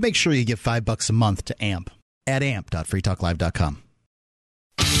 but make sure you give $5 a month to AMP at amp.freetalklive.com.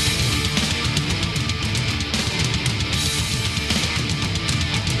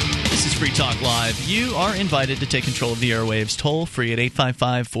 Free Talk Live. You are invited to take control of the airwaves toll-free at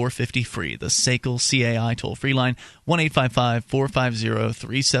 855-450-FREE, the SACL CAI toll-free line,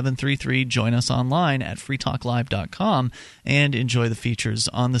 1-855-450-3733. Join us online at freetalklive.com and enjoy the features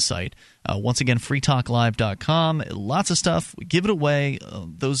on the site. Once again, freetalklive.com. Lots of stuff. We give it away.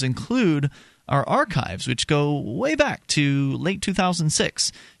 Those include our archives, which go way back to late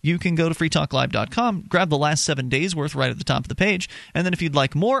 2006. You can go to freetalklive.com, grab the last 7 days' worth right at the top of the page, and then if you'd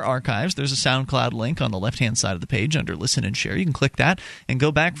like more archives, there's a SoundCloud link on the left-hand side of the page under Listen and Share. You can click that and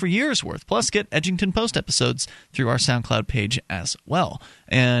go back for years' worth, plus get Edgington Post episodes through our SoundCloud page as well.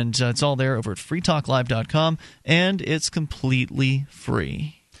 And it's all there over at freetalklive.com, and it's completely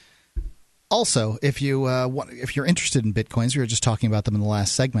free. Also, if you're interested in Bitcoins, we were just talking about them in the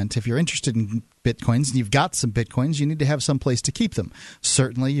last segment. If you're interested in Bitcoins and you've got some Bitcoins, you need to have some place to keep them.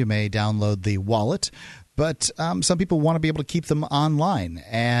 Certainly, you may download the wallet, but some people want to be able to keep them online.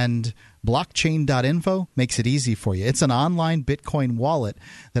 And blockchain.info makes it easy for you. It's an online Bitcoin wallet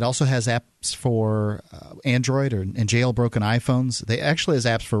that also has apps for Android and jailbroken iPhones. They actually has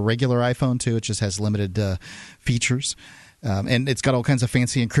apps for regular iPhone, too. It just has limited features. And it's got all kinds of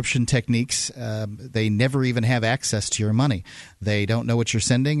fancy encryption techniques. They never even have access to your money. They don't know what you're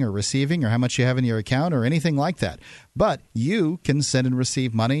sending or receiving or how much you have in your account or anything like that. But you can send and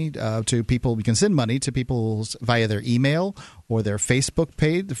receive money to people. You can send money to people via their email or their Facebook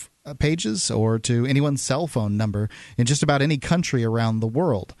pages or to anyone's cell phone number in just about any country around the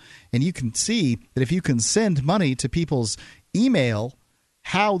world. And you can see that if you can send money to people's email,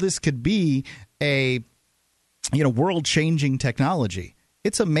 how this could be a world-changing technology.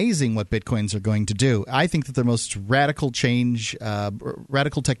 It's amazing what Bitcoins are going to do. I think that the most radical technology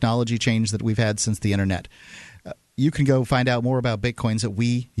change that we've had since the Internet. You can go find out more about Bitcoins at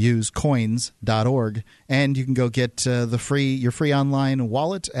weusecoins.org, and you can go get your free online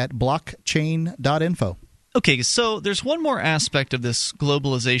wallet at blockchain.info. Okay, so there's one more aspect of this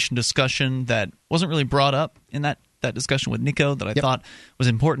globalization discussion that wasn't really brought up in that discussion with Nico that I thought was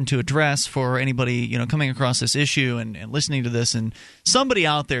important to address for anybody coming across this issue and listening to this. And somebody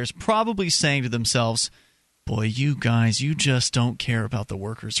out there is probably saying to themselves, boy, you guys, you just don't care about the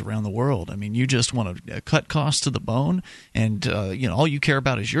workers around the world. I mean, you just want to cut costs to the bone, and all you care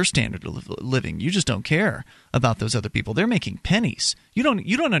about is your standard of living. You just don't care about those other people. They're making pennies. You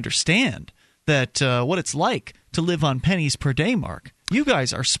don't understand that what it's like to live on pennies per day, Mark. You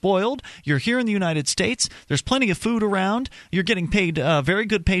guys are spoiled. You're here in the United States. There's plenty of food around. You're getting paid very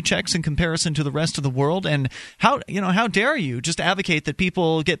good paychecks in comparison to the rest of the world. And how dare you just advocate that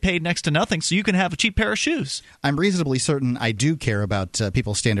people get paid next to nothing so you can have a cheap pair of shoes? I'm reasonably certain I do care about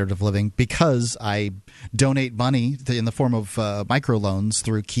people's standard of living because I donate money in the form of microloans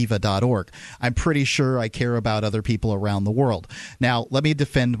through kiva.org. I'm pretty sure I care about other people around the world. Now, let me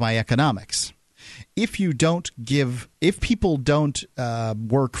defend my economics. If people don't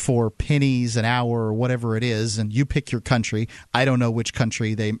work for pennies an hour or whatever it is, and you pick your country, I don't know which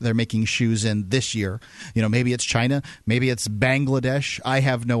country they're making shoes in this year. Maybe it's China, maybe it's Bangladesh. I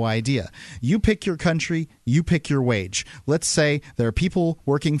have no idea. You pick your country, you pick your wage. Let's say there are people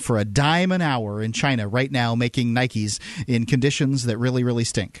working for a dime an hour in China right now making Nikes in conditions that really, really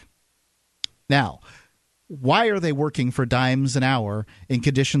stink. Now, why are they working for dimes an hour in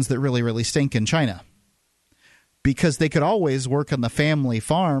conditions that really, really stink in China? Because they could always work on the family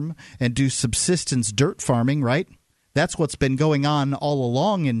farm and do subsistence dirt farming, right? That's what's been going on all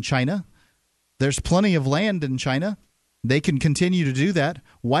along in China. There's plenty of land in China. They can continue to do that.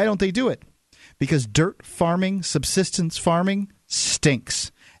 Why don't they do it? Because dirt farming, subsistence farming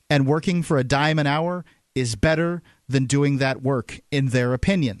stinks. And working for a dime an hour is better than doing that work, in their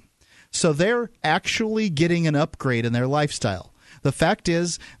opinion. So they're actually getting an upgrade in their lifestyle. The fact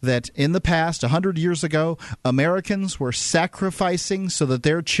is that in the past, 100 years ago, Americans were sacrificing so that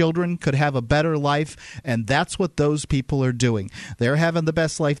their children could have a better life, and that's what those people are doing. They're having the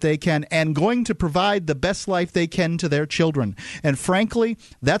best life they can and going to provide the best life they can to their children. And frankly,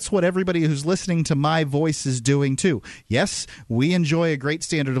 that's what everybody who's listening to my voice is doing too. Yes, we enjoy a great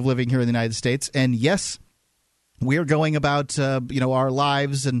standard of living here in the United States, and yes, we're going about our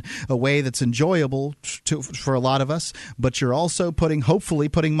lives in a way that's enjoyable for a lot of us, but you're also hopefully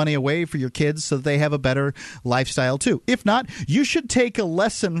putting money away for your kids so that they have a better lifestyle too. If not, you should take a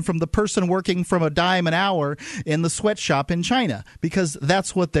lesson from the person working from a dime an hour in the sweatshop in China, because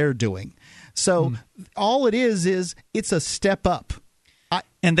that's what they're doing. So all it is it's a step up.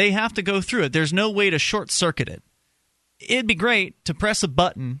 And they have to go through it. There's no way to short-circuit it. It'd be great to press a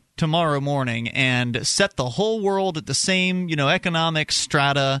button tomorrow morning and set the whole world at the same, economic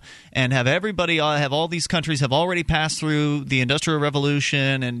strata, and have everybody, have all these countries have already passed through the Industrial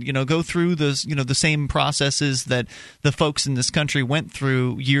Revolution, and go through the same processes that the folks in this country went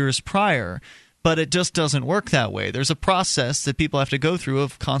through years prior. But it just doesn't work that way. There's a process that people have to go through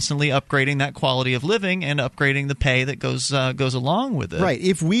of constantly upgrading that quality of living and upgrading the pay that goes along with it. Right.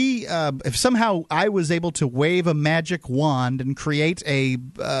 If somehow I was able to wave a magic wand and create a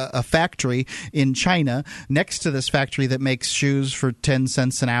factory in China next to this factory that makes shoes for 10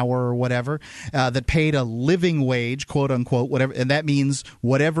 cents an hour or whatever, that paid a living wage, quote unquote, whatever, and that means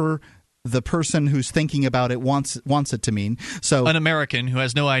whatever the person who's thinking about it wants it to mean. So an American who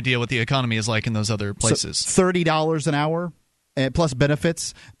has no idea what the economy is like in those other places. So $30 an hour. Plus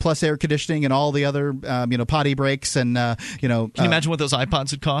benefits, plus air conditioning, and all the other, potty breaks, and Can you imagine what those iPods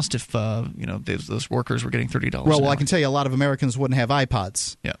would cost if those workers were getting $30? Well, I can tell you, a lot of Americans wouldn't have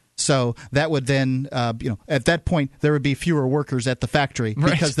iPods. Yeah. So that would then, at that point, there would be fewer workers at the factory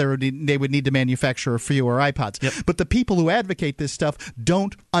because they would need to manufacture fewer iPods. Yep. But the people who advocate this stuff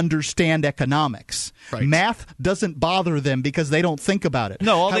don't understand economics. Right. Math doesn't bother them because they don't think about it.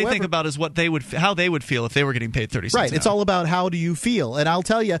 No, all they think about is how they would feel if they were getting paid 30 cents. Right. It's all about how do you feel. And I'll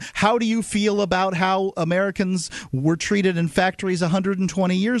tell you, how do you feel about how Americans were treated in factories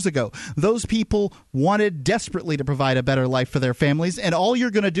 120 years ago? Those people wanted desperately to provide a better life for their families, and all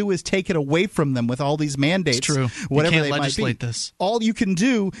you're going to do is take it away from them with all these mandates. It's true. Whatever you can't they legislate might be. This. All you can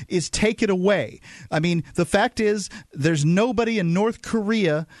do is take it away. I mean, the fact is, there's nobody in North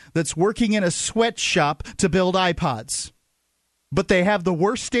Korea that's working in a sweatshop to build iPods. But they have the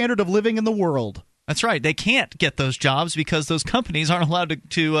worst standard of living in the world. That's right. They can't get those jobs because those companies aren't allowed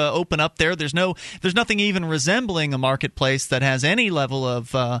to open up there. There's nothing even resembling a marketplace that has any level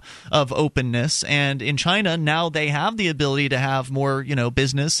of openness. And in China now they have the ability to have more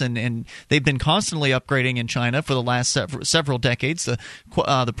business, and they've been constantly upgrading in China for the last several decades.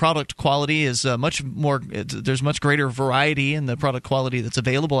 The product quality is much more. There's much greater variety in the product quality that's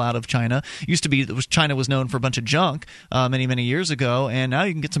available out of China. China was known for a bunch of junk many years ago, and now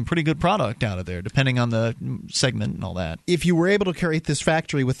you can get some pretty good product out of there, depending on the segment and all that. If you were able to create this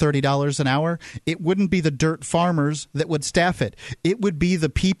factory with $30 an hour, it wouldn't be the dirt farmers that would staff it. It would be the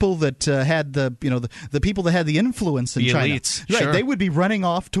people that had the people that had the influence in China. Elites, right? Sure. They would be running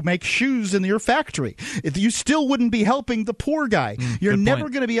off to make shoes in your factory. You still wouldn't be helping the poor guy. You're never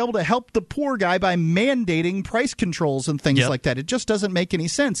going to be able to help the poor guy by mandating price controls and things like that. It just doesn't make any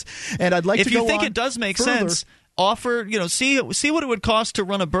sense. And I'd like if to go you think on it does make further. sense. Offer, see what it would cost to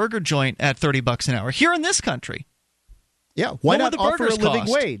run a burger joint at $30 an hour here in this country. Yeah, why What not would the offer a burgers living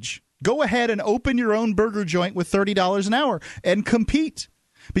cost? wage? Go ahead and open your own burger joint with $30 an hour and compete.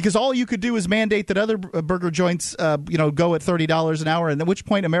 Because all you could do is mandate that other burger joints, go at $30 an hour, and at which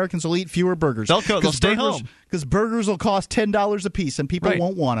point Americans will eat fewer burgers. They'll stay home. Because burgers will cost $10 a piece, and people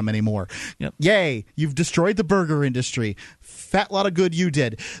won't want them anymore. Yep. Yay, you've destroyed the burger industry. Fat lot of good you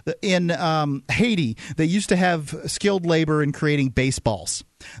did. In Haiti, they used to have skilled labor in creating baseballs.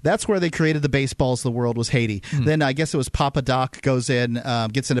 That's where they created the baseballs. The world was Haiti. Then I guess it was Papa Doc goes in,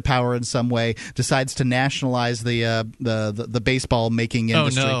 gets into power in some way, decides to nationalize the baseball making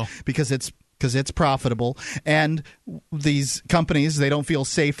industry because it's profitable. And these companies, they don't feel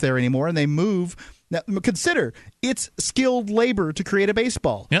safe there anymore, and they move. Now, consider, it's skilled labor to create a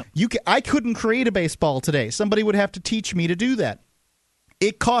baseball. Yep. I couldn't create a baseball today. Somebody would have to teach me to do that.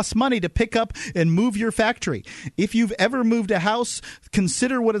 It costs money to pick up and move your factory. If you've ever moved a house,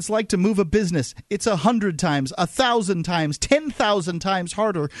 consider what it's like to move a business. It's 100 times, 1,000 times, 10,000 times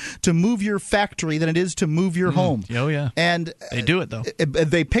harder to move your factory than it is to move your home. Oh, yeah. And they do it, though.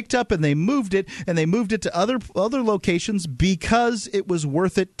 They picked up and they moved it, to other locations because it was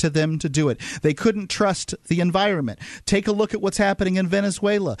worth it to them to do it. They couldn't trust the environment. Take a look at what's happening in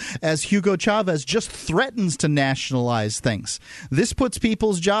Venezuela as Hugo Chavez just threatens to nationalize things. This puts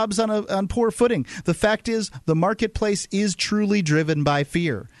people's jobs on poor footing. The fact is, the marketplace is truly driven by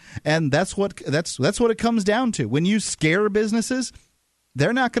fear, and that's what it comes down to. When you scare businesses,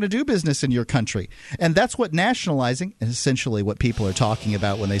 they're not going to do business in your country, and that's what nationalizing is essentially what people are talking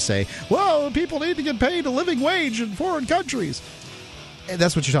about when they say, "Well, people need to get paid a living wage in foreign countries." And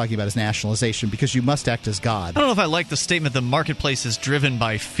that's what you're talking about is nationalization, because you must act as God. I don't know if I like the statement the marketplace is driven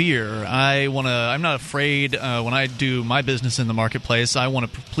by fear. I'm not afraid when I do my business in the marketplace. I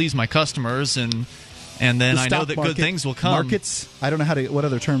want to please my customers, and then I know that good things will come. Markets, I don't know what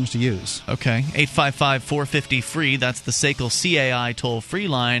other terms to use. Okay, 855-450-FREE. That's the SACL CAI toll-free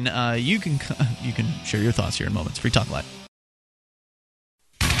line. You can share your thoughts here in moments. Free Talk Live.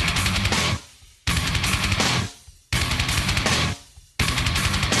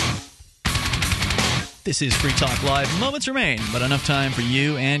 This is Free Talk Live. Moments remain, but enough time for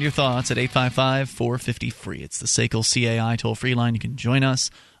you and your thoughts at 855-450-FREE. It's the SACL CAI toll-free line. You can join us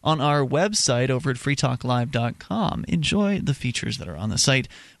on our website over at freetalklive.com. Enjoy the features that are on the site.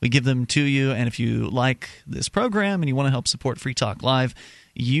 We give them to you, and if you like this program and you want to help support Free Talk Live,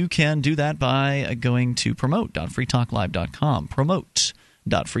 you can do that by going to promote.freetalklive.com.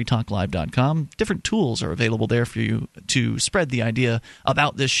 Promote.freetalklive.com. Different tools are available there for you to spread the idea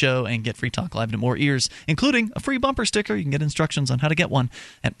about this show and get Free Talk Live to more ears, including a free bumper sticker. You can get instructions on how to get one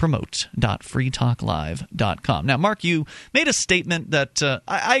at promote.freetalklive.com. Now, Mark, you made a statement that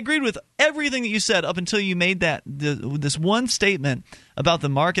I agreed with everything that you said up until you made this one statement about the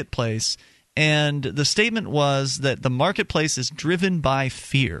marketplace, and the statement was that the marketplace is driven by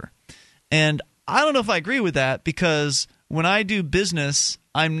fear. And I don't know if I agree with that, because when I do business,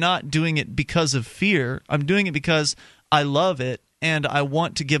 I'm not doing it because of fear. I'm doing it because I love it, and I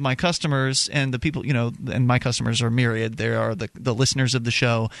want to give my customers and the people, and my customers are myriad. They are the listeners of the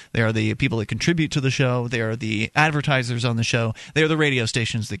show. They are the people that contribute to the show. They are the advertisers on the show. They are the radio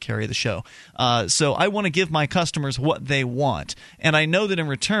stations that carry the show. So I want to give my customers what they want, and I know that in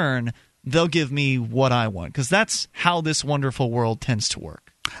return, they'll give me what I want, because that's how this wonderful world tends to work.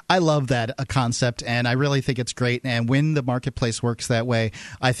 I love that concept, and I really think it's great. And when the marketplace works that way,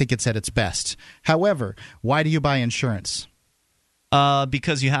 I think it's at its best. However, why do you buy insurance?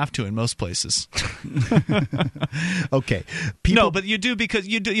 Because you have to in most places. Okay. No, but you do because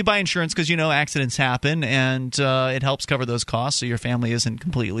you buy insurance because accidents happen, and it helps cover those costs so your family isn't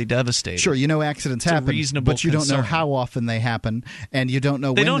completely devastated. Sure, accidents happen, but you don't know how often they happen, and you don't know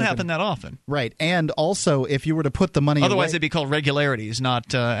when they don't happen that often. Right, and also if you were to put the money otherwise away, they'd be called regularities,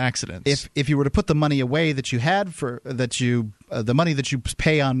 not accidents. If you were to put the money away that you had the money that you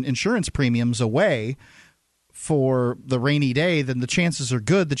pay on insurance premiums away for the rainy day, then the chances are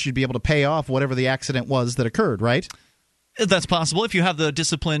good that you'd be able to pay off whatever the accident was that occurred, right? That's possible if you have the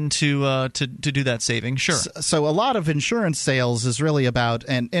discipline to do that saving. Sure. So a lot of insurance sales is really about,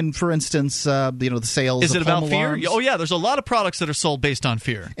 and for instance, the sales. Is it of about home fear? alarms. Oh yeah, there's a lot of products that are sold based on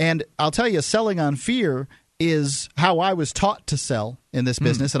fear. And I'll tell you, selling on fear is how I was taught to sell in this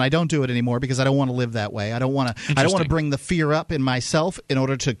business, and I don't do it anymore because I don't want to live that way. I don't want to bring the fear up in myself in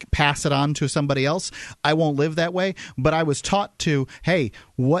order to pass it on to somebody else. I won't live that way. But I was taught to, hey,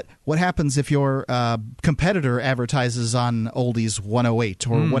 what happens if your competitor advertises on Oldies 108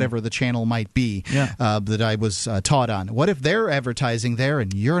 or whatever the channel might be that I was taught on? What if they're advertising there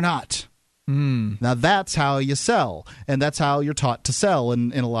and you're not? Now that's how you sell, and that's how you're taught to sell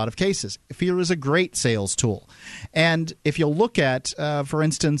in a lot of cases. Fear is a great sales tool. And if you'll look at, for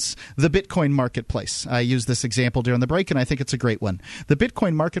instance, the Bitcoin marketplace. I used this example during the break, and I think it's a great one. The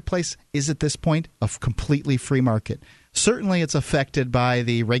Bitcoin marketplace is at this point a completely free market. Certainly it's affected by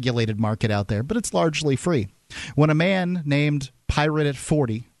the regulated market out there, but it's largely free. When a man named Pirate at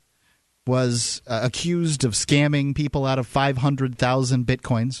 40 was accused of scamming people out of 500,000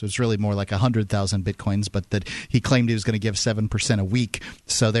 bitcoins. It was really more like 100,000 bitcoins, but that he claimed he was going to give 7% a week.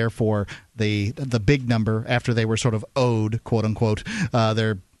 So therefore, the big number, after they were sort of owed, quote unquote,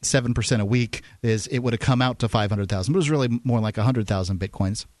 their 7% a week, it would have come out to 500,000. But it was really more like 100,000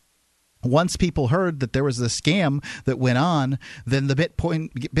 bitcoins. Once people heard that there was a scam that went on, then the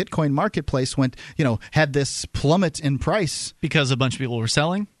Bitcoin marketplace had this plummet in price. Because a bunch of people were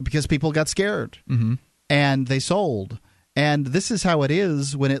selling? Because people got scared. Mm-hmm. And they sold. And this is how it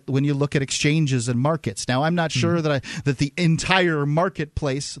is when you look at exchanges and markets. Now, I'm not sure that the entire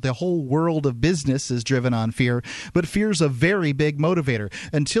marketplace, the whole world of business, is driven on fear, but fear's a very big motivator.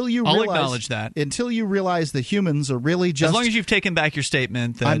 I'll acknowledge that. Until you realize that humans are really just. As long as you've taken back your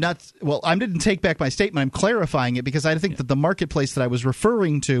statement. That... I didn't take back my statement. I'm clarifying it because I think that the marketplace that I was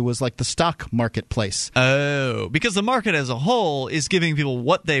referring to was like the stock marketplace. Oh, because the market as a whole is giving people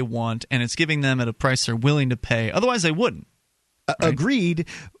what they want, and it's giving them at a price they're willing to pay. Otherwise, they wouldn't. Right? Agreed.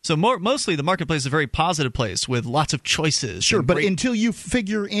 So mostly the marketplace is a very positive place with lots of choices. Sure, but until you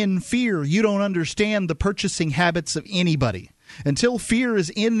figure in fear, you don't understand the purchasing habits of anybody. Until fear is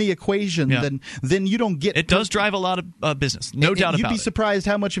in the equation, then you don't get... It does drive a lot of business, no doubt about it. You'd be surprised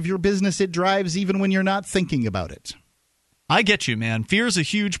how much of your business it drives even when you're not thinking about it. I get you, man. Fear is a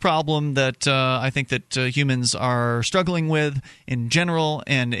huge problem that I think that humans are struggling with in general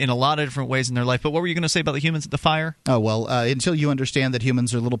and in a lot of different ways in their life. But what were you going to say about the humans at the fire? Oh, well, until you understand that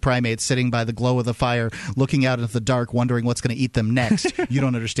humans are little primates sitting by the glow of the fire, looking out into the dark, wondering what's going to eat them next, you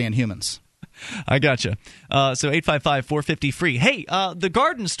don't understand humans. I gotcha. So 855-450-FREE. Hey, the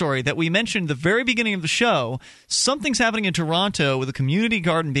garden story that we mentioned at the very beginning of the show, something's happening in Toronto with a community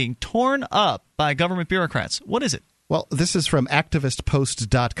garden being torn up by government bureaucrats. What is it? Well, this is from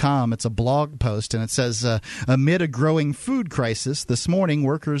activistpost.com. It's a blog post, and it says, amid a growing food crisis, this morning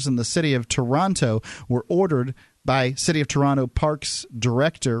workers in the city of Toronto were ordered by City of Toronto Parks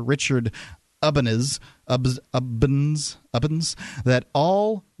Director Richard Ubbins that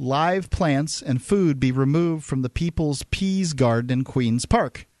all live plants and food be removed from the People's Peas Garden in Queen's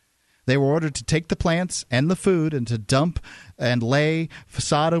Park. They were ordered to take the plants and the food and to dump and lay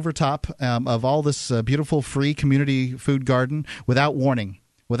facade over top of all this beautiful free community food garden without warning,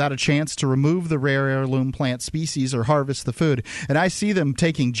 without a chance to remove the rare heirloom plant species or harvest the food. And I see them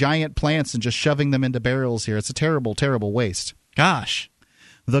taking giant plants and just shoving them into barrels here. It's a terrible, terrible waste. Gosh.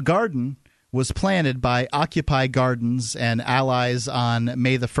 The garden was planted by Occupy Gardens and allies on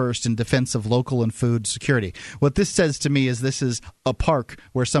May the 1st in defense of local and food security. What this says to me is this is a park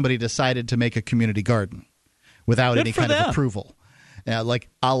where somebody decided to make a community garden without any kind of approval. Like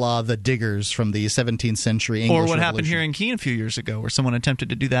a la the diggers from the 17th century English Or what Revolution. happened here in Keene a few years ago where someone attempted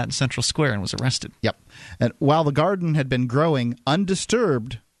to do that in Central Square and was arrested. Yep. And while the garden had been growing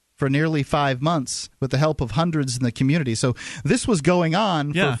undisturbed for nearly 5 months with the help of hundreds in the community. So this was going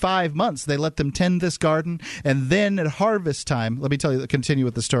on for 5 months. They let them tend this garden, and then at harvest time, let me continue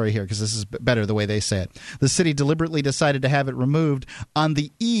with the story here because this is better the way they say it. The city deliberately decided to have it removed on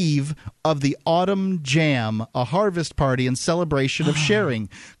the eve of the Autumn Jam, a harvest party in celebration of sharing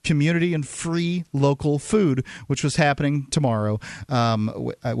community and free local food, which was happening tomorrow,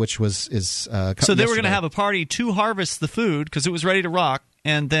 which is so they were going to have a party to harvest the food because it was ready to rock.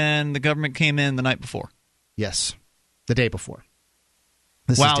 And then the government came in the night before. Yes, the day before.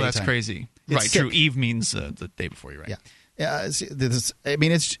 Wow, that's crazy. It's right, sick. true. Eve means the day before. You're right. Yeah. I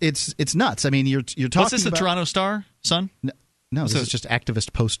mean, it's nuts. I mean, you're talking. Was this the Toronto Star, Sun? No, this is just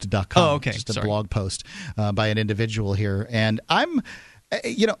activistpost.com. Oh, okay. Just a blog post by an individual here, and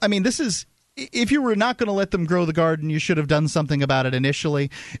this is. If you were not going to let them grow the garden, you should have done something about it initially.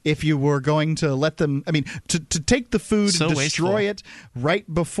 If you were going to let them, to take the food and destroy it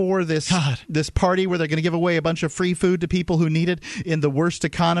right before this party where they're going to give away a bunch of free food to people who need it in the worst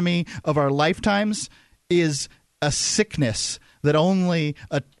economy of our lifetimes is a sickness that only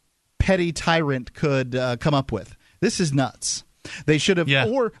a petty tyrant could come up with. This is nuts. They should have,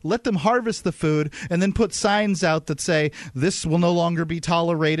 or let them harvest the food and then put signs out that say, this will no longer be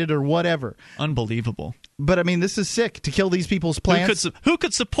tolerated or whatever. Unbelievable. But, this is sick to kill these people's plants. Who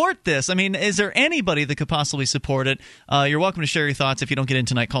could support this? Is there anybody that could possibly support it? You're welcome to share your thoughts. If you don't get in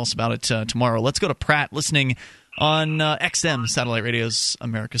tonight, call us about it tomorrow. Let's go to Pratt, listening on XM, Satellite Radio's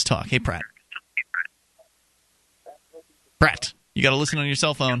America's Talk. Hey, Pratt. Pratt, you got to listen on your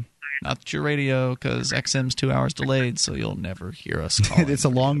cell phone. Not your radio, because XM's 2 hours delayed, so you'll never hear us calling. It's a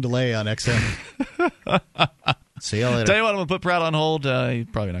long delay on XM. See you later. Tell you what, I'm going to put Pratt on hold. He's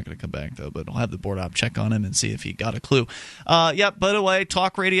probably not going to come back, though, but I'll have the board op check on him and see if he got a clue. By the way,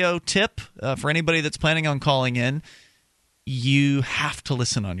 talk radio tip for anybody that's planning on calling in, you have to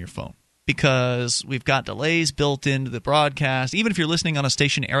listen on your phone. Because we've got delays built into the broadcast. Even if you're listening on a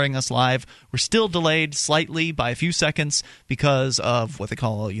station airing us live, we're still delayed slightly by a few seconds because of what they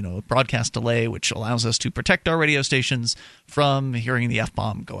call, a broadcast delay, which allows us to protect our radio stations from hearing the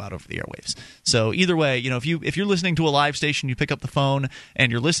F-bomb go out over the airwaves. So either way, if you're listening to a live station, you pick up the phone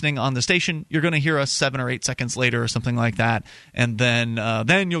and you're listening on the station, you're going to hear us 7 or 8 seconds later or something like that. And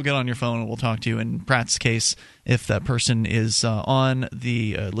then you'll get on your phone and we'll talk to you. In Pratt's case, if that person is on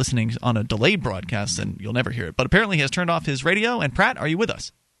the listening on a delayed broadcast, then you'll never hear it. But apparently he has turned off his radio. And Pratt, are you with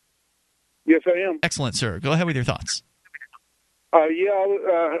us? Yes, I am. Excellent, sir. Go ahead with your thoughts. I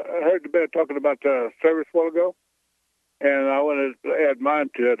heard the bit talking about service a while ago, and I wanted to add mine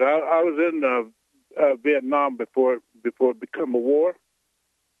to it. I was in Vietnam before it became a war,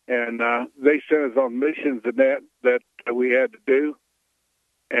 and they sent us on missions and that we had to do,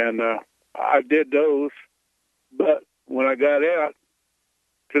 and I did those. But when I got out,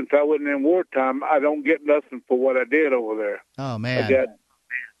 since I wasn't in wartime, I don't get nothing for what I did over there. Oh man!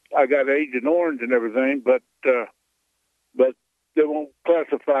 I got Agent Orange and everything, but they won't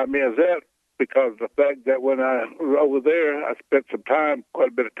classify me as that because of the fact that when I was over there, I spent quite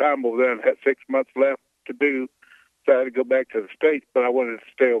a bit of time over there, and had 6 months left to do. So I had to go back to the States, but I wanted to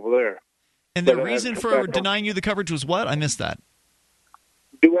stay over there. And the reason for denying you the coverage was what? I missed that.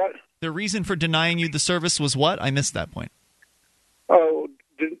 Do what? The reason for denying you the service was what? I missed that point. Oh,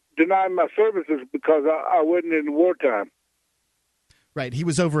 denying my services because I wasn't in wartime. Right. He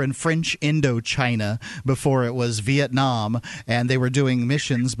was over in French Indochina before it was Vietnam, and they were doing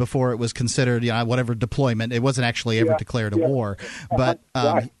missions before it was considered, whatever deployment. It wasn't actually ever declared a war, but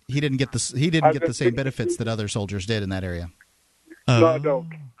he didn't get the same benefits that other soldiers did in that area. No, I don't.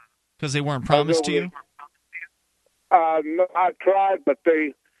 Because they weren't promised to you? No, I tried, but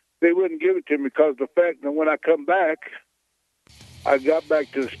they wouldn't give it to me because the fact that when I come back, I got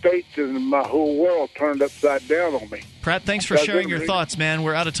back to the States and my whole world turned upside down on me. Pratt, thanks for sharing your thoughts, man.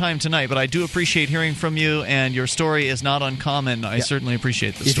 We're out of time tonight, but I do appreciate hearing from you, and your story is not uncommon. I certainly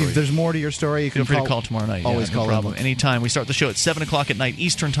appreciate the story. If there's more to your story, you can feel free to call tomorrow night. Always call. No problem. Anytime. We start the show at 7 o'clock at night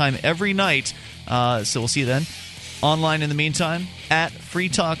Eastern Time every night, so we'll see you then. Online in the meantime at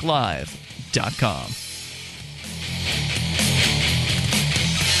freetalklive.com.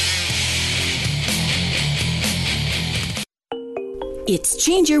 It's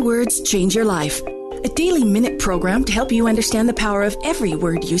Change Your Words, Change Your Life, a daily minute program to help you understand the power of every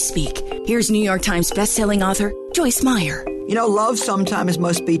word you speak. Here's New York Times bestselling author Joyce Meyer. You know, love sometimes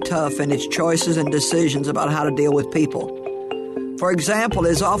must be tough in its choices and decisions about how to deal with people. For example,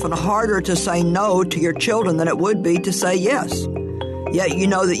 it is often harder to say no to your children than it would be to say yes. Yet you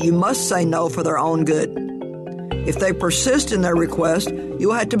know that you must say no for their own good. If they persist in their request, you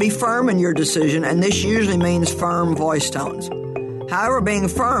will have to be firm in your decision, and this usually means firm voice tones. However, being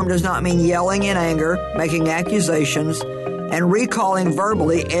firm does not mean yelling in anger, making accusations, and recalling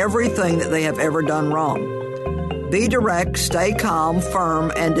verbally everything that they have ever done wrong. Be direct, stay calm, firm,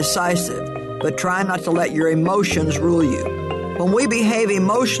 and decisive, but try not to let your emotions rule you. When we behave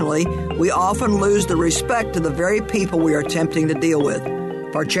emotionally, we often lose the respect of the very people we are attempting to deal with.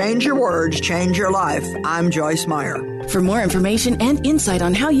 For Change Your Words, Change Your Life, I'm Joyce Meyer. For more information and insight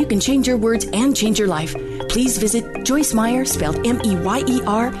on how you can change your words and change your life, please visit Joyce Meyer, spelled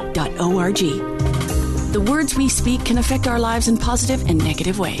MEYER.org. The words we speak can affect our lives in positive and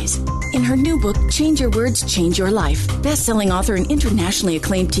negative ways. In her new book, Change Your Words, Change Your Life, best-selling author and internationally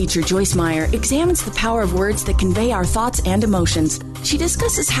acclaimed teacher Joyce Meyer examines the power of words that convey our thoughts and emotions. She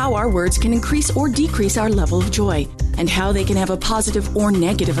discusses how our words can increase or decrease our level of joy, and how they can have a positive or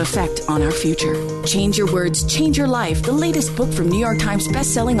negative effect on our future. Change Your Words, Change Your Life, the latest book from New York Times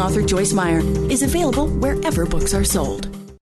bestselling author Joyce Meyer, is available wherever books are sold.